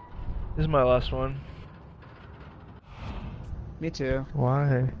 This is my last one. Me too.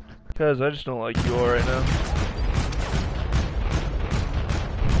 Why? Because I just don't like you all right now.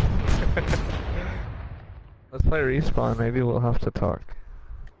 Let's play respawn, maybe we'll have to talk.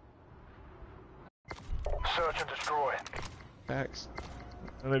 Search and destroy. Facts.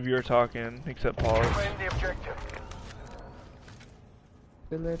 None of you are talking, except Paul. Defend the objective.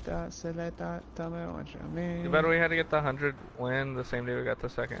 Silly thought. Tell me what you mean. Too bad we had to get the 100 win the same day we got the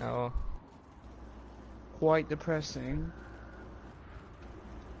second L. Quite depressing.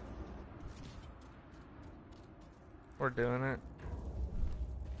 We're doing it.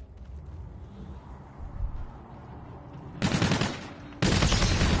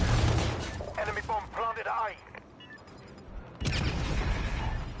 Enemy bomb planted at A.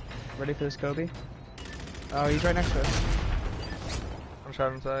 Ready for this, Kobe? Oh, he's right next to us. I'm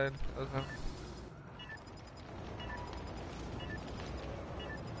shot inside. That was him.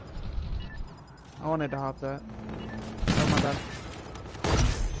 I wanted to hop that. Oh my bad.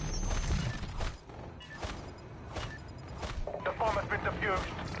 The bomb has been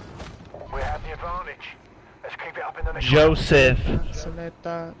defused. We have the advantage. Let's keep it up in the next Joseph.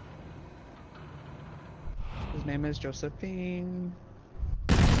 Soleta. His name is Josephine.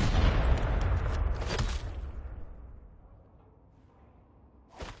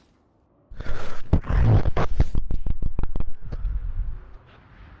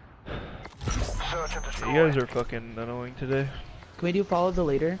 Search and destroy. You guys are fucking annoying today. Can we do follow the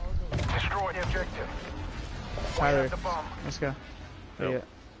leader? Destroy the objective. We Tyler, have the bomb. let's go. Yep.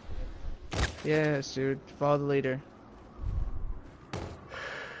 Yeah. Yes, dude. Follow the leader.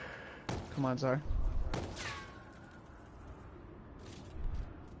 Come on, Czar.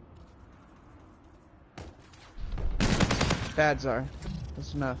 Bad Czar.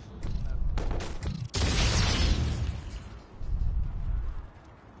 That's enough.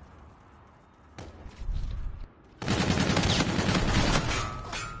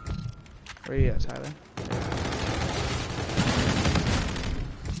 Where you at, Tyler?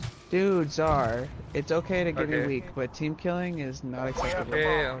 Dude, Czar, it's okay to get me Okay. weak, but team killing is not acceptable.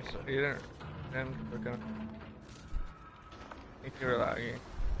 Okay, I'm sorry. You didn't. Okay. I think you were lagging.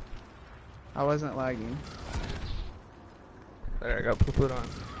 I wasn't lagging. There, I got poo-pooed on.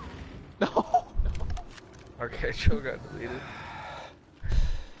 No. Okay, Joe got deleted.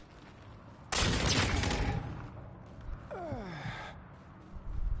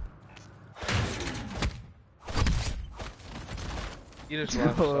 You just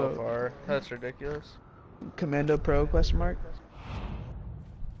won so far. That's ridiculous. Commando Pro question mark?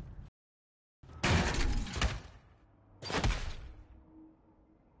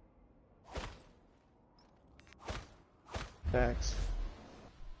 Facts.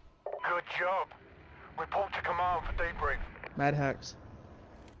 Good job. Report to command for debrief. Mad hacks.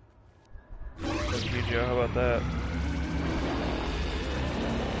 Fuck you, Joe. How about that?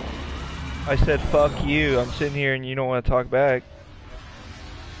 I said fuck you. I'm sitting here and you don't want to talk back.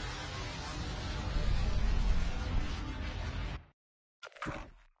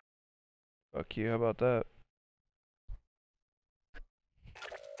 Fuck you. How about that?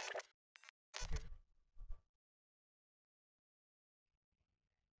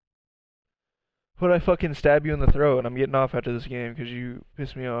 Would I fucking stab you in the throat and I'm getting off after this game because you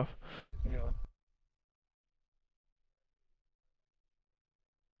pissed me off.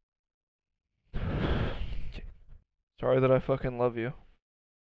 Sorry that I fucking love you.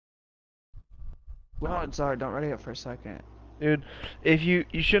 Well, Czar, don't ready up for a second. Dude, if you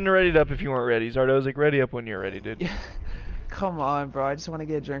shouldn't have readied up if you weren't ready. Zardozic, ready up when you're ready, dude. Come on, bro. I just want to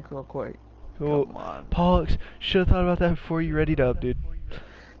get a drink real quick. Cool. Come on. Pollux, should have thought about that before you readied up, dude.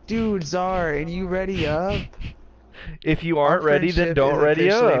 Dude, Czar, and you ready up? If you aren't Our ready, then friendship don't is ready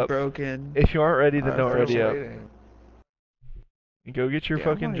officially up. broken. If you aren't ready, then don't ready up. Waiting. You go get your Yeah,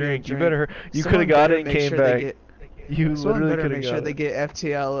 I'm fucking gonna get a drink. You drink. better. You could Someone have got better it and make came sure they back. get- You Someone literally better could have make sure got they it. get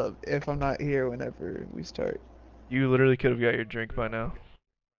FTL up if I'm not here whenever we start. You literally could have got your drink by now.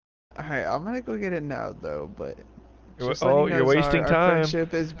 Alright, I'm gonna go get it now though, but just Oh, letting you you're know, Czar, wasting our time.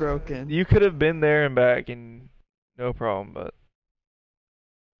 friendship is broken. You could have been there and back and no problem, but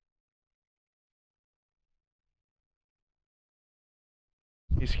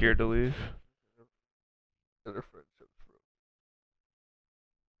he's scared to leave. Their friendship's broken.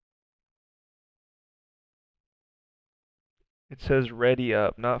 It says ready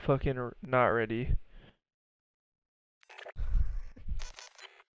up, not fucking not ready.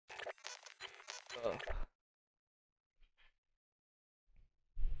 Oh.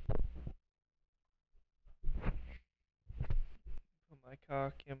 Put my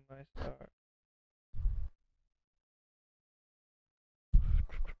cock in my star.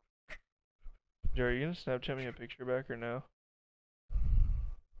 Joe, are you gonna Snapchat me a picture back or no?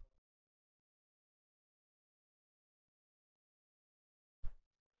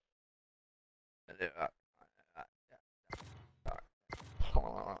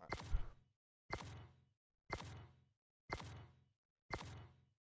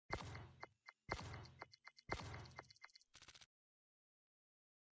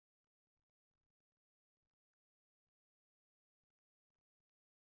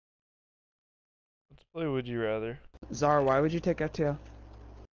 Let's play Would You Rather. Czar, why would you take FTL?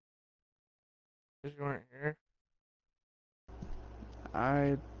 Because you weren't here.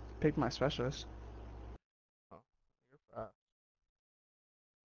 I picked my specialist. Oh, you're fast.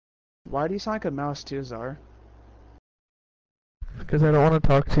 Why do you sound like a mouse too, Czar? Because I don't want to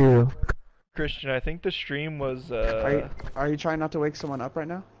talk to you. Christian, I think the stream was Are you trying not to wake someone up right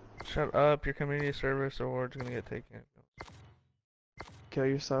now? Shut up, your community service award's gonna get taken. Kill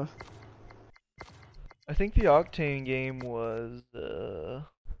yourself. I think the Octane game was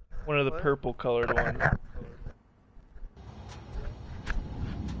one of the purple colored ones.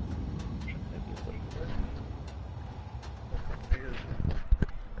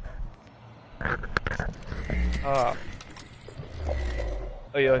 Ah.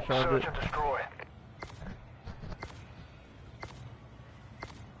 Oh yeah, I found it. Search and destroy.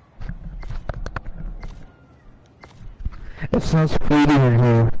 It sounds pretty in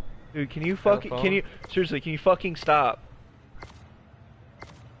here. Dude, can you seriously, can you fucking stop?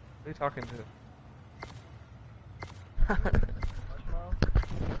 Who are you talking to?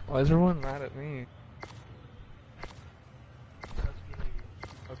 Why is everyone mad at me?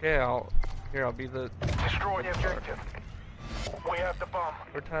 Okay, I'll be the... Destroy the objective. We have the bomb.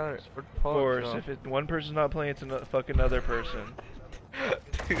 We're Tyler. We're Of course, if one person's not playing, it's a fucking other person.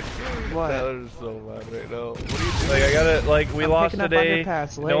 What? Tyler's so mad right now. What are you doing? Like, I gotta, like, we lost picking up on your today.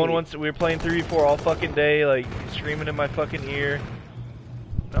 pass No one late. wants. We were playing 3v4 all fucking day, like screaming in my fucking ear.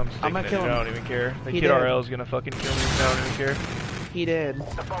 No, I'm sticking gonna it. kill I him. don't even care. The He kid did. RL is gonna fucking kill me. I don't even care. He did.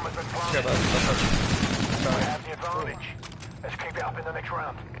 The bomb has been Yeah, planted. that's We have the advantage. Let's keep it up in the next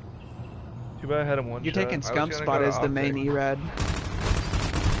round. Too bad I had him one You're shot. taking was Scump gonna spot go as the main Octane. E-Rad.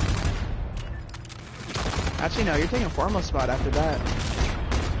 Actually, no, you're taking Foremost spot after that.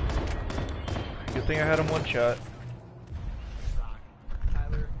 Good thing I had him one shot.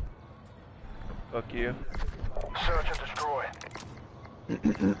 Fuck you. Search and destroy.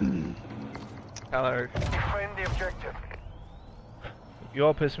 Tyler. Defend the objective. You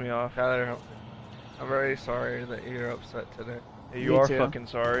all piss me off. Tyler, I'm very sorry that you're upset today. Hey, you Me are too. fucking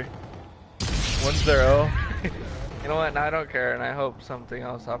sorry. One's their L. You know what? And I don't care, and I hope something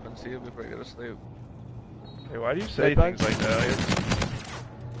else happens to you before you go to sleep. Hey, why do you say Bed things like that?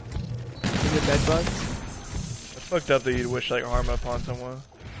 Is it bed bugs? It's fucked up that you'd wish like harm upon someone.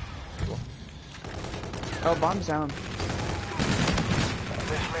 Oh, bomb's down.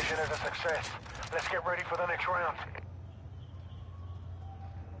 This mission is a success. Let's get ready for the next round.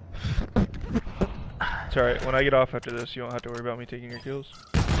 It's alright, when I get off after this, you don't have to worry about me taking your kills.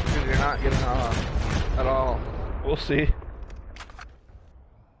 Dude, you're not getting off at all. We'll see.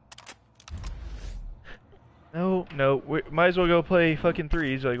 No, we might as well go play fucking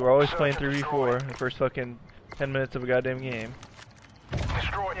threes. Like, we're always playing 3v4 the first fucking 10 minutes of a goddamn game.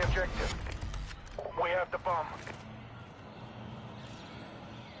 Destroy the objective. We have the bomb.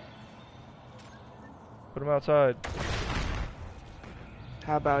 Put him outside.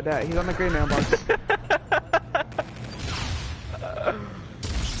 How about that? He's on the green mailbox.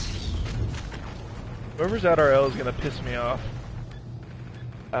 Whoever's at RL is gonna piss me off.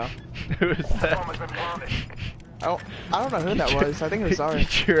 Oh. Who is The that? bomb has been planted. Oh, I don't know who that was. I think it was Zara.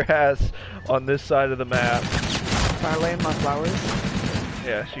 Get your ass on this side of the map. Can I lay in my flowers?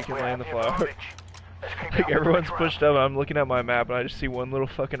 Yeah, she can We lay in have the flower. advantage. Let's keep it Like, up in the everyone's next pushed round. up, I'm looking at my map and I just see one little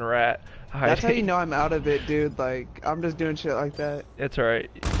fucking rat hiding. That's how you know I'm out of it, dude. Like, I'm just doing shit like that. It's alright.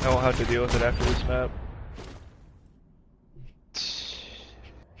 I won't have to deal with it after this map.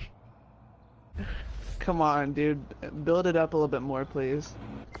 Come on, dude. Build it up a little bit more, please.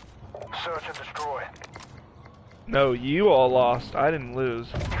 Search and destroy. No, you all lost. I didn't lose.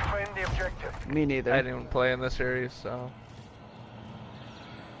 Defend the objective. Me neither. I didn't even play in this series, so.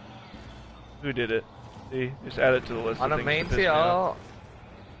 Who did it? See? Just add it to the list. On of a things main that piss me off. TL,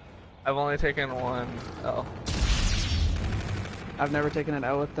 I've only taken one L. I've never taken an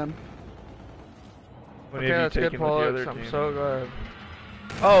L with them. When Okay, have that's you good taken with the pull-ups. other I'm team? so glad.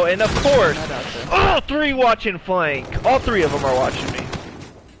 Oh, and of course, Not out there. all three watching flank. All three of them are watching me.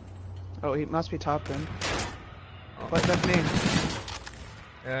 Oh, he must be top then. Oh. What? That's me.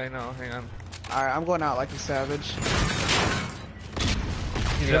 Yeah, I know. Hang on. Alright, I'm going out like a savage.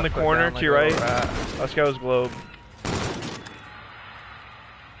 He's You in the got put corner down to like your a right. rat. Let's go, his globe.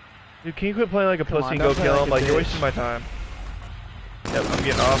 Dude, can you quit playing like a Come pussy on, and don't go play kill like him? a Like, you're bitch. wasting my time. Yep, I'm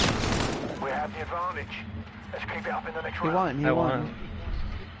getting off. We have the advantage. Let's keep it up in the next He round. won. He I won. won.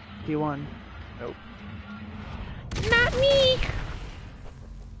 He won. Nope. Not me!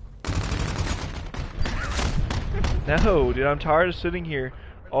 No, dude, I'm tired of sitting here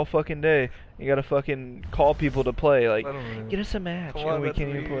all fucking day. You gotta fucking call people to play. Like, Let 'em get us a match, Come on, and we let's can't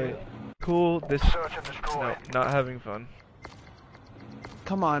even leave. play. Cool. This. Search and destroy. No, not having fun.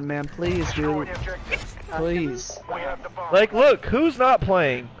 Come on, man. Please, Destroy dude. the objective. Please. We have the bomb. Like, look, who's not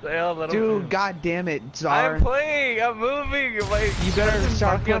playing? Yeah, let 'em Dude, do. god damn it, Czar. I'm playing. I'm moving. Like, You better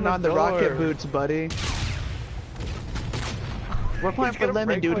start knocking putting on the door. rocket boots, buddy. We're playing He's for gonna Lemon,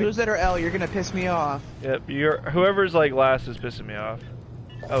 break dude. my- Who's at our L? You're gonna piss me off. Yep, whoever's like last is pissing me off.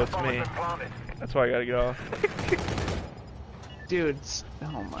 Oh, it's Bomb me. has been planted. That's why I gotta get off. Dude,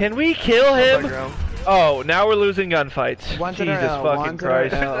 oh my. Can we kill him? Background. Oh, now we're losing gunfights. One's at our Jesus L, fucking one's at our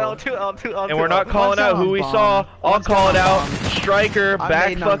Christ. L. L2, L2, L2. And we're not calling One's out down who on we bomb. saw. I'll One's call it down out. on bomb. Striker, I'm back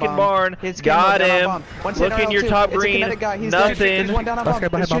nading on fucking bomb. barn. His Got down on him. bomb. One's hit Looking our your L2. top It's a green. kinetic guy. He's dead. Nothing. There's one down on bomb.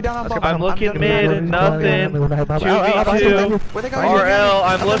 There's two down on bomb. I'm looking done mid. with that. Nothing. Where 2v2. they going? RL,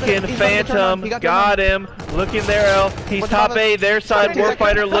 I'm looking. He's about to turn on. Phantom. He got Got him. Looking there, L. He's What's top about A, their side. Second, second.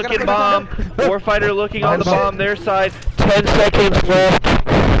 Warfighter I gotta looking put it bomb. down. Warfighter looking on the bomb, their side. 10 seconds left.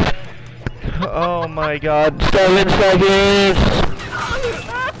 Oh my god. 7 seconds.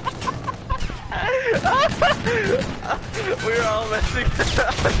 We were all messing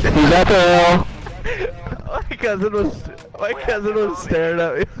He's at the L. My cousin was staring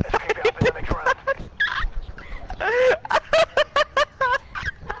at me.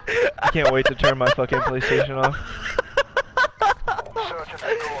 I can't wait to turn my fucking PlayStation off.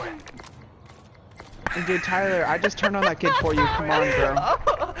 And dude, Tyler, I just turned on that kid for you. Come on,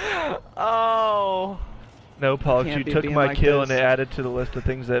 bro. Oh. No, Pogs, Can't you be took being my like kill this. and it added to the list of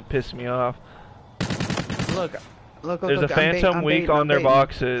things that pissed me off. Look, There's a look, Phantom I'm weak baiting, on I'm their baiting.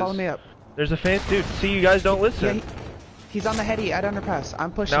 boxes. Follow me up. There's a dude, see, you guys don't Yeah, listen. he's on the heady at underpass.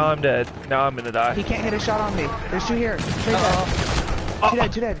 I'm pushing. Now I'm dead. Now I'm gonna die. He can't hit a shot on me. There's two here. Straight dead. Two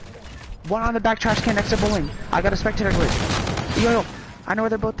dead, two dead. One on the back trash can next to bowling. I got a spectator glitch. Yo, I know where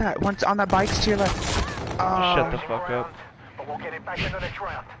they're both at. One's on that bikes to your left. Shut the fuck up.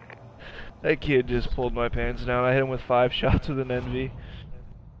 That kid just pulled my pants down. I hit him with 5 shots with an envy.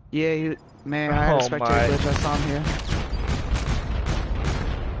 Yeah, man, I had a spectator glitch. I saw him here.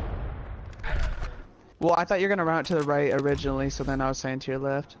 Well, I thought you were gonna run out to the right originally, so then I was saying to your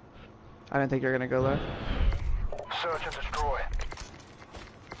left. I didn't think you were gonna go left. Search and destroy.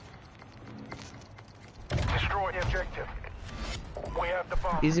 Destroy the objective. We have the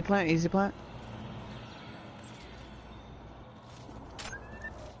bomb. Easy plant, easy plant.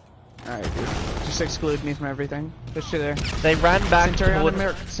 Alright, dude. Just exclude me from everything. Push you there. They ran back Centurion towards. on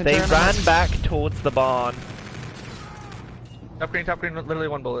the They Centurion on ran the- back towards the barn. Top green, literally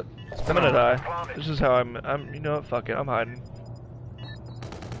one bullet. I'm gonna die. This is how I'm. You know what? Fuck it. I'm hiding.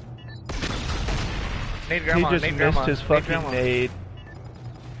 Nade grandma, He just nade missed grandma, his nade fucking grandma. nade.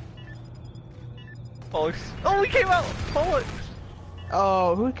 Oh, he came out! Bullet!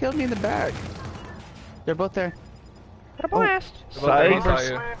 Oh, who killed me in the back? They're both there. What a blast! Both saw Sight.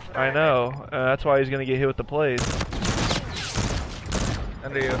 you. I know. That's why he's gonna get hit with the plays.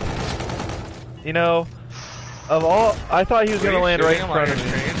 Under you. You know, of all, I thought he was Were gonna you land right in shooting him on front of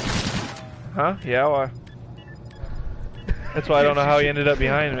your me. screen? Huh? Yeah. Why? That's why I don't know how he ended up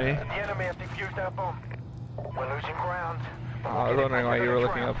behind me. The enemy has defused our bomb. We're losing ground. I was wondering why you were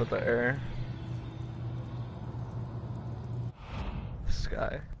looking up at the air.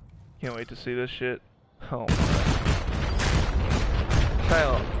 Sky. Can't wait to see this shit. Oh.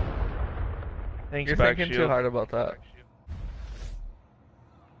 Kyle, Thanks, you're back thinking shield. too hard about that.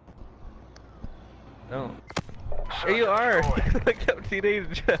 No. Hey, you are! I kept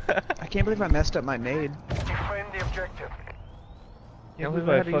teenage. I can't believe I messed up my nade. Defend the objective. Can't we believe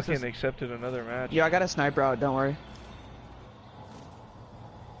I had to use fucking this- accepted another match. Yo, I got a sniper out, don't worry.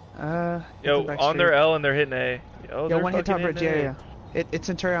 Yo, back on their street. L and they're hitting A. Yo, they're one hit fucking top bridge, hitting yeah, A. yeah. It's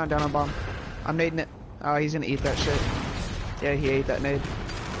Centurion down on bomb. I'm nading it. Oh, he's gonna eat that shit. Yeah, he ate that nade.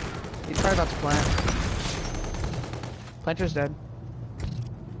 He's probably about to plant. Planter's dead.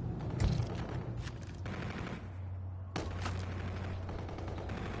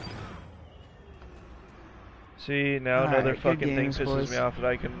 See, now Alright, another good fucking games, thing pisses boys. me off that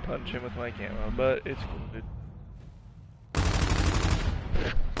I can punch him with my camo, but it's cool, dude.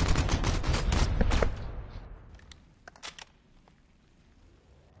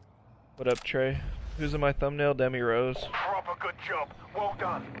 What up, Trey? Who's in my thumbnail? Demi Rose. Proper good job. Well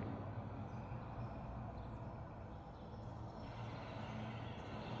done.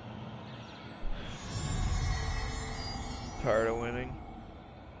 Tired of winning.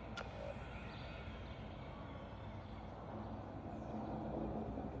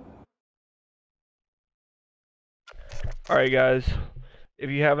 Alright guys, if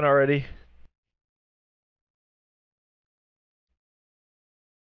you haven't already,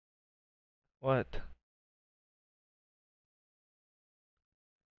 what?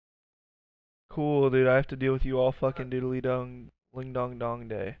 Cool, dude, I have to deal with you all fucking doodly dong, ling dong dong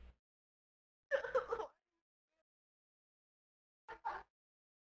day.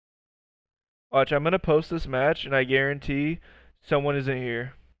 Watch, I'm gonna post this match and I guarantee someone isn't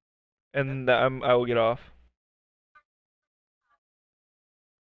here. And I will get off.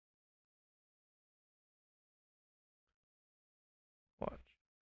 Watch.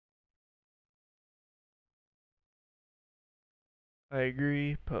 I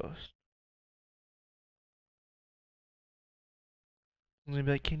agree, post. I'm gonna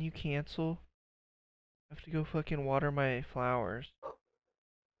be like, can you cancel? I have to go fucking water my flowers.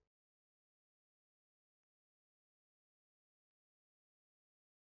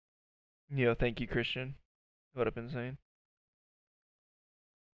 Yo, thank you, Christian. What up, insane?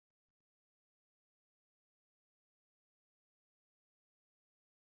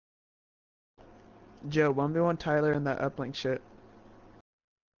 Joe, 1v1 Tyler and that uplink shit.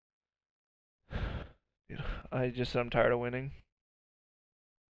 Dude, I'm tired of winning.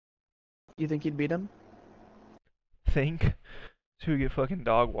 You think you'd beat him? Think to get fucking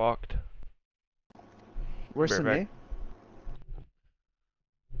dog walked. Worse Be than right me? back.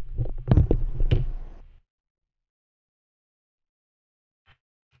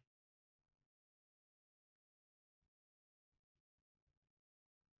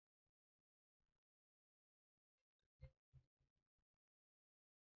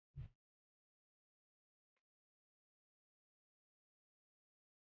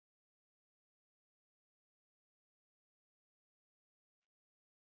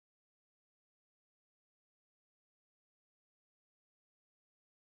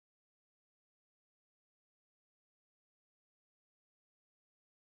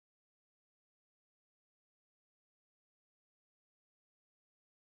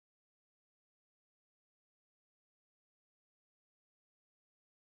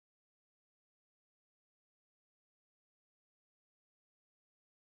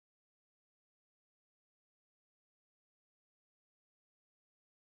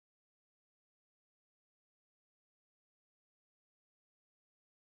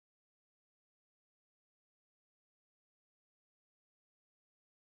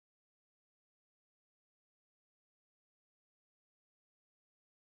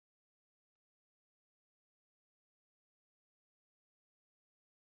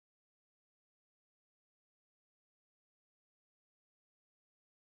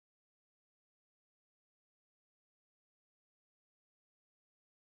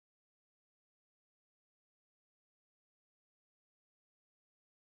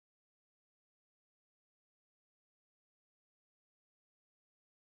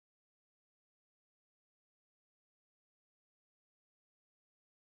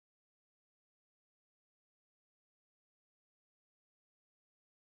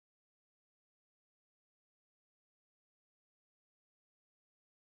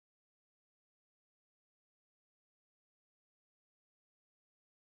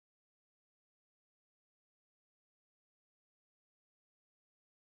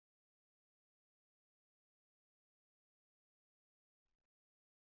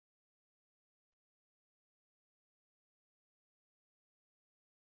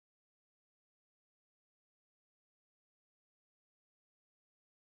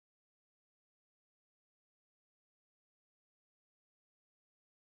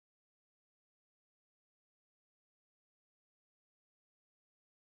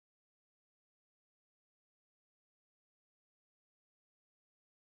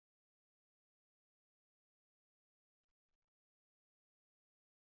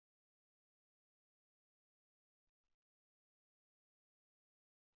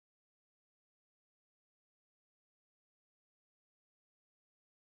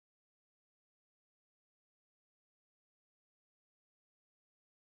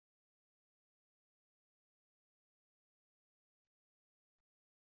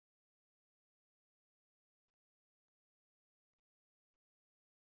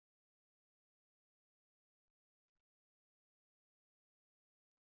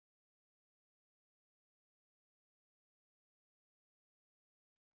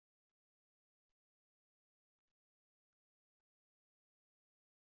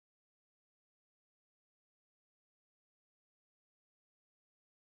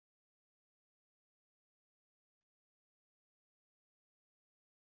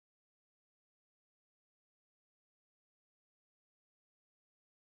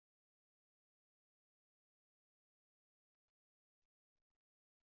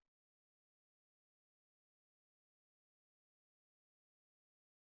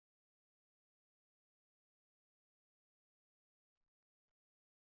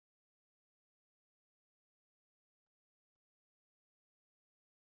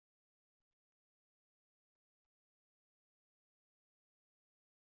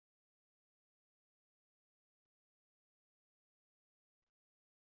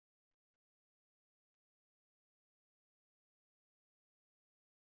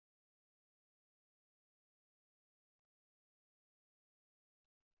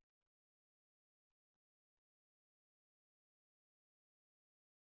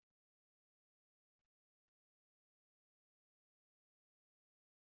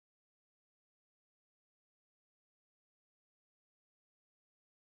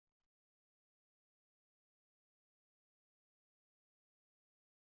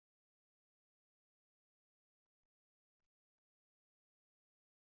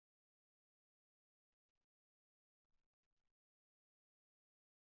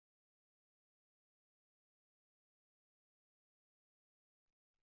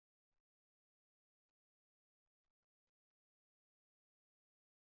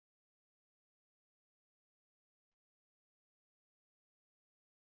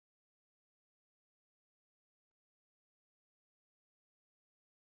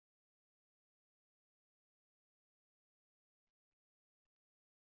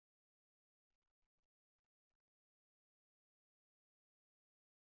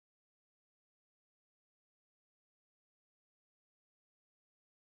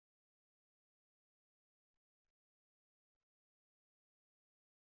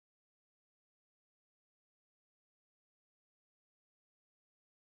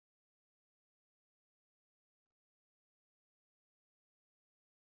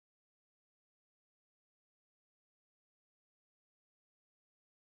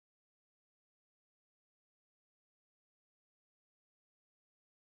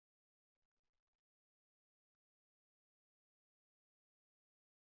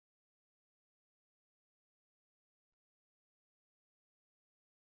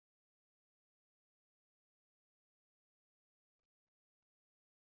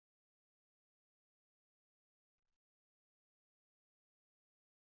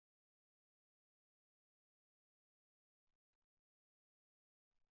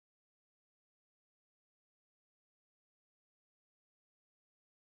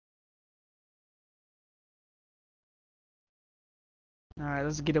 Alright,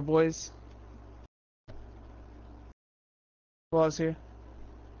 let's get it, boys. Who else here?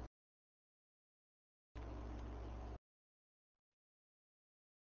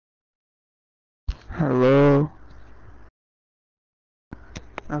 Hello.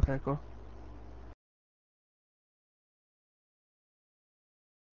 Okay, cool.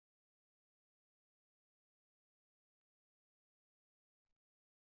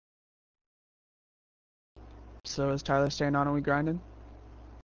 So is Tyler staying on and we grinding?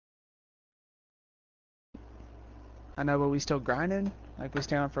 I know, but we still grinding? Like we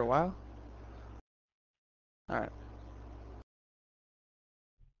stay on for a while? Alright.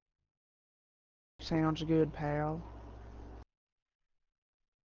 Sounds good, pal.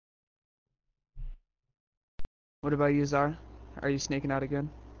 What about you, Zar? Are you sneaking out again?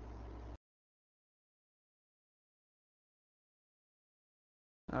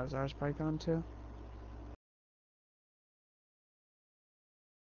 Oh, Zar's probably gone too.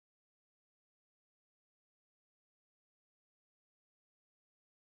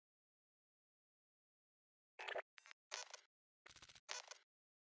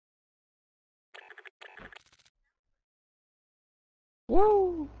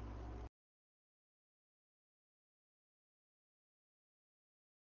 Woo!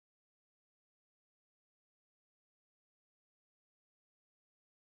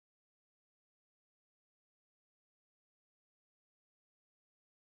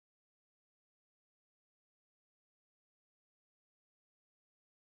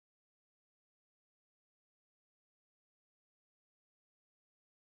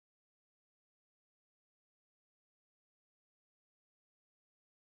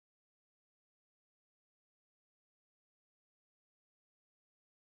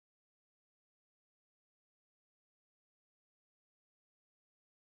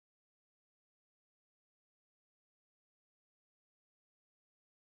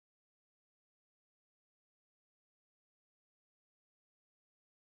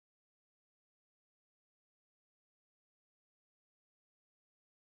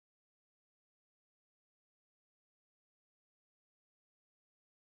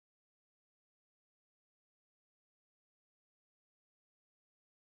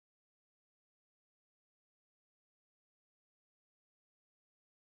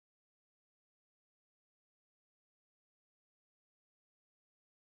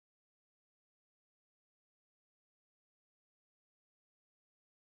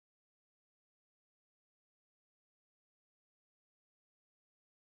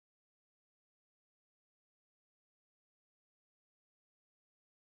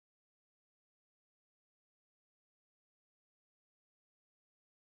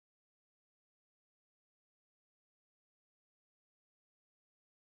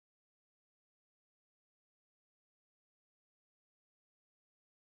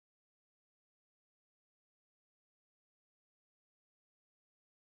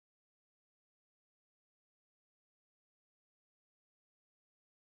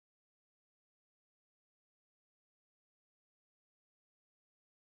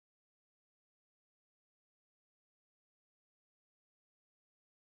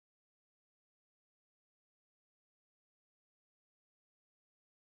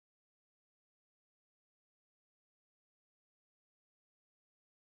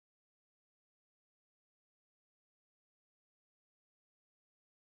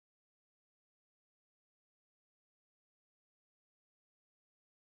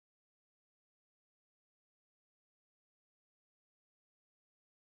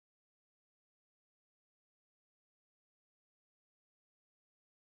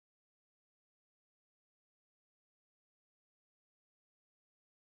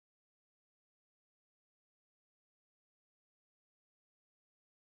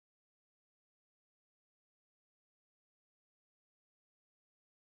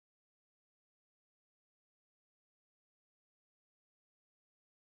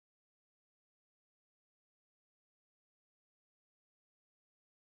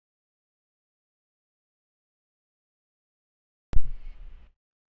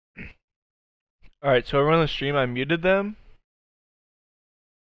 Alright, so everyone on the stream, I muted them.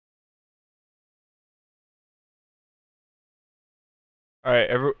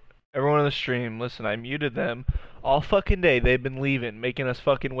 Alright, everyone on the stream, listen, I muted them. All fucking day they've been leaving, making us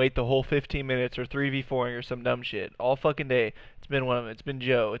fucking wait the whole 15 minutes or 3v4ing or some dumb shit. All fucking day. It's been one of them. It's been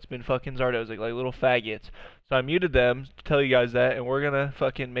Joe. It's been fucking Zardoz, like little faggots. So I muted them to tell you guys that, and we're gonna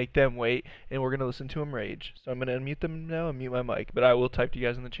fucking make them wait, and we're gonna listen to them rage. So I'm gonna unmute them now and mute my mic, but I will type to you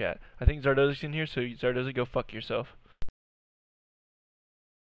guys in the chat. I think Zardoz is in here, so Zardoz, go fuck yourself.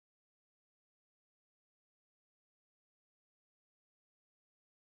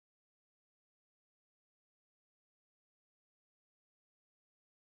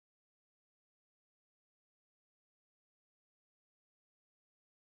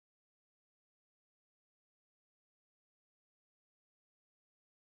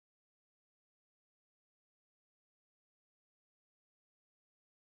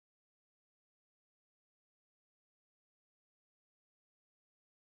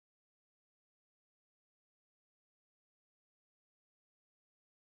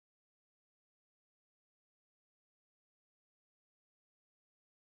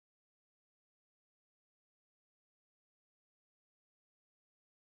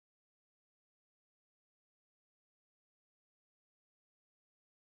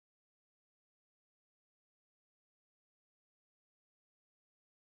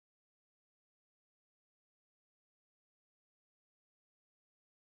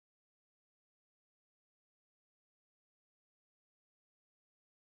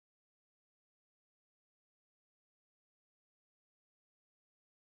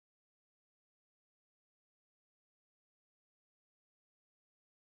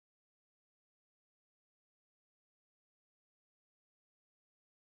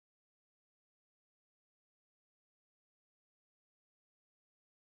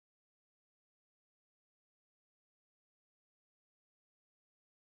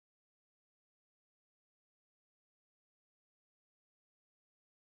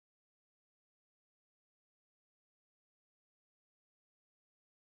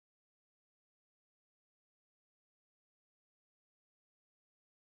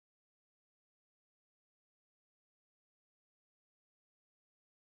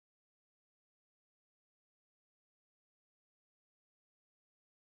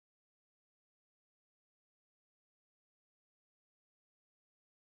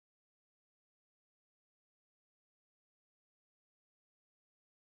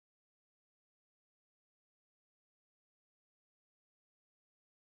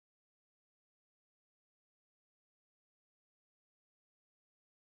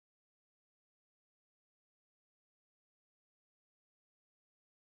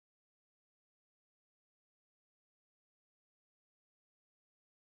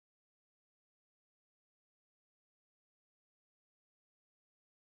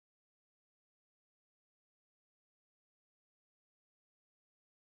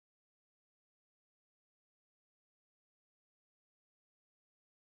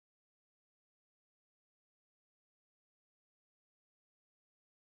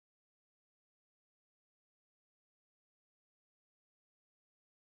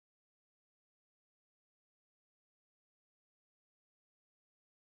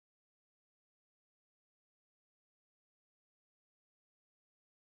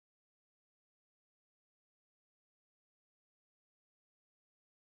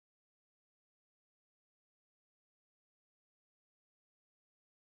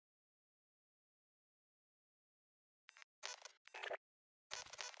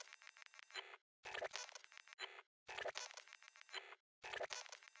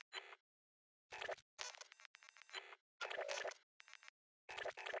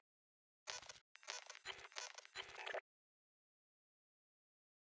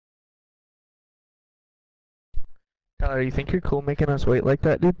 Tyler, you think you're cool making us wait like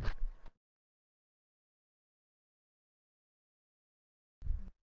that, dude?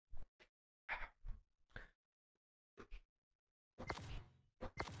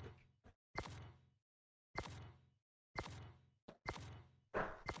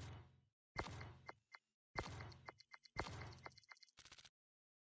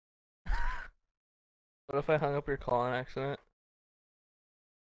 What if I hung up your call on accident?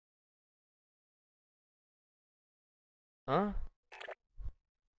 Huh?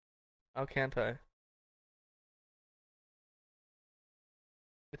 How can't I?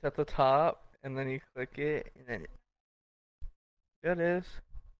 It's at the top, and then you click it, and then yeah, it is.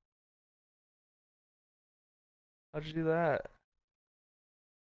 How'd you do that?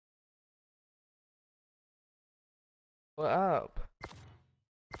 What up?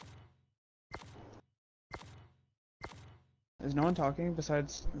 Is no one talking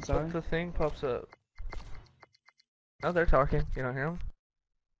besides What Zara? the thing pops up? No, they're talking. You don't hear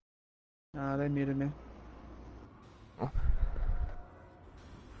them? They muted me.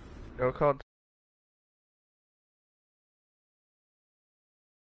 Joe called.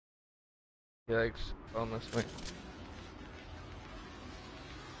 Yikes, on this way.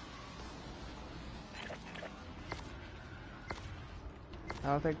 I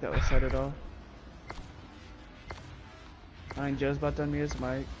don't think that was said at all. I mean, Joe's about to unmute his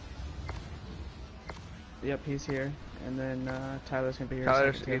mic. Yep, he's here. And then Tyler's gonna be here.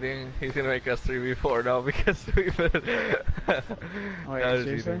 Tyler's eating. He's gonna make us 3v4 now because we've been. Oh, wait, Tyler's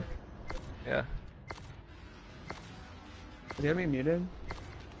seriously? eating. Yeah. Is he gonna be muted?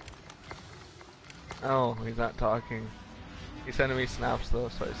 Oh, he's not talking. He's sending me snaps though,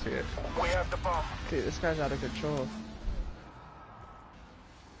 so I see it. We have the bomb. Dude, this guy's out of control.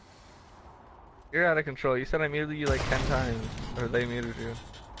 You're out of control. You said I muted you like 10 times, or they muted you.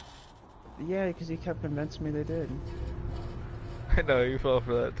 Yeah, because he kept convincing me they did. I know you fell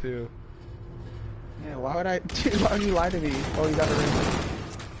for that too. Yeah, why would I? Dude, why would you lie to me? Oh, you got a ring.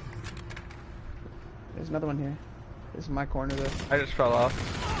 There's another one here. This is my corner though. I just fell off.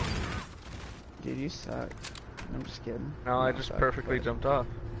 Dude, you suck. I'm just kidding. No, I You just suck, perfectly but- jumped off.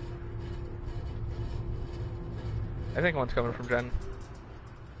 I think one's coming from Jen.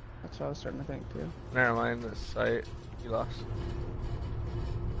 That's what I was starting to think too. Never mind this site. You lost.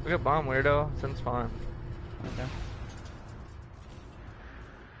 Look at bomb, weirdo. It's in spawn. Okay.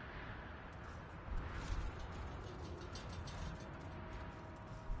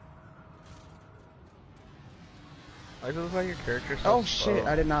 Why does it look like your character's so Oh slow? shit,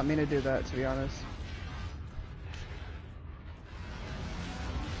 I did not mean to do that, to be honest.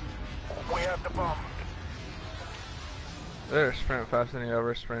 We have the bomb. They're sprint faster than you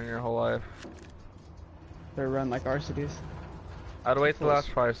ever sprint in your whole life. They run like RCDs. I'd wait the Close. last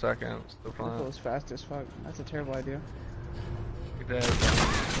 5 seconds to That plant. was fast as fuck. That's a terrible idea. You did.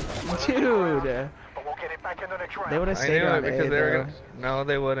 Dude! But we'll get it back in the next round. They would have I stayed knew on it because A, they were though. gonna. No,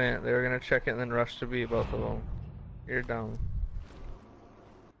 they wouldn't. They were gonna check it and then rush to B, both of them. You're dumb.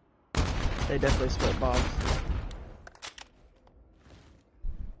 They definitely split bombs.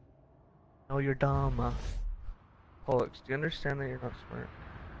 No, you're dumb. Pollux, do you understand that you're not smart?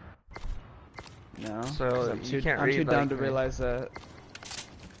 No. So, 'cause I'm you too, can't I'm too read dumb like to me. realize that.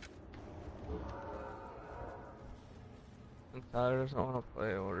 And Tyler doesn't want to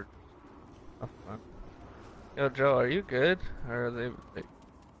play or have fun. Yo, Joe, are you good? Or are they...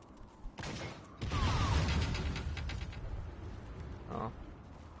 Oh.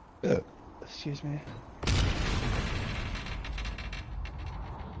 Excuse me.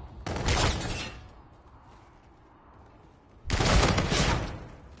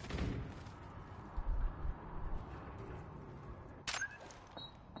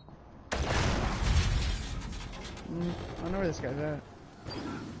 I don't know where this guy's at.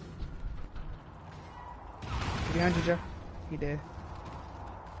 Behind you, Joe. He did.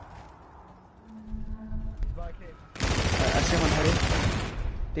 I see one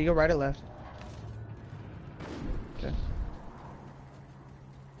headed. Did you go right or left? Okay.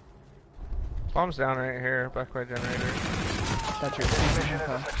 Bomb's down right here, back by generator. That's your Mission is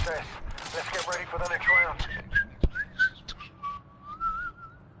okay. a success. Let's get ready for the next round.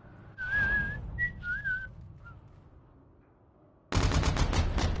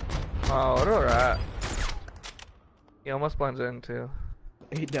 Oh, what a rat. He almost blends in too.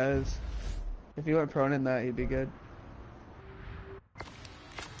 He does. If he went prone in that, he'd be good. Do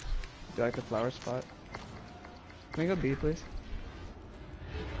you like the flower spot? Can we go B, please?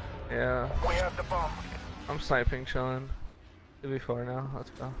 Yeah. We have the bomb. I'm sniping, chilling. 2v4 now, let's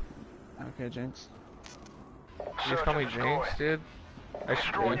go. Okay, Jinx. You just call me Jinx, dude? I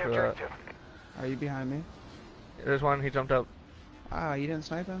should Destroy do the for that. objective. Are you behind me? There's one, he jumped up. Ah, you didn't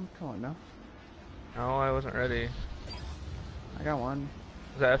snipe him? Come on, no. No, I wasn't ready. I got one.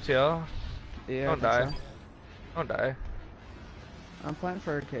 Is that FTL? Yeah, Don't I die. think so. Don't die. I'm planting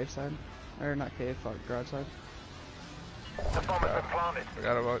for cave side. Or not cave, fuck, garage side. The bomb has been planted.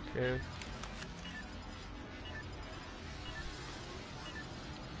 Forgot about cave.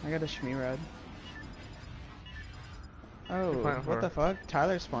 I got a shmee rad. Oh, planting what for? the fuck?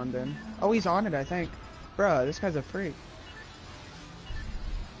 Tyler spawned in. Oh, he's on it, I think. Bruh, this guy's a freak.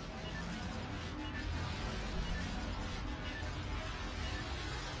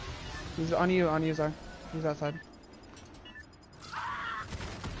 He's on you, Zar. He's outside.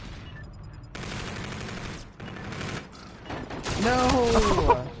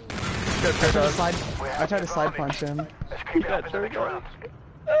 No! I tried to slide punch him. Let's keep it up in the next round.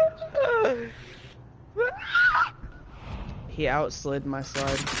 He outslid my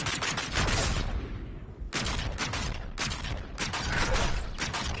slide.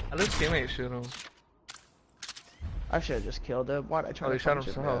 How did his teammate shoot him? I should have just killed him. Why'd I try Oh, to he shot punch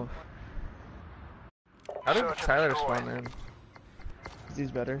him, himself. man? How did Search and Tyler destroy. spawn in? 'Cause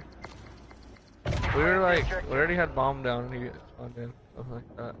he's better. We were like, we already had bomb down and he spawned in. Something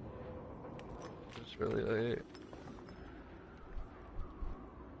like that. It's really late.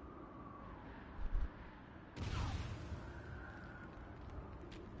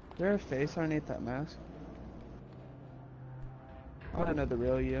 Is there a face underneath that mask? I wanna know the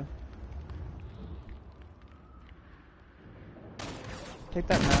real you. Take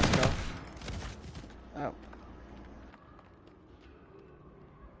that mask off. Oh.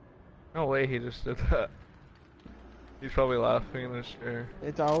 No way he just did that. He's probably laughing in his chair.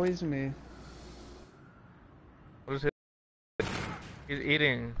 It's always me. What is it? He's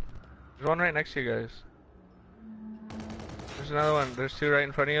eating. There's one right next to you guys. There's another one. There's two right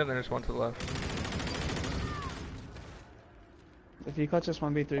in front of you and there's one to the left. If you clutch this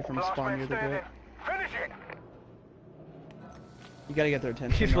 1v3 from Last spawn, man you're the standing. goat. Finish it. You gotta get their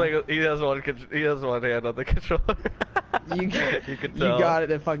attention. He's though. like, he has one hand on the controller. You, You could you tell. got it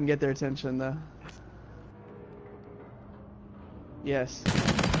to fucking get their attention though. Yes.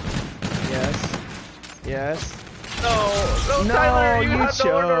 Yes. Yes. No, No, Tyler, you had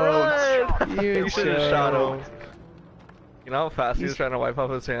nowhere to run. You should have shot him. choked. You know how fast he's trying to wipe off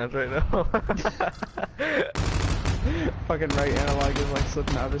his hands right now? Fucking right analog is like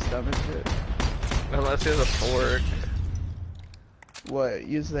slipping out of his stomach shit. Unless he has a fork. What?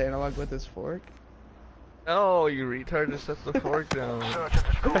 Use the analog with his fork? No, you retard, just set the fork down. Search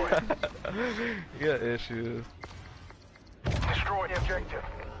and destroy. You got issues. Destroy the objective.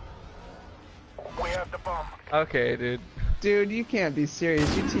 We have the bomb. Okay, dude. Dude, you can't be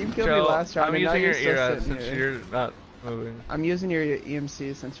serious. Your team killed me Joe, last round. I'm and now using your you're still ear sitting since here. you're not moving. I'm using your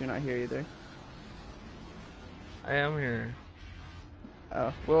EMC since you're not here either. I am here.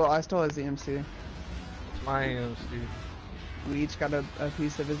 Oh, well, I stole his EMC. It's my AMC. We each got a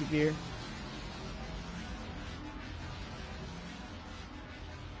piece of his gear.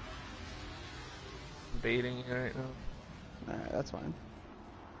 I'm baiting you right now. Alright, that's fine.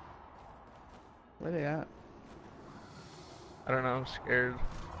 Where they at? I don't know, I'm scared.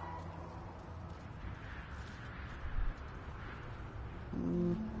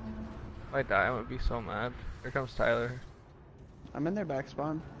 Mm, If I die, I'm gonna be so mad. Here comes Tyler. I'm in their back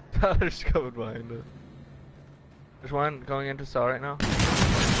spawn. Tyler's coming behind us. There's one going into cell right now.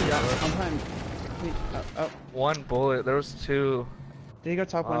 Yeah, I'm behind. Oh, One bullet. There was two. did he go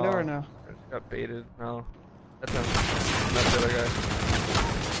top window or no? Got baited. No. That's him. That's the other guy.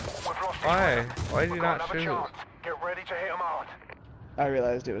 We've lost Why? the point. Why did We've you got not another shoot? chance. Get ready to hit them hard. I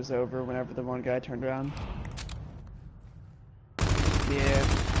realized it was over whenever the one guy turned around. Yeah,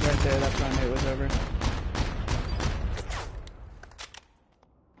 right there, that's when I knew it was over.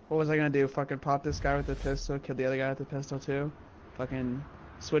 What was I gonna do? Fucking pop this guy with the pistol, kill the other guy with the pistol too? Fucking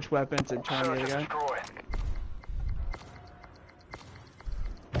switch weapons and turn the Search other and guy? destroy.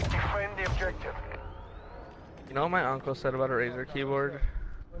 Defend the objective. You know what my uncle said about a Razer keyboard?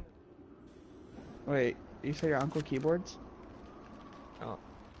 Wait, you say your uncle keyboards? No.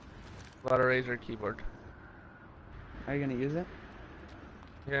 About a Razer keyboard. Are you gonna use it?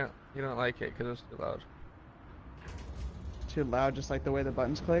 Yeah, you don't like it because it's too loud. Too loud, just like the way the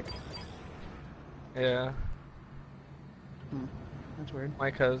buttons click? Yeah. That's weird.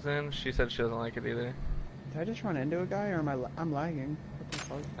 My cousin, she said she doesn't like it either. Did I just run into a guy or am I'm lagging? What the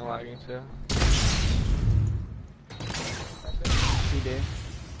fuck? I'm lagging too. CD.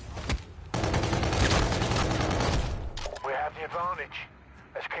 We have the advantage.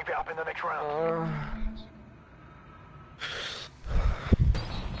 Let's keep it up in the next round.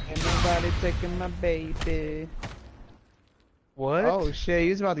 Ain't nobody taking my baby. What? Oh shit,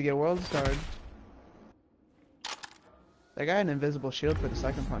 he's about to get world starred. That guy had an invisible shield for the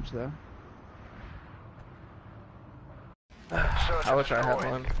second punch though. I wish I had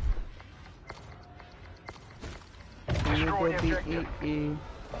one. Destroy the objective.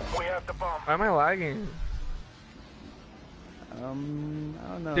 We have the bomb. Why am I lagging? I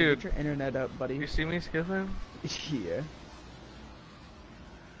don't know. Dude. Get your internet up, buddy. You see me skipping? Yeah.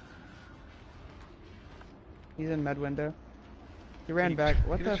 He's in med window. He ran back.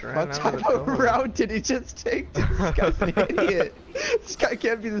 What he the just ran fuck out of type the of door. route did he just take? Dude, this guy's an idiot. This guy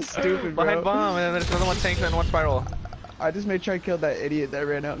can't be this stupid, bro. Behind bomb, and then there's another one tank and one spiral. I just made sure I killed that idiot that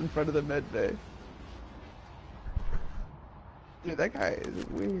ran out in front of the med bay. Dude, that guy is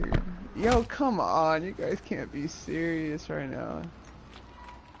weird. Yo, come on. You guys can't be serious right now.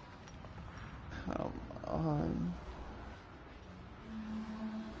 Come on.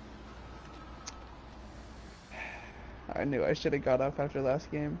 I knew I should have got up after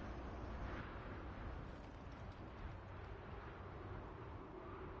last game.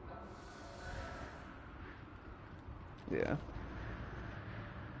 Yeah.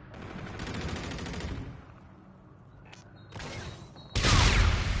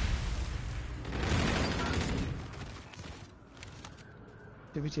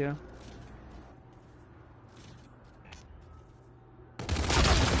 DP2.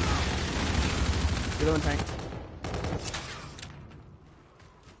 Get on tank.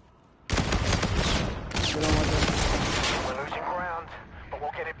 Get on one tank. We're losing ground, but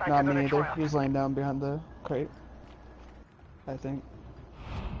we'll get it back Not in the me next either. round. He's laying down behind the crate. I think.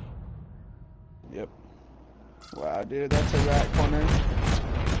 Yep. Wow, dude, that's a rat corner.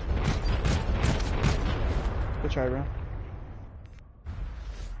 Good try, bro.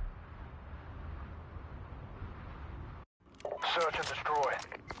 Search and destroy.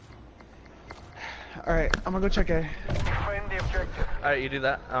 Alright, I'm gonna go check A. Defend the objective. Alright, you do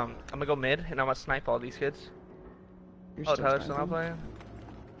that. I'm gonna go mid, and I'm gonna snipe all these kids. You're Oh, Tyler's still not sniping? playing?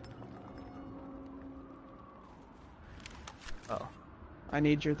 Oh. I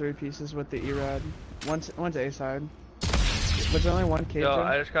need your 3 pieces with the E-Rad. One's A side. Was there only one cage? Yo, in?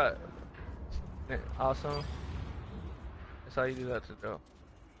 I just got... Awesome. I saw you do that to Joe.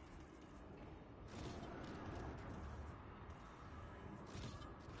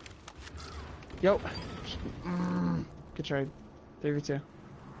 Yo. Good trade. 3v2.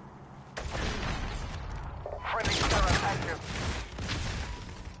 Friendly turret active.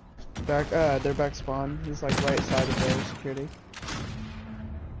 Back, they're back spawn. He's like right side of their security.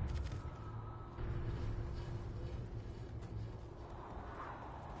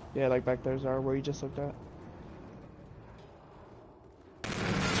 Yeah, like back there's our where you just looked at.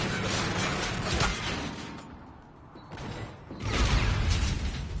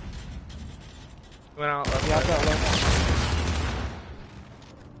 Went out left Yeah, side. that left.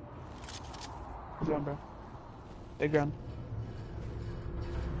 What's going, bro? Big ground.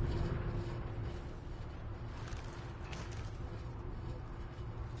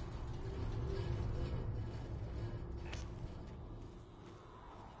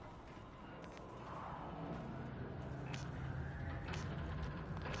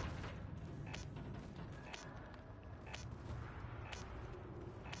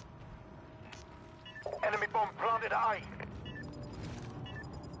 Enemy bomb planted at A.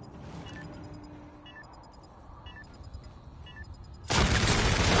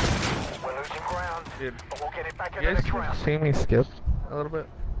 We're losing ground, Dude, but we'll get it back in you the guys next round. see me skip a little bit?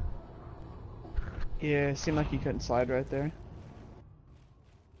 Yeah, it seemed like you couldn't slide right there.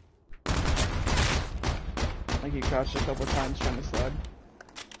 Like you crouched a couple times trying to slide.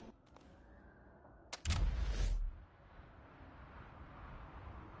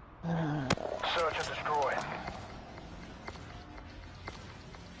 Search and destroy.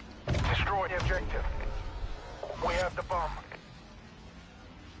 Destroy the objective. We have the bomb.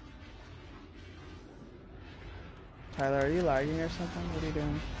 Tyler, are you lagging or something? What are you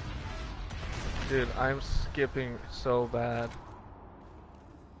doing? Dude, I'm skipping so bad.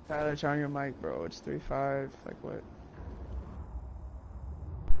 Tyler, turn on your mic, bro. It's 3-5. Like what?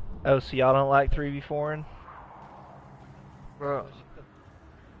 Oh, so y'all don't like 3v4ing? Bro,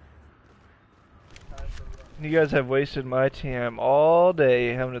 You guys have wasted my time all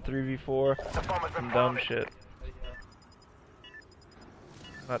day having a 3v4 The bomb has been some dumb planted. shit.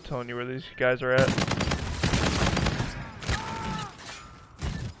 I'm not telling you where these guys are at.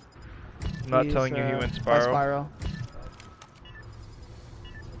 I'm not He's, telling you he went by spiral. spiral.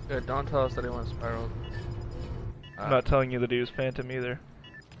 yeah, don't tell us that he went spiral. I'm not telling you that he was phantom either.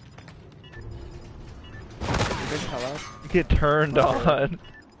 You did tell us. You get turned on.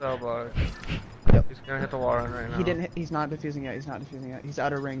 Cell block. Yep. He's gonna hit the wall run right now. He didn't. He's not defusing yet. He's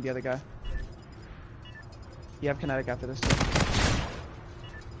out of ring. The other guy. You have kinetic after this too.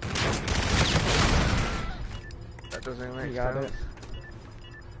 That doesn't make You got sense. it.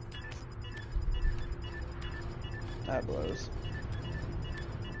 That blows.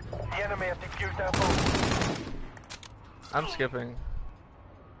 The enemy has defused our bomb. I'm skipping.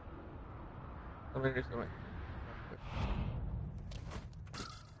 Let me do something.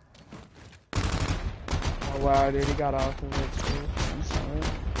 Oh wow, dude, he got off of it too. I'm sorry.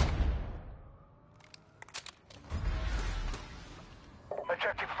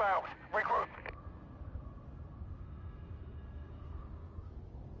 Objective failed. Regroup.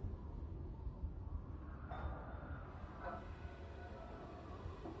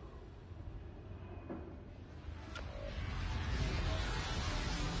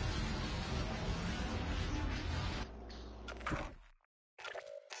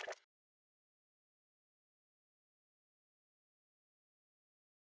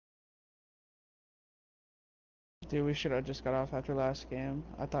 Dude, we should have just got off after last game.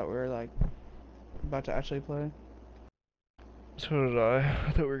 I thought we were like about to actually play. So did I.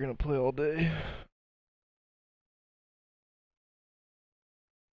 I thought we were gonna play all day.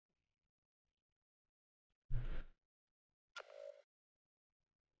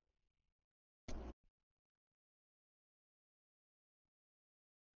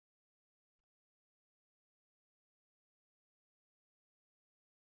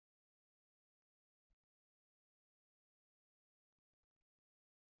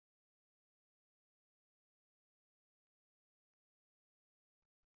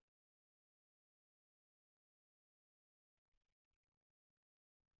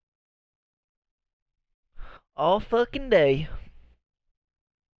 All fucking day.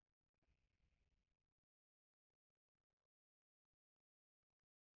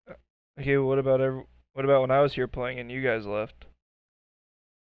 Okay, what about when I was here playing and you guys left?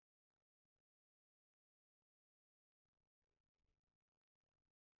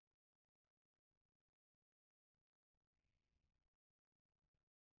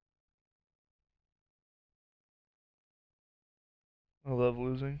 I love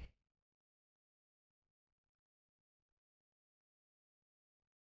losing.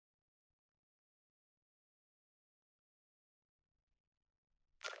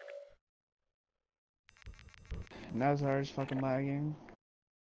 Nazar's fucking lagging.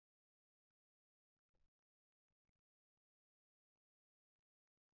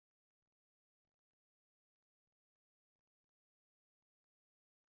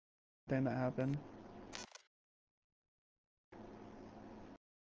 Thing that happened.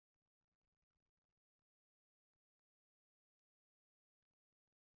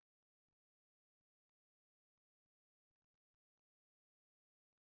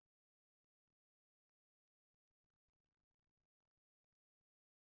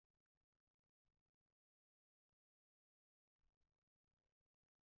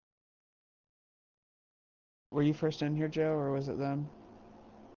 Were you first in here, Joe, or was it them?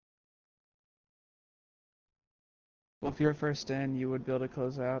 Well, if you were first in, you would be able to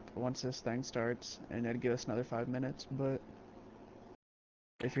close out once this thing starts, and it'd give us another 5 minutes, but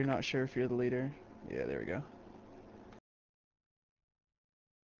if you're not sure if you're the leader, yeah, there we go.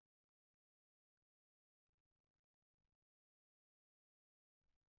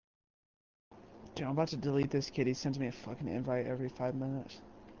 Dude, I'm about to delete this kid. He sends me a fucking invite every 5 minutes.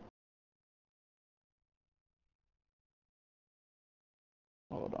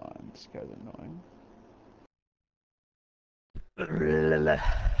 Hold on, this guy's annoying.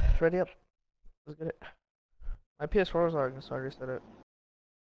 Ready up. Let's get it. My PS4 was lagging, so I reset it.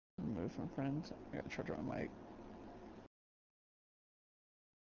 Move from friends. I gotta charge my mic.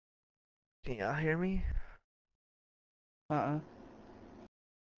 Can y'all hear me?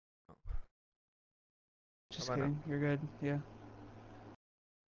 Just How about kidding. You're good. Yeah.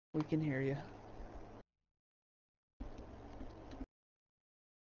 We can hear you.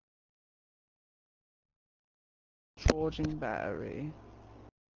 Charging battery.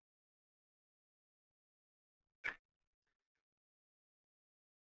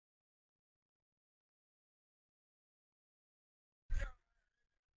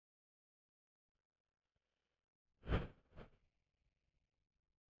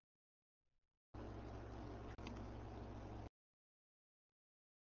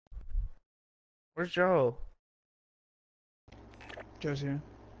 Where's Joe? Joe's here.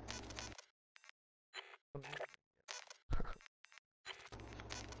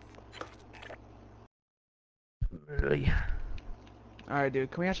 Really? Alright,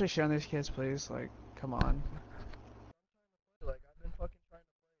 dude. Can we actually share on these kids, please? Like, come on. Like I've been fucking trying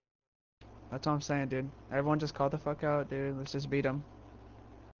That's all I'm saying, dude. Everyone just call the fuck out, dude. Let's just beat them.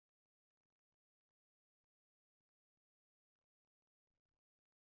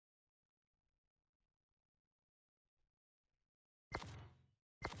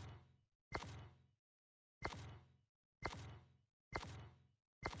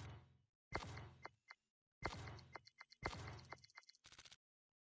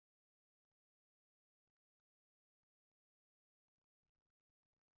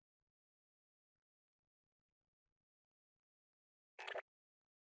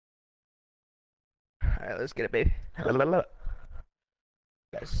 Alright, let's get it, baby.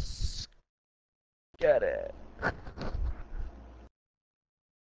 Let's get it.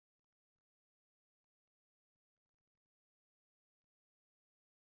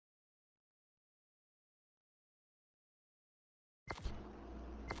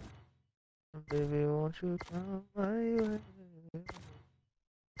 Baby, won't you come my way?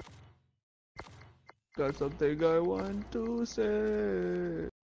 Got something I want to say.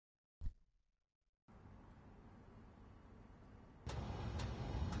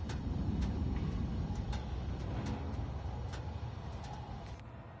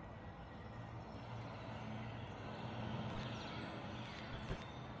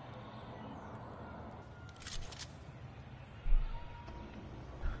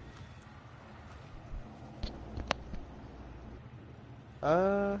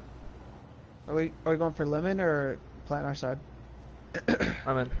 Are we going for lemon or plant our side?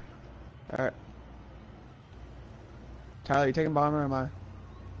 I'm in. Alright. Tyler, you taking bomb or am I?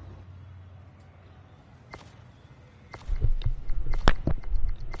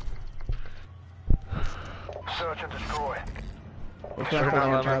 Search and destroy. We're playing for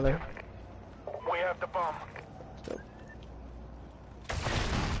lemon, Tyler. We have the bomb.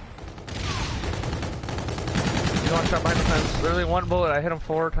 He's one shot behind the fence. Literally one bullet. I hit him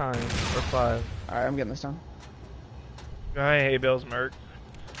 4 times. Or 5. Alright, I'm getting this done. Hi, hey, Bill's Merc.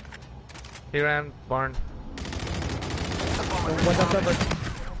 He ran barn. What's up,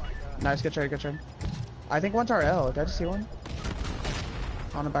 cover? Nice, good trade, good trade. I think one's our L. Did I just see one?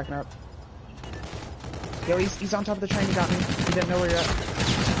 On him, backing up. Yo, he's on top of the train. He got me. He didn't know where you're at.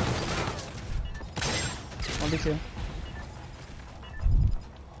 1v2.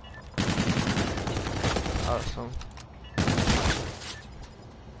 Awesome.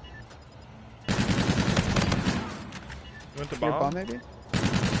 You went to Your bomb? bomb, maybe?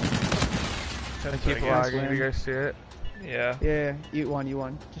 I keep lagging. Do you guys see it? Yeah. Yeah, you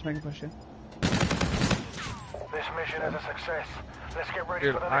won. Just make a push in. This mission is a success. Let's get ready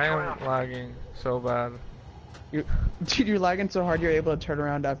Dude, for the I next am round. lagging so bad. Dude, you're lagging so hard you're able to turn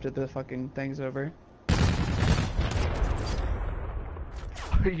around after the fucking thing's over.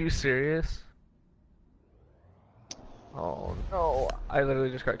 Are you serious? Oh no. I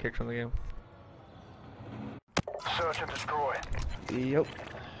literally just got kicked from the game. Search and destroy. Yep.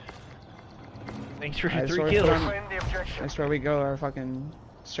 Thanks for Alright, 3 so kills. Defend the objective. That's where we go, our fucking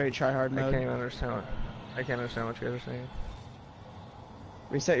straight try-hard I mode. can't understand what you guys are saying.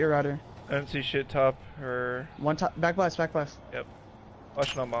 Reset your router. I don't see shit top or... One top, back blast. Yep.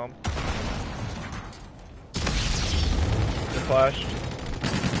 Flashing on bomb. They're flashed.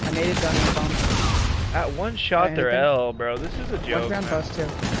 I naded down in the bomb. At one shot, Yeah, they're anything? L, bro. This is a One's joke, behind man. bus too.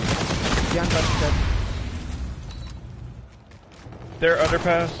 Beyond bus is dead. They're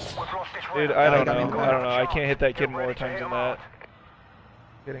underpass. We've lost this Dude, round. I I don't got know. me. I don't know. I can't hit that kid Get more ready to times hit than him that. hard.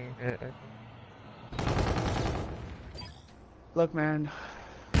 Getting hit. Look, man.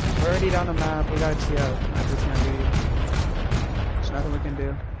 We're already down the map. We gotta tee up. There's nothing we can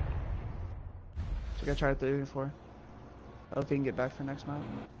do. So we gotta try to 3v4. Hope we can get back for next map.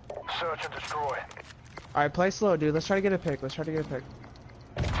 Search and destroy. Alright, play slow, dude. Let's try to get a pick. Let's try to get a pick.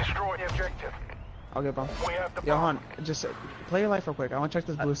 Destroy the objective. I'll get bomb. We have the Johan, bomb. just play your life real quick. I want to check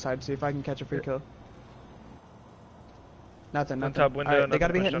this blue side, see if I can catch a free kill. Nothing. One top window, Alright, they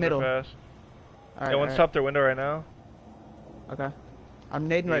gotta be nothing hitting pushed middle. underpass. Alright, Yeah, one's top their window right now. Okay. I'm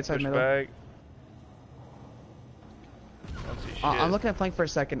nading right side Push middle. back. Don't see shit. I'm looking at flank for a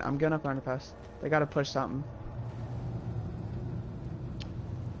second. I'm going up underpass. They gotta push something.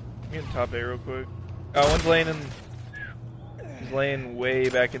 I'm getting top A real quick. Oh, one's laying in... He's laying way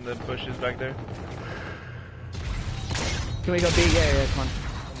back in the bushes back there. Can we go B? Yeah, come on.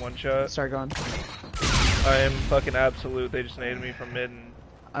 I'm one shot. Start going. I am fucking absolute. They just naded me from mid and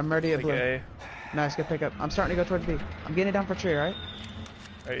I'm ready at like blue. A. Nice, good pickup. I'm starting to go towards B. I'm getting it down for tree, right?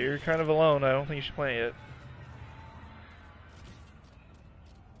 Alright, you're kind of alone. I don't think you should play it.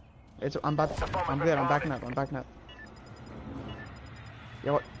 I'm good. I'm backing up.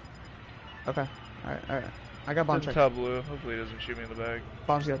 Yeah, what? Okay. Alright. I got bomb It's in check. top blue. Hopefully he doesn't shoot me in the back.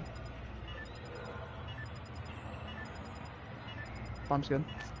 Bomb's good. Bomb's good.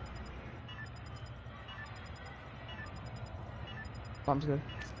 Bomb's good.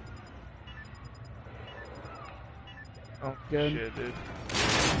 Oh, Good. shit, dude.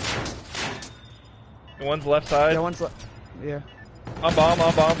 The one's left side. Yeah, one's left. Yeah. On bomb,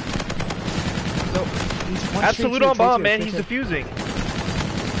 on bomb. So, he's one Absolute straight on two, bomb, two, man. two, He's two. defusing.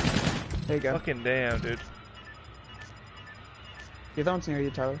 There you go. Fucking damn, dude. Yeah, that one's near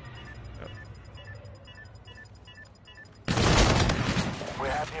you, Tyler. We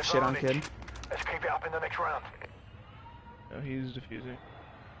have the Shit on advantage. kid. Let's keep it up in the next round. No, he's defusing.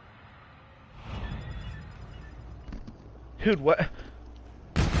 Dude, what?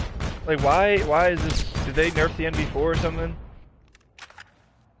 Like, why is this? Did they nerf the NB4 or something?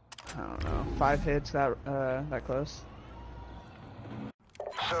 I don't know. 5 hits that close.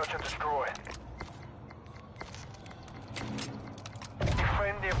 Search and destroy.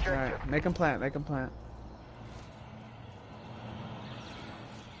 Defend the objective. Alright, make him plant, make him plant.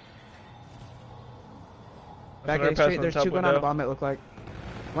 Back Another A pass straight, on there's top 2 going on a window. bomb, it looked like.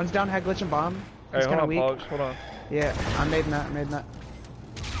 One's down, head glitch and bomb. He's Alright, hold kinda on, weak. Pogs, hold on. Yeah, I'm nading that, I'm nading that.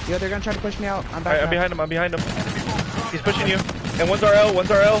 Yo, they're gonna try to push me out. I'm back. Alright, I'm behind him, I'm behind him. He's pushing you. And one's RL,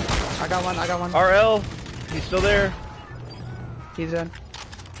 one's RL. I got one, I got one. RL. He's still there. He's in.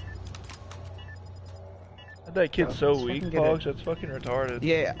 That kid's so let's weak, fucking get Pogs. it. That's fucking retarded.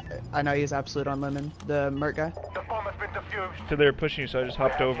 Yeah, I know he's absolute on lemon. The Mert guy. The bomb has been defused. So they were pushing you, so I just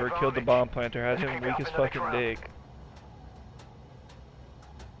hopped over, killed the bomb planter, had him weak as fucking dick.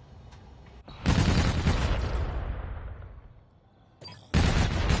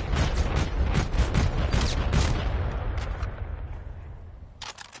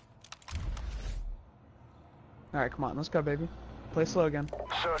 Alright, come on, let's go, baby. Play slow again.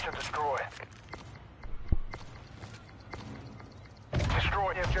 Search and destroy.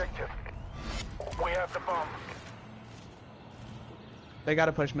 Destroy the objective. We have the bomb. They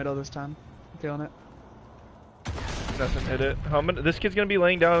gotta push middle this time. I'm feeling it. Nothing hit it. This kid's gonna be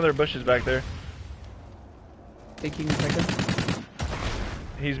laying down in their bushes back there. Think you can take him?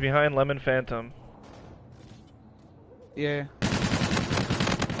 He's behind Lemon Phantom. Yeah.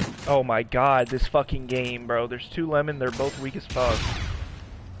 Oh my god, this fucking game, bro. There's 2 Lemon, they're both weak as fuck.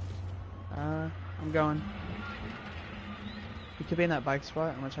 I'm going. He could be in that bike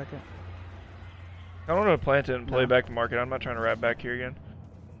spot. I'm gonna check it. I don't know to plant it and play No. back to market. I'm not trying to wrap back here again.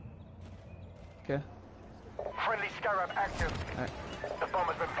 Okay. Friendly Scarab active. Alright. The bomb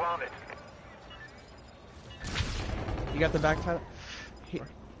has been planted. You got the back, Tyler?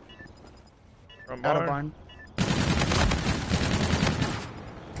 From Out of barn. barn.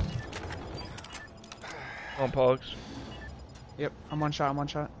 On Pogs. Yep, I'm one shot, I'm one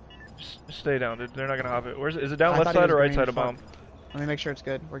shot. Just stay down, dude. They're not gonna hop it. Where's it? Is it down I left thought he side or was right green, side of fuck. bomb? Let me make sure it's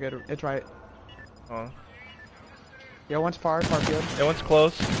good. We're good. It's right. Oh. Yeah, one's far field. That one's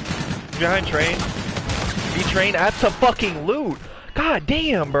close. He's behind train. He train at the fucking loot. God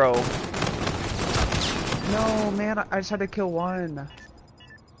damn, bro. No, man, I just had to kill one.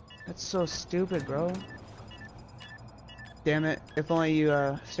 That's so stupid, bro. Damn it. If only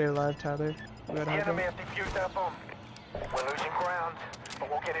you stayed alive, Tyler. You The gotta have enemy it. has defused our bomb. We're losing ground, but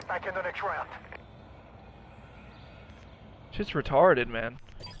we'll get it back in the next round. Shit's retarded, man.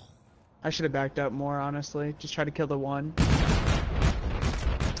 I should have backed up more, honestly. Just try to kill the one.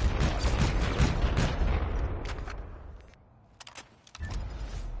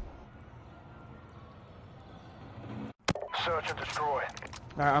 Search and destroy.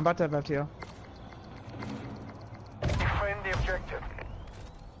 Alright, I'm about to have FTO. Defend the objective.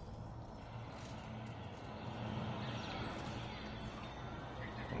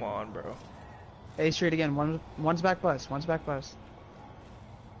 Come on, bro. A street again. One's back bus. One's back bus.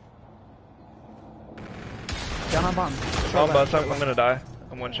 Down on bomb. On bus, I'm gonna die.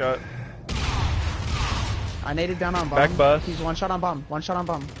 I'm one shot. I naded down on bomb. Back bus. He's one shot on bomb. One shot on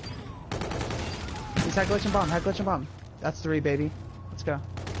bomb. He's head glitch and bomb. Head glitch and bomb. That's 3, baby. Let's go.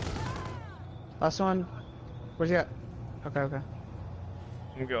 Last one. Where's he at? Okay, okay.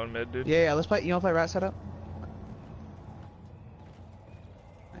 I'm going mid, dude. Yeah, let's play. You wanna play rat setup?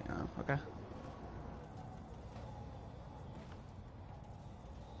 I know. Okay.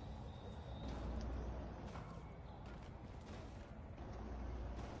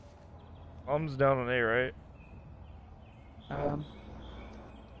 Bomb's down on A, right?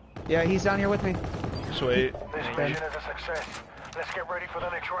 Yeah, he's down here with me. Just wait. This mission is a success. Let's get ready for the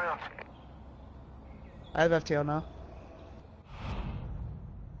next round. I have FTL now.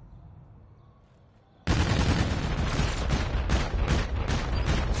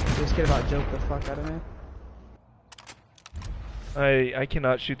 This kid about joked the fuck out of me. I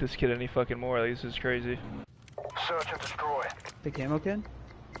cannot shoot this kid any fucking more. Like, this is crazy. Search and destroy. The camo kid?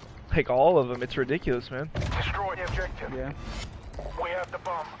 Like all of them. It's ridiculous, man. Destroy the objective. Yeah. We have the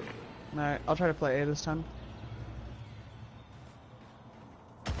bomb. Alright, I'll try to play A this time.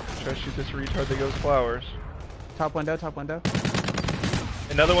 Try to shoot this retard that goes flowers. Top window, top window.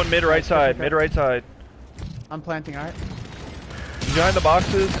 Another one mid right side. Mid right side. I'm planting, alright? He's behind the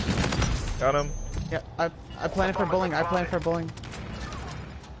boxes. Got him. Yeah, I planted for bowling, I planted for bowling.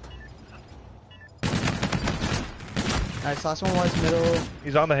 Nice, last one was middle.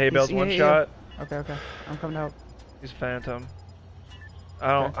 He's on the hay bales. One yeah. shot. Okay, okay. I'm coming out. He's phantom.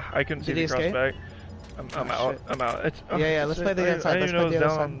 I don't. Okay. I couldn't see Did the he escape? crossback. I'm Oh, out. shit. I'm out. It's, Yeah, let's play the other side, I let's didn't play even the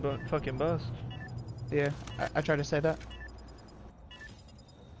know other it was down on fucking bus. Yeah, I tried to say that.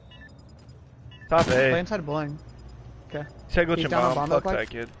 Top Play A. inside bowling. Okay. He said He's glitching down on bomb. bomb, Fuck look that like?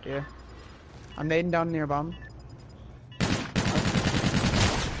 kid. Yeah. I'm nading down near bomb.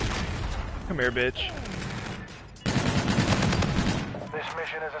 Come here, bitch. This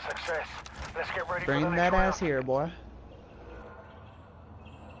mission is a success. Let's get ready Bring for the that next ass round. here, boy.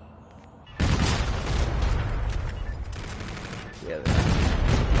 Yeah.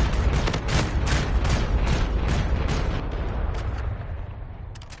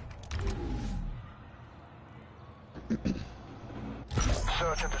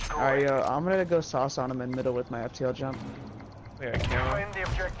 Search and destroy. Alright, yo, I'm gonna go sauce on him in middle with my FTL jump. Yeah, camo. Find the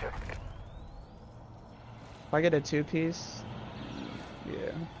objective. If I get a 2-piece,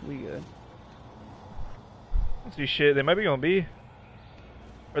 yeah, we good. Let's see shit. They might be going B.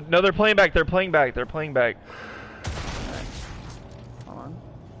 Or, no, they're playing back. They're playing back. They're playing back. Hold on.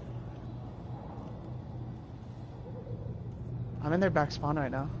 I'm in their back spawn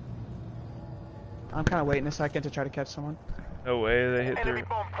right now. I'm kind of waiting a second to try to catch someone. No way. They hit Enemy their.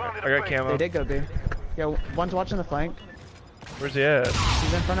 bomb planted I at got B. camo. They did go B. Yeah, one's watching the flank. Where's he at?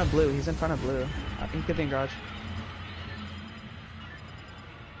 He's in front of blue. He's in front of blue. I think he could be in garage.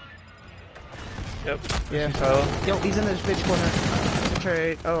 Yep. Yeah. Silo. Yo, he's in this bitch corner.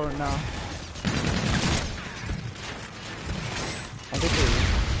 Trade. Oh no. I think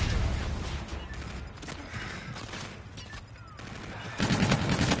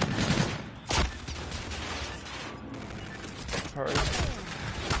Hard.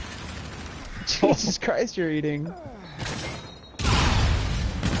 Jesus Christ, you're eating. We're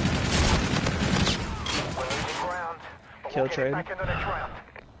losing ground, but Kill we'll get trade. it back in the next round.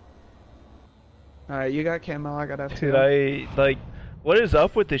 Alright, you got camo, I got FTL. Dude, like, what is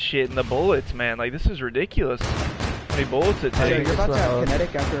up with this shit and the bullets, man? Like, this is ridiculous. How many bullets it Yo, takes? you're about to have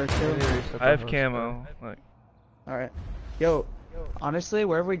kinetic after a kill. I have camo. Like, Alright. Yo, honestly,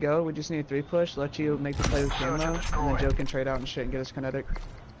 wherever we go, we just need a 3-push, let you make the play with camo, and then Joe can trade out and shit and get us kinetic.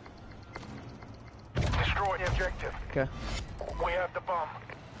 Destroy the objective. Okay. We have the bomb.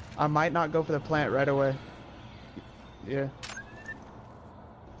 I might not go for the plant right away. Yeah.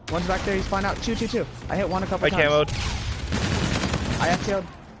 One's back there, he's flying out. 2-2-2. I hit one a couple I times. camoed. I FTL'd.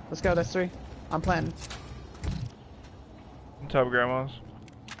 Let's go, that's 3. I'm planting. On top of grandma's.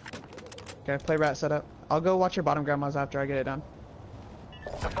 Okay, play rat setup. I'll go watch your bottom grandma's after I get it done.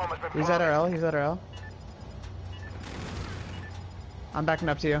 The bomb has been He's at planted. our L, he's at our L. I'm backing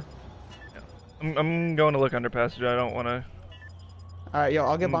up to you. I'm going to look underpass, dude. I don't want to. Alright, yo,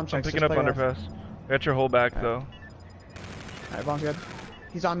 I'll get bomb I'm checks. picking just up play rough. underpass. Got your whole back, though. Alright, bomb's good.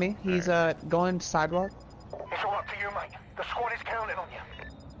 He's on me. He's going sidewalk. It's all up to you, mate. The squad is counting on you.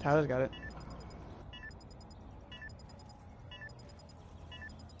 Tyler's got it.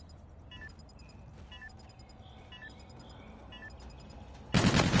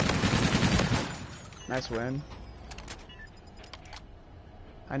 Nice win.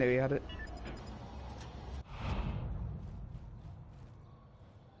 I knew he had it.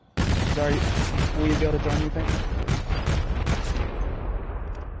 Sorry, will you be able to join, you think?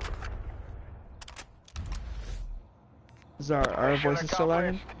 Is our Mission voices still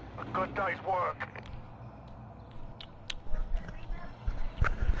lagging? accomplished. A good day's work.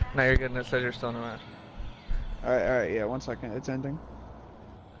 No, you're good. It says you're still in the match. Alright, yeah, 1 second, it's ending.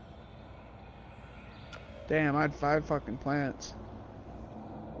 Damn, I had 5 fucking plants.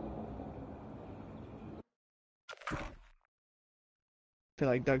 Feel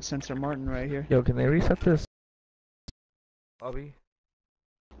like Doug Sensor Martin right here. Yo, can they reset this? Bobby?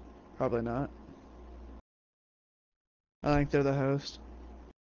 Probably not. I think they're the host.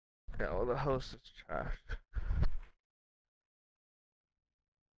 Yeah, well, the host is trash.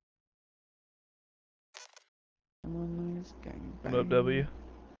 What up, W?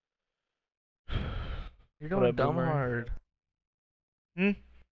 You're What going up, dumb Boomer? hard. Hmm?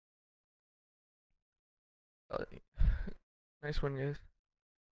 Nice one, guys.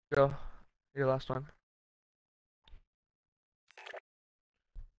 Go. Your last one.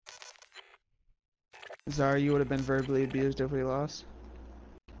 Zara, you would have been verbally abused if we lost.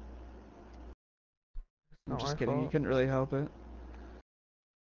 I'm Not just my kidding, you fault. couldn't really help it.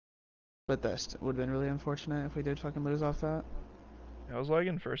 But that would have been really unfortunate if we did fucking lose off that. I was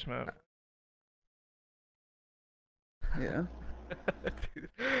lagging first map. Yeah. Dude,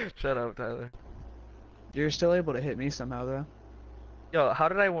 shut up, Tyler. You're still able to hit me somehow though. Yo, how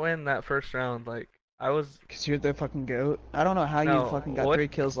did I win that first round? Like, I was Cause you're the fucking goat. I don't know how you No, fucking got what? 3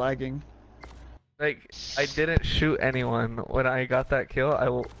 kills lagging. like, I didn't shoot anyone when I got that kill.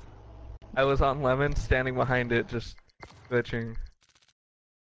 I was on lemon, standing behind it, just glitching.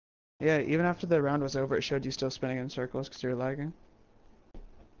 Yeah, even after the round was over, it showed you still spinning in circles because you're lagging.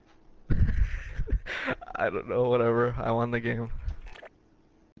 I don't know, whatever. I won the game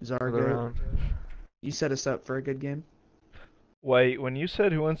for the Zargo, round. you set us up for a good game. Wait, when you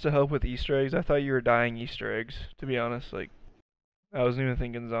said who wants to help with Easter eggs, I thought you were dying Easter eggs. To be honest, like, I wasn't even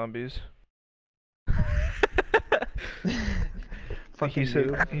thinking zombies. Fucking He said,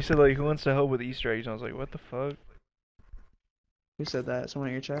 noob. he said like, who wants to help with Easter eggs? And I was like, what the fuck? Who said that? Someone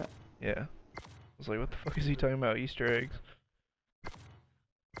in your chat? Yeah. I was like, what the fuck is he talking about, Easter eggs?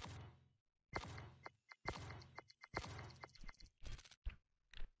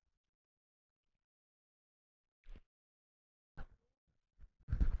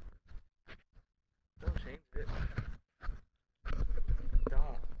 Don't change it.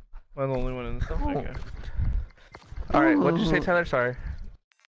 I'm the only one in this. Okay. Alright, what'd you say, Tyler? Sorry.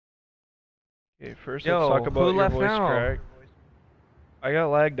 Okay, first Yo, let's talk about who your left voice now? crack. I got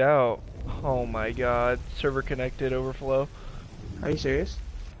lagged out. Oh my god. Server connected overflow. Are you serious?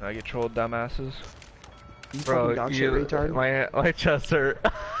 I get trolled, dumbasses. You fucking Bro, dog shit retard. my chest hurt.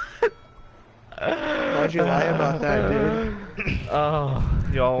 Why'd you lie about that, dude? Oh.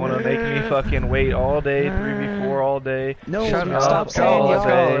 Y'all wanna make me fucking wait all day, 3v4 all day. No, Shut up. stop Go, saying let's go,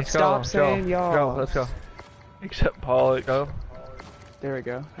 y'all. let's go, Stop let's saying go. y'all. Go, let's go. Except Pollock. Go. There we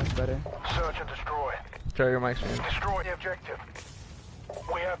go. That's better. Search and destroy. Show your mic screen. Destroy the objective.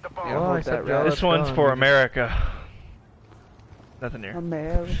 We have the bomb. Yeah, Oh, hold I said that go, right. This let's one's go. for America. Nothing here.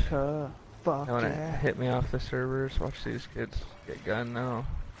 America. Fuck They wanna yeah. hit me off the servers. Watch these kids get gunned now.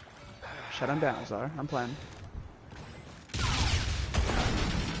 Shut him down, Zar. I'm playing.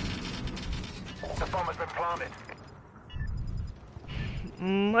 The bomb has been planted.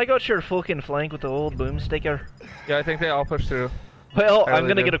 I got your fucking flank with the old boomsticker. Yeah, I think they all pushed through. Well, I I'm really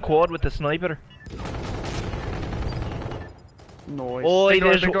gonna do. get a quad with the sniper. Noise. Oi, Big door,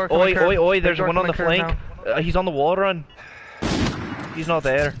 there's big door coming curve. oi, Big there's door one on the coming curve flank. He's on the wall run. He's not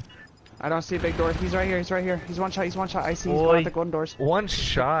there. I don't see a big door. He's right here. He's right here. He's one shot. He's one shot. I see. He's Oi. going out the golden doors. One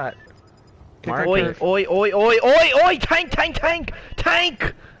shot. Kick Mark that Oi, curve. oi, oi, oi, oi, oi! Tank, tank, tank,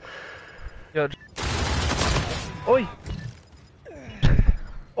 tank! Yo, Oi!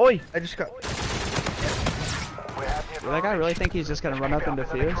 Oi! I just got. We have the Does that guy really think he's just gonna run up and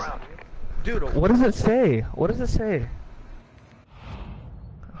defuse? Dude, what does it say? What does it say?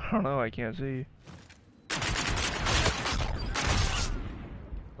 I don't know, I can't see.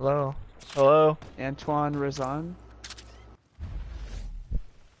 Hello. Hello? Antoine Razan.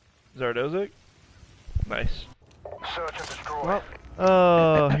 Zardozik? Nice. Search and destroy. Well,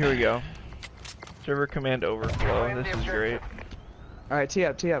 Oh, here we go. Server command overflow. This is great. alright, tee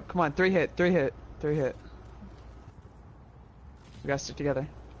up, tee up. Come on, 3 hit, 3 hit, 3 hit. We gotta stick together.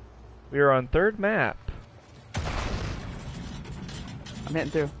 We are on third map. I'm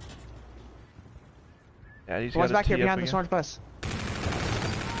hitting through. Yeah, he's Someone's got a back here tee up behind this again. orange bus.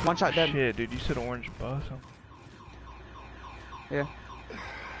 One shot dead. Shit, dude, you said orange bus. Yeah.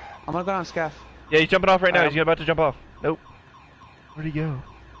 I'm gonna go down scaff. Yeah, he's jumping off right now. Um, He's about to jump off. Nope. Where'd he go?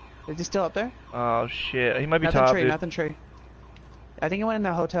 Is he still up there? Oh shit, he might be Nothing top, tree, dude. nothing tree. I think he went in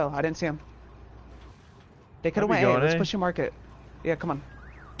the hotel. I didn't see him. They could have Might went be A. going Let's A. push you market. Yeah, come on.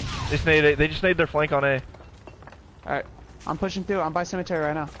 They just made their flank on A. Alright. I'm pushing through. I'm by cemetery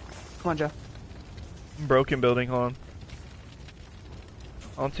right now. Come on, Joe. Broken building, hold on.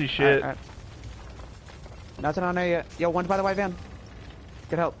 I don't see shit. Alright. Nothing on there yet. Yo, one's by the white van.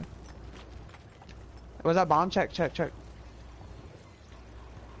 Get help. Was that bomb? Check, check, check.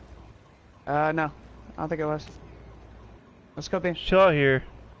 No. I don't think it was. Let's go B. Chill out here.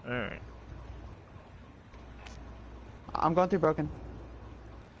 Alright. I'm going through broken.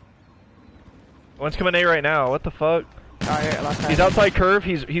 One's coming A right now. What the fuck? Alright, yeah, last time. He's outside curve.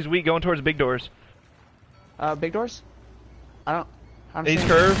 He's weak going towards big doors. Big doors? I'm He's seeing-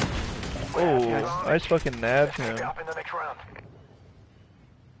 curve. Oh, nice fucking nabbed Keep him. it up in the next round.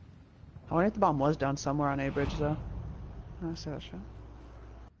 I wonder if the bomb was down somewhere on A bridge though. I see that shit.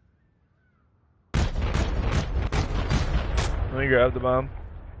 Let me grab the bomb.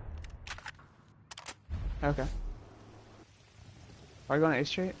 Okay. Are you going to A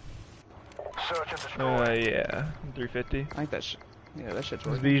Street? Search and destroy. Yeah. 350. I think that yeah, that shit's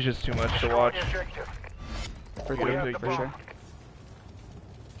This working. B's just too much to watch. Destroy the objective. For We have sure, the for bomb. sure.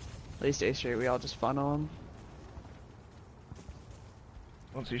 At least A Street, we all just funnel them.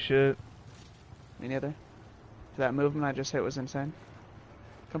 Don't see shit. Me neither. That movement I just hit was insane.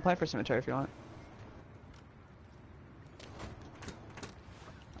 Come play for cemetery if you want.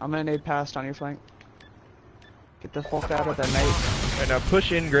 I'm gonna nade past on your flank. Get the fuck out of the nade. Alright, now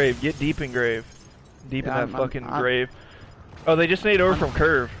push in grave. Get deep in grave. Deep Yeah, in that I'm- fucking I'm- grave. Oh, they just nade over from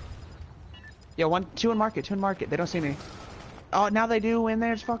curve. Yeah, two in market. They don't see me. Oh, now they do, and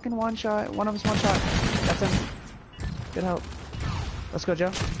there's fucking one shot. One of them's one shot. That's him. Good help. Let's go,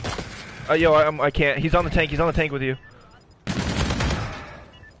 Joe. Yo, I can't. He's on the tank. He's on the tank with you.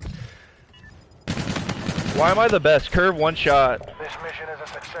 Why am I the best? Curve one shot. This mission is a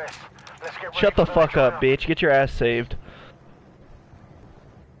success. Let's get ready Shut the for fuck next up, round. bitch. Get your ass saved.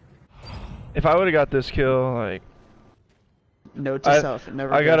 If I would've got this kill, like... Note to self.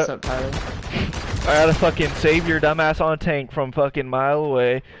 Never I get gotta- up, Tyler. I gotta fucking save your dumbass on a tank from fucking mile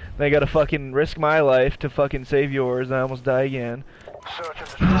away. Then I gotta fucking risk my life to fucking save yours, and I almost die again. Search and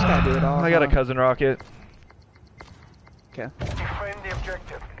Just destroy. gotta do it all. I got a huh? cousin rocket. Okay. Defend the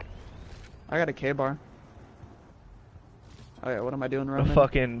objective. I got a K-bar. Oh yeah, what am I doing, The Roman?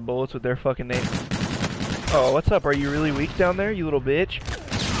 fucking bullets with their fucking name. Oh, what's up? Are you really weak down there, you little bitch?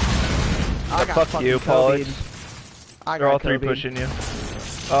 I got Fuck fucking you, Kobe'd. Pollux. I They're got all three Kobe'd. pushing you.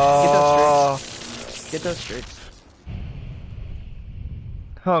 Oh. Get those streaks.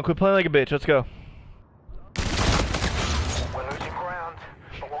 Hold on, quit playing like a bitch. Let's go. We're losing ground,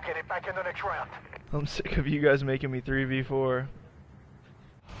 but we'll get it back in the next round. I'm sick of you guys making me 3v4.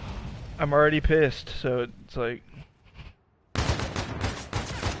 I'm already pissed, so it's like...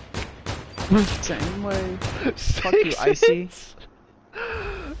 Same way. Fuck you, Icy.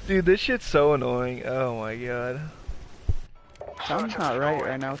 Dude, this shit's so annoying. Oh my god. Something's not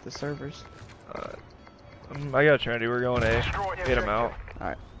right now with the servers. I got Trinity. We're going A. Destroy the Get him out. objective.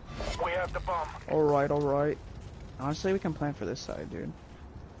 Alright. We have the bomb. Alright. Honestly, we can plan for this side, dude.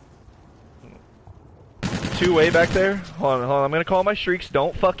 Two way back there. Hold on. I'm gonna call my streaks.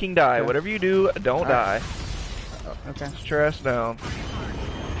 Don't fucking die. Okay. Whatever you do, don't die. Okay. Sit your ass down.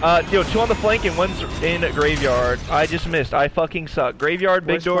 Yo, two on the flank and one's in graveyard. I just missed. I fucking suck. Graveyard,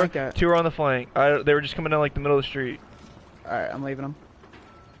 big Where's door. flank at? Two are on the flank. They were just coming down like the middle of the street. Alright, I'm leaving them.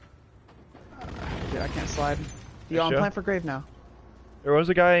 Dude, I can't slide. Yo, I'm Sure. playing for grave now. There was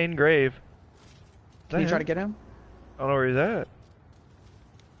a guy in grave. Can you Is try that to get him? him? I don't know where he's at.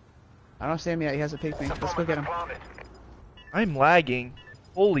 I don't see him yet. He hasn't peeked me. The Let's bomb go has get been him. planted. I'm lagging.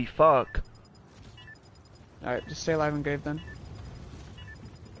 Holy fuck. Alright, just stay alive in grave then.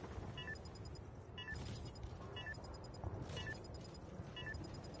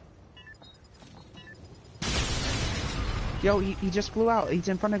 Yo, he just blew out. He's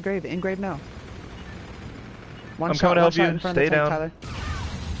in front of grave. In grave now. One I'm shot, coming to one help shot you. in front Stay of the tank, down. Tyler.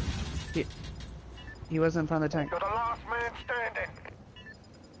 He was in front of the tank. You're the last man standing.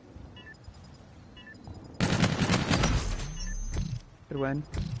 Good win.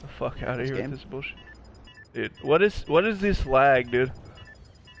 The fuck out of here game. with this bullshit. Dude, what is this lag, dude?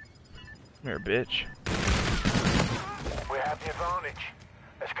 Come here, bitch. We have the advantage.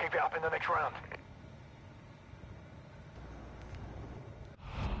 Let's keep it up in the next round.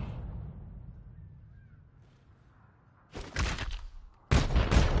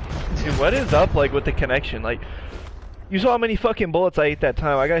 Dude, what is up, like, with the connection? Like, you saw how many fucking bullets I ate that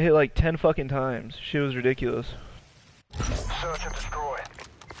time. I got hit like 10 fucking times. Shit was ridiculous. Search and destroy.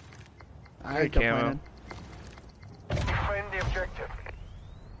 I ain't Good camo. complaining. Defend the objective.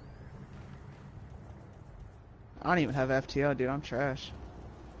 I don't even have FTO, dude. I'm trash.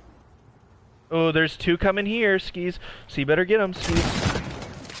 Oh, there's two coming here, Skis. So you better get them, Skis.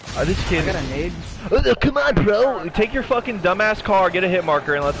 This I kid. got a nade. Oh, come on, bro. Take your fucking dumbass car, get a hit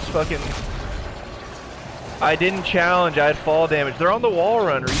marker, and let's fucking... I didn't challenge, I had fall damage. They're on the wall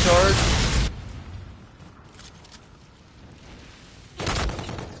run, retard.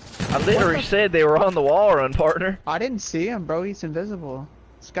 I literally said they were on the wall run, partner. I didn't see him, bro. He's invisible.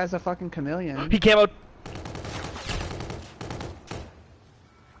 This guy's a fucking chameleon. He came out...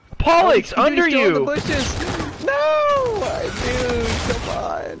 Pollux, Dude, under he's still in the you! bushes. No, dude, come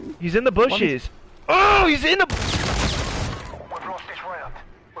on. He's in the bushes. Oh, he's in the... We've lost this round.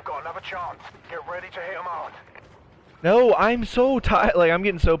 We've got another chance. Get ready to hit them hard. No, I'm so tired. Like, I'm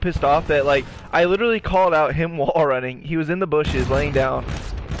getting so pissed off that, like, I literally called out him wall running. He was in the bushes, laying down.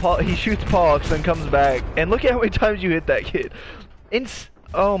 He shoots Pollux, then comes back. And look at how many times you hit that kid.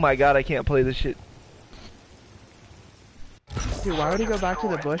 Oh my god, I can't play this shit. Dude, why would he go back to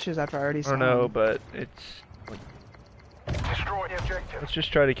the bushes after I already I saw don't know, him? but it's like, Destroy the objective. let's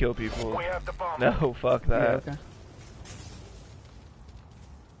just try to kill people. We have the bomb. No, fuck Yeah, that. okay.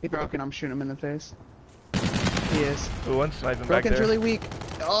 He broken, I'm shooting him in the face. He is. Ooh, one's sniping back Broken's there. really weak.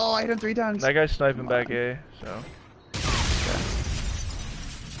 Oh, I hit him 3 times. That guy's sniping back A, so.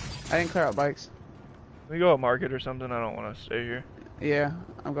 I didn't clear out bikes. Can we go up market or something? I don't want to stay here. Yeah,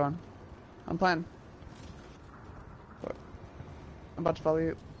 I'm gone. I'm planning. I'm about to follow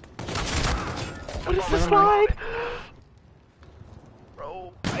you. What is this Never mind. slide?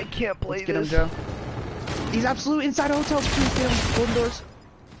 Bro, I can't play Let's get him, this. Joe. He's absolute inside hotel. Please get him. Golden doors.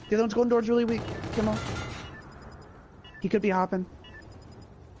 The other one's golden doors really weak. Come on. He could be hopping.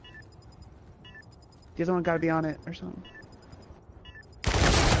 The other one gotta be on it or something.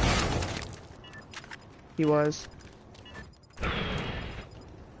 He was.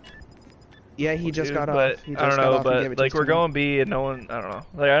 Yeah, he just Dude, got but off. He I just don't got know, off and gave but it to like his we're teammate. going B and no one, I don't know.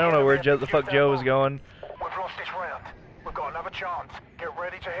 Like I don't know where the fuck Joe was going. We've lost this round. We've got another chance. Get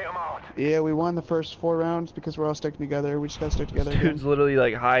ready to hit them hard. Yeah, we won the first 4 rounds because we're all sticking together. We just gotta stick together again. Dude's literally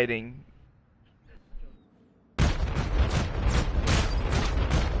like hiding.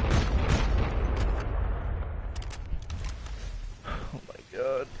 Oh my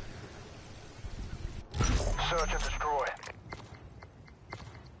god. Search and destroy.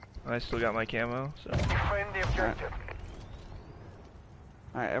 I still got my camo, so. Defend the objective.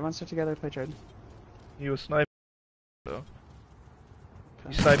 Alright, everyone stick together, play trade. He was sniping, so.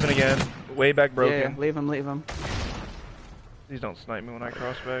 He's sniping again. Way back broken. Yeah, leave him, leave him. Please don't snipe me when I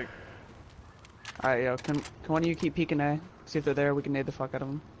cross back. Alright, yo, can one of you keep peeking A? See if they're there, we can nade the fuck out of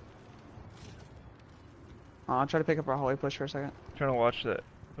them. I'll try to pick up our hallway push for a second. Trying to watch that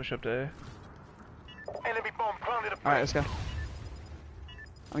push up to A. Enemy bomb planted at Alright, let's go.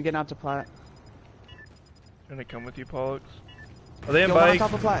 I'm getting out to plat. Trying to come with you, Pollux. Are they in Yo, one on bike?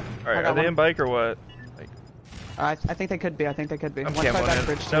 top of plat. Alright, are they in bike or what? I think they could be, I think they could be. I'm One side back camoing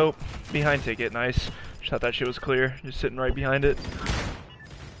bridge, in. too. Nope. Behind ticket, nice. Just thought that shit was clear. Just sitting right behind it.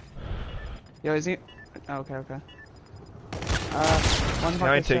 Yo, is he? Oh, okay, okay. One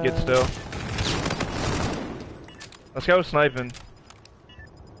Behind ticket still. This guy was sniping.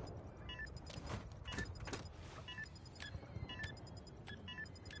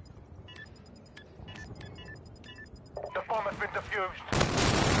 The bomb has been defused.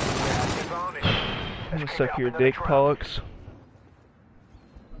 Advantage. I'm gonna suck your dick, Pollux.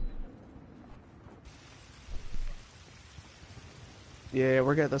 Yeah,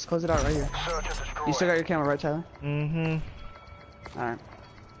 we're good. Let's close it out right here. Search and destroy. You still got your camera, right, Tyler? Mm-hmm. Alright.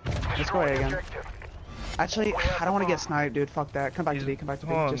 Let's Destroy go A the again. objective. Actually, I don't want to get sniped, dude. Fuck that. Come back to B, come back to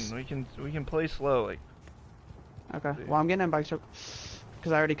B. Hold on, Just... we can play slow, like. Okay. Well, I'm getting in bike choke.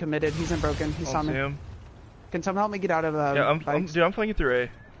 Because I already committed. He's in broken. He saw I'll see me. him. Can someone help me get out of Yeah, bikes? dude, I'm flanking through A.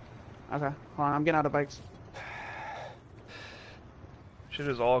 Okay. Hold on, I'm getting out of bikes. Shit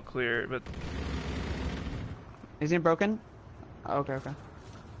is all clear, but Is he in broken? Oh, okay, okay.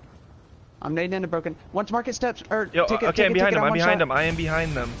 I'm nading into broken. Once market steps, or yo, ticket, okay, I'm ticket, behind ticket, him. I'm one behind shot. him. I am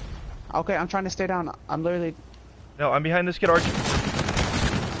behind them. Okay, I'm trying to stay down. I'm literally... No, I'm behind this kid Archer.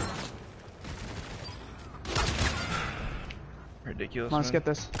 Ridiculous. Come on, let's man. get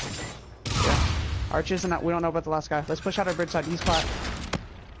this. Yeah. Arches and we don't know about the last guy. Let's push out our bridge side. He's flat.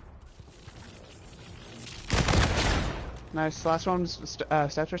 Nice. Last one's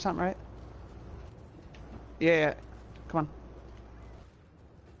steps or something, right? Yeah, yeah. Come on.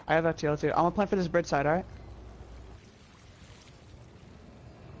 I have FTL too. I'm gonna plan for this bridge side, alright?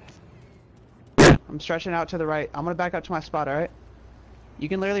 I'm stretching out to the right. I'm gonna back up to my spot, alright? You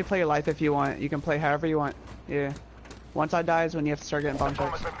can literally play your life if you want. You can play however you want. Yeah. Once I die is when you have to start getting bomb The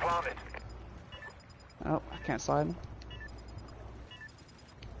bomb checks. has been planted. Oh, I can't slide.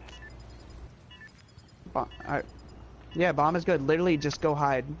 Bomb. Alright. Yeah, bomb is good. Literally just go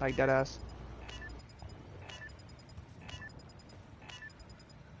hide, like dead ass.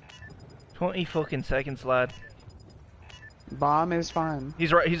 $20 fucking seconds, lad. Bomb is fine.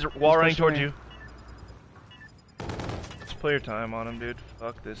 He's right. He's wall running pushing towards me. you. Let's play your time on him, dude.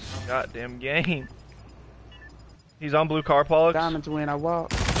 Fuck this goddamn game. He's on blue car, Pollux. Diamonds win. I walk.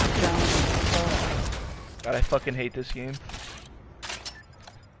 Diamonds God, I fucking hate this game.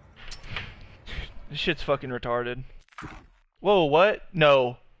 This shit's fucking retarded. Whoa, what?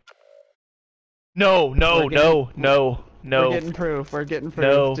 No. No, no, We're getting- no, no, no. We're getting proof. We're getting proof.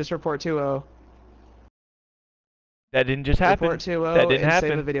 No. Just report 2-0. That didn't just happen. Report 2-0 That didn't and happen.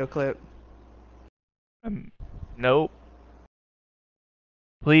 save a video clip. Nope.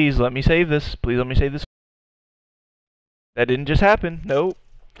 Please let me save this. Please let me save this. That didn't just happen. Nope.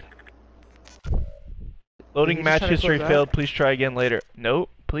 Loading just match try to history close failed. out? Please try again later. Nope.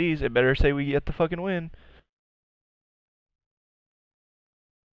 Please. It better say we get the fucking win.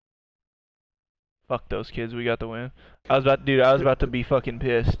 Fuck those kids. We got the win. I was about to be fucking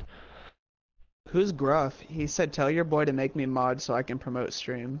pissed. Who's Gruff? He said, "Tell your boy to make me mod so I can promote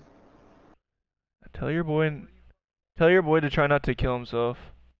stream." Tell your boy to try not to kill himself.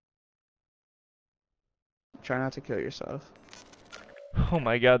 Try not to kill yourself. Oh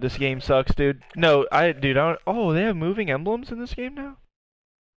my god, this game sucks, dude. No, I don't. Oh, they have moving emblems in this game now?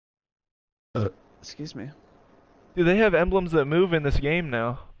 Excuse me. Dude, they have emblems that move in this game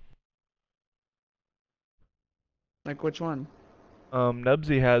now. Like which one?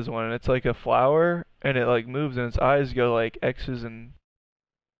 Nubsy has one, and it's like a flower, and it like moves, and its eyes go like X's and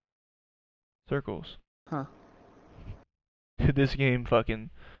circles. Huh. Dude, this game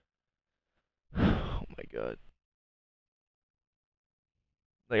fucking... Oh my god.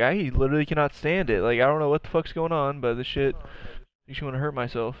 Like, I literally cannot stand it. Like, I don't know what the fuck's going on, but this shit makes me want to hurt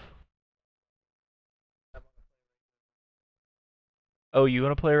myself. Oh, you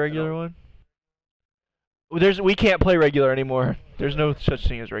want to play a regular one? We can't play regular anymore. There's no such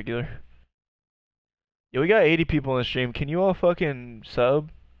thing as regular. Yeah, we got 80 people in the stream. Can you all fucking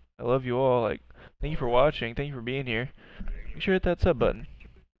sub? I love you all. Like, thank you for watching. Thank you for being here. Make sure to hit that sub button.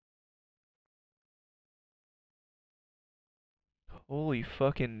 Holy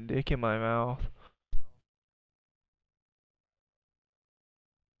fucking dick in my mouth.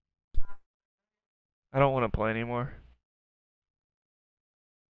 I don't want to play anymore.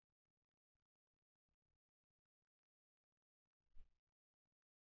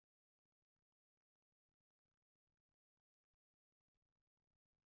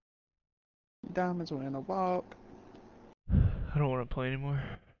 Diamonds win a walk. I don't want to play anymore.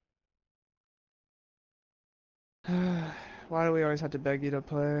 Why do we always have to beg you to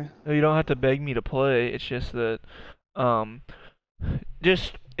play? No, you don't have to beg me to play. It's just that,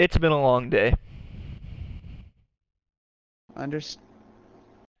 it's been a long day.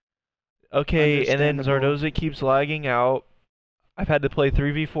 Okay, and then Zardoza keeps lagging out. I've had to play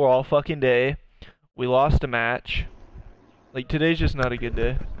 3v4 all fucking day. We lost a match. Like, today's just not a good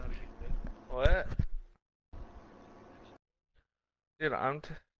day. What? Dude, I'm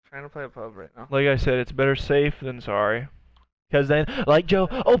trying to play a pub right now. Like I said, it's better safe than sorry. Because then, like Joe,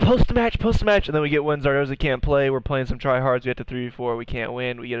 oh, post a match, and then we get wins. Zardoza can't play. We're playing some tryhards. We have to 3v4. We can't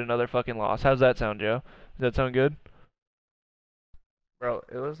win. We get another fucking loss. How's that sound, Joe? Does that sound good? Bro,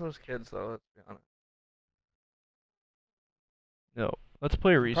 it was those kids though. Let's be honest. No. Let's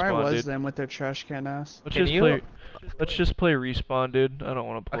play respawn, Probably was dude. them with their trash can ass. Let's just play respawn, dude. I don't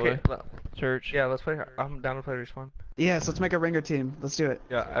want to play. Okay, Search. Yeah, let's play. I'm down to play respawn. Yes, let's make a ringer team. Let's do it.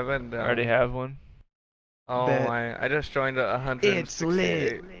 Yeah, I've been down. I already have one. Oh Bet. my! I just joined a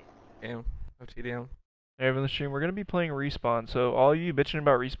 168 game of TDM. Hey, everyone in the stream, we're gonna be playing respawn. So all you bitching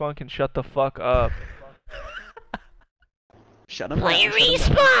about respawn can shut the fuck up. Shut them Play down.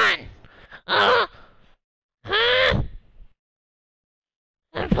 respawn! Huh?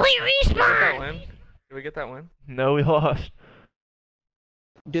 Play Did we get that respawn! win? Did we get that win? No, we lost.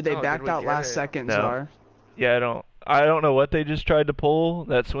 Dude, they No, backed did we out get last it? second, No. Czar. Yeah, I don't know what they just tried to pull,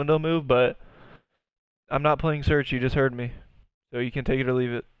 that swindle move, but I'm not playing search, you just heard me. So you can take it or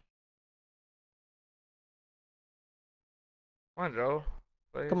leave it. Come on, Joe.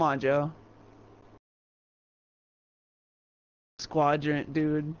 Play. Come on, Joe. Squadrant,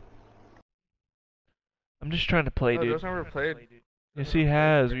 dude. I'm just trying to play, Oh, dude. Joe's never played. Yes, he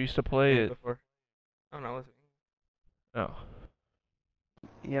has. We used to play it. Before. Oh no, was it? Oh.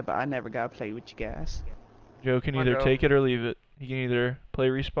 Yeah, but I never got to play with you guys. Joe can Come on, either Joe. take it or leave it. He can either play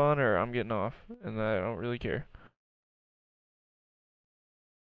respawn or I'm getting off. And I don't really care.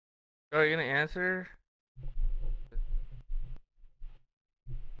 Joe, are you gonna answer?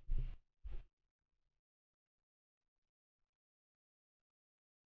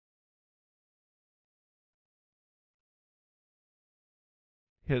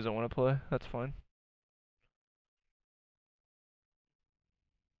 He doesn't want to play. That's fine.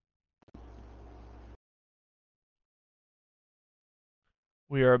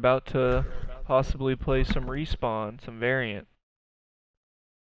 We are about to possibly play some respawn, some variant.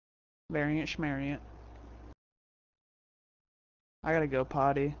 Variant schmariant. I gotta go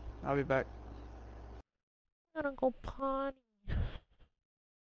potty. I'll be back. Gotta go potty.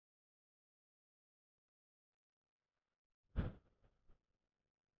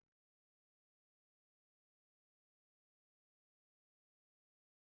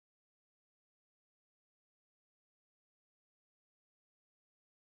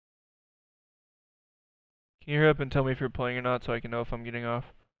 Can you hurry up and tell me if you're playing or not so I can know if I'm getting off?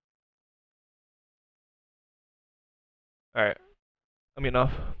 Alright. I mean,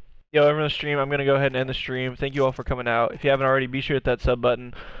 enough. Yo, everyone on the stream, I'm gonna go ahead and end the stream. Thank you all for coming out. If you haven't already, be sure to hit that sub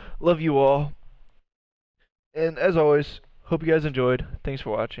button. Love you all. And as always, hope you guys enjoyed. Thanks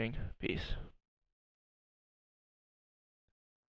for watching. Peace.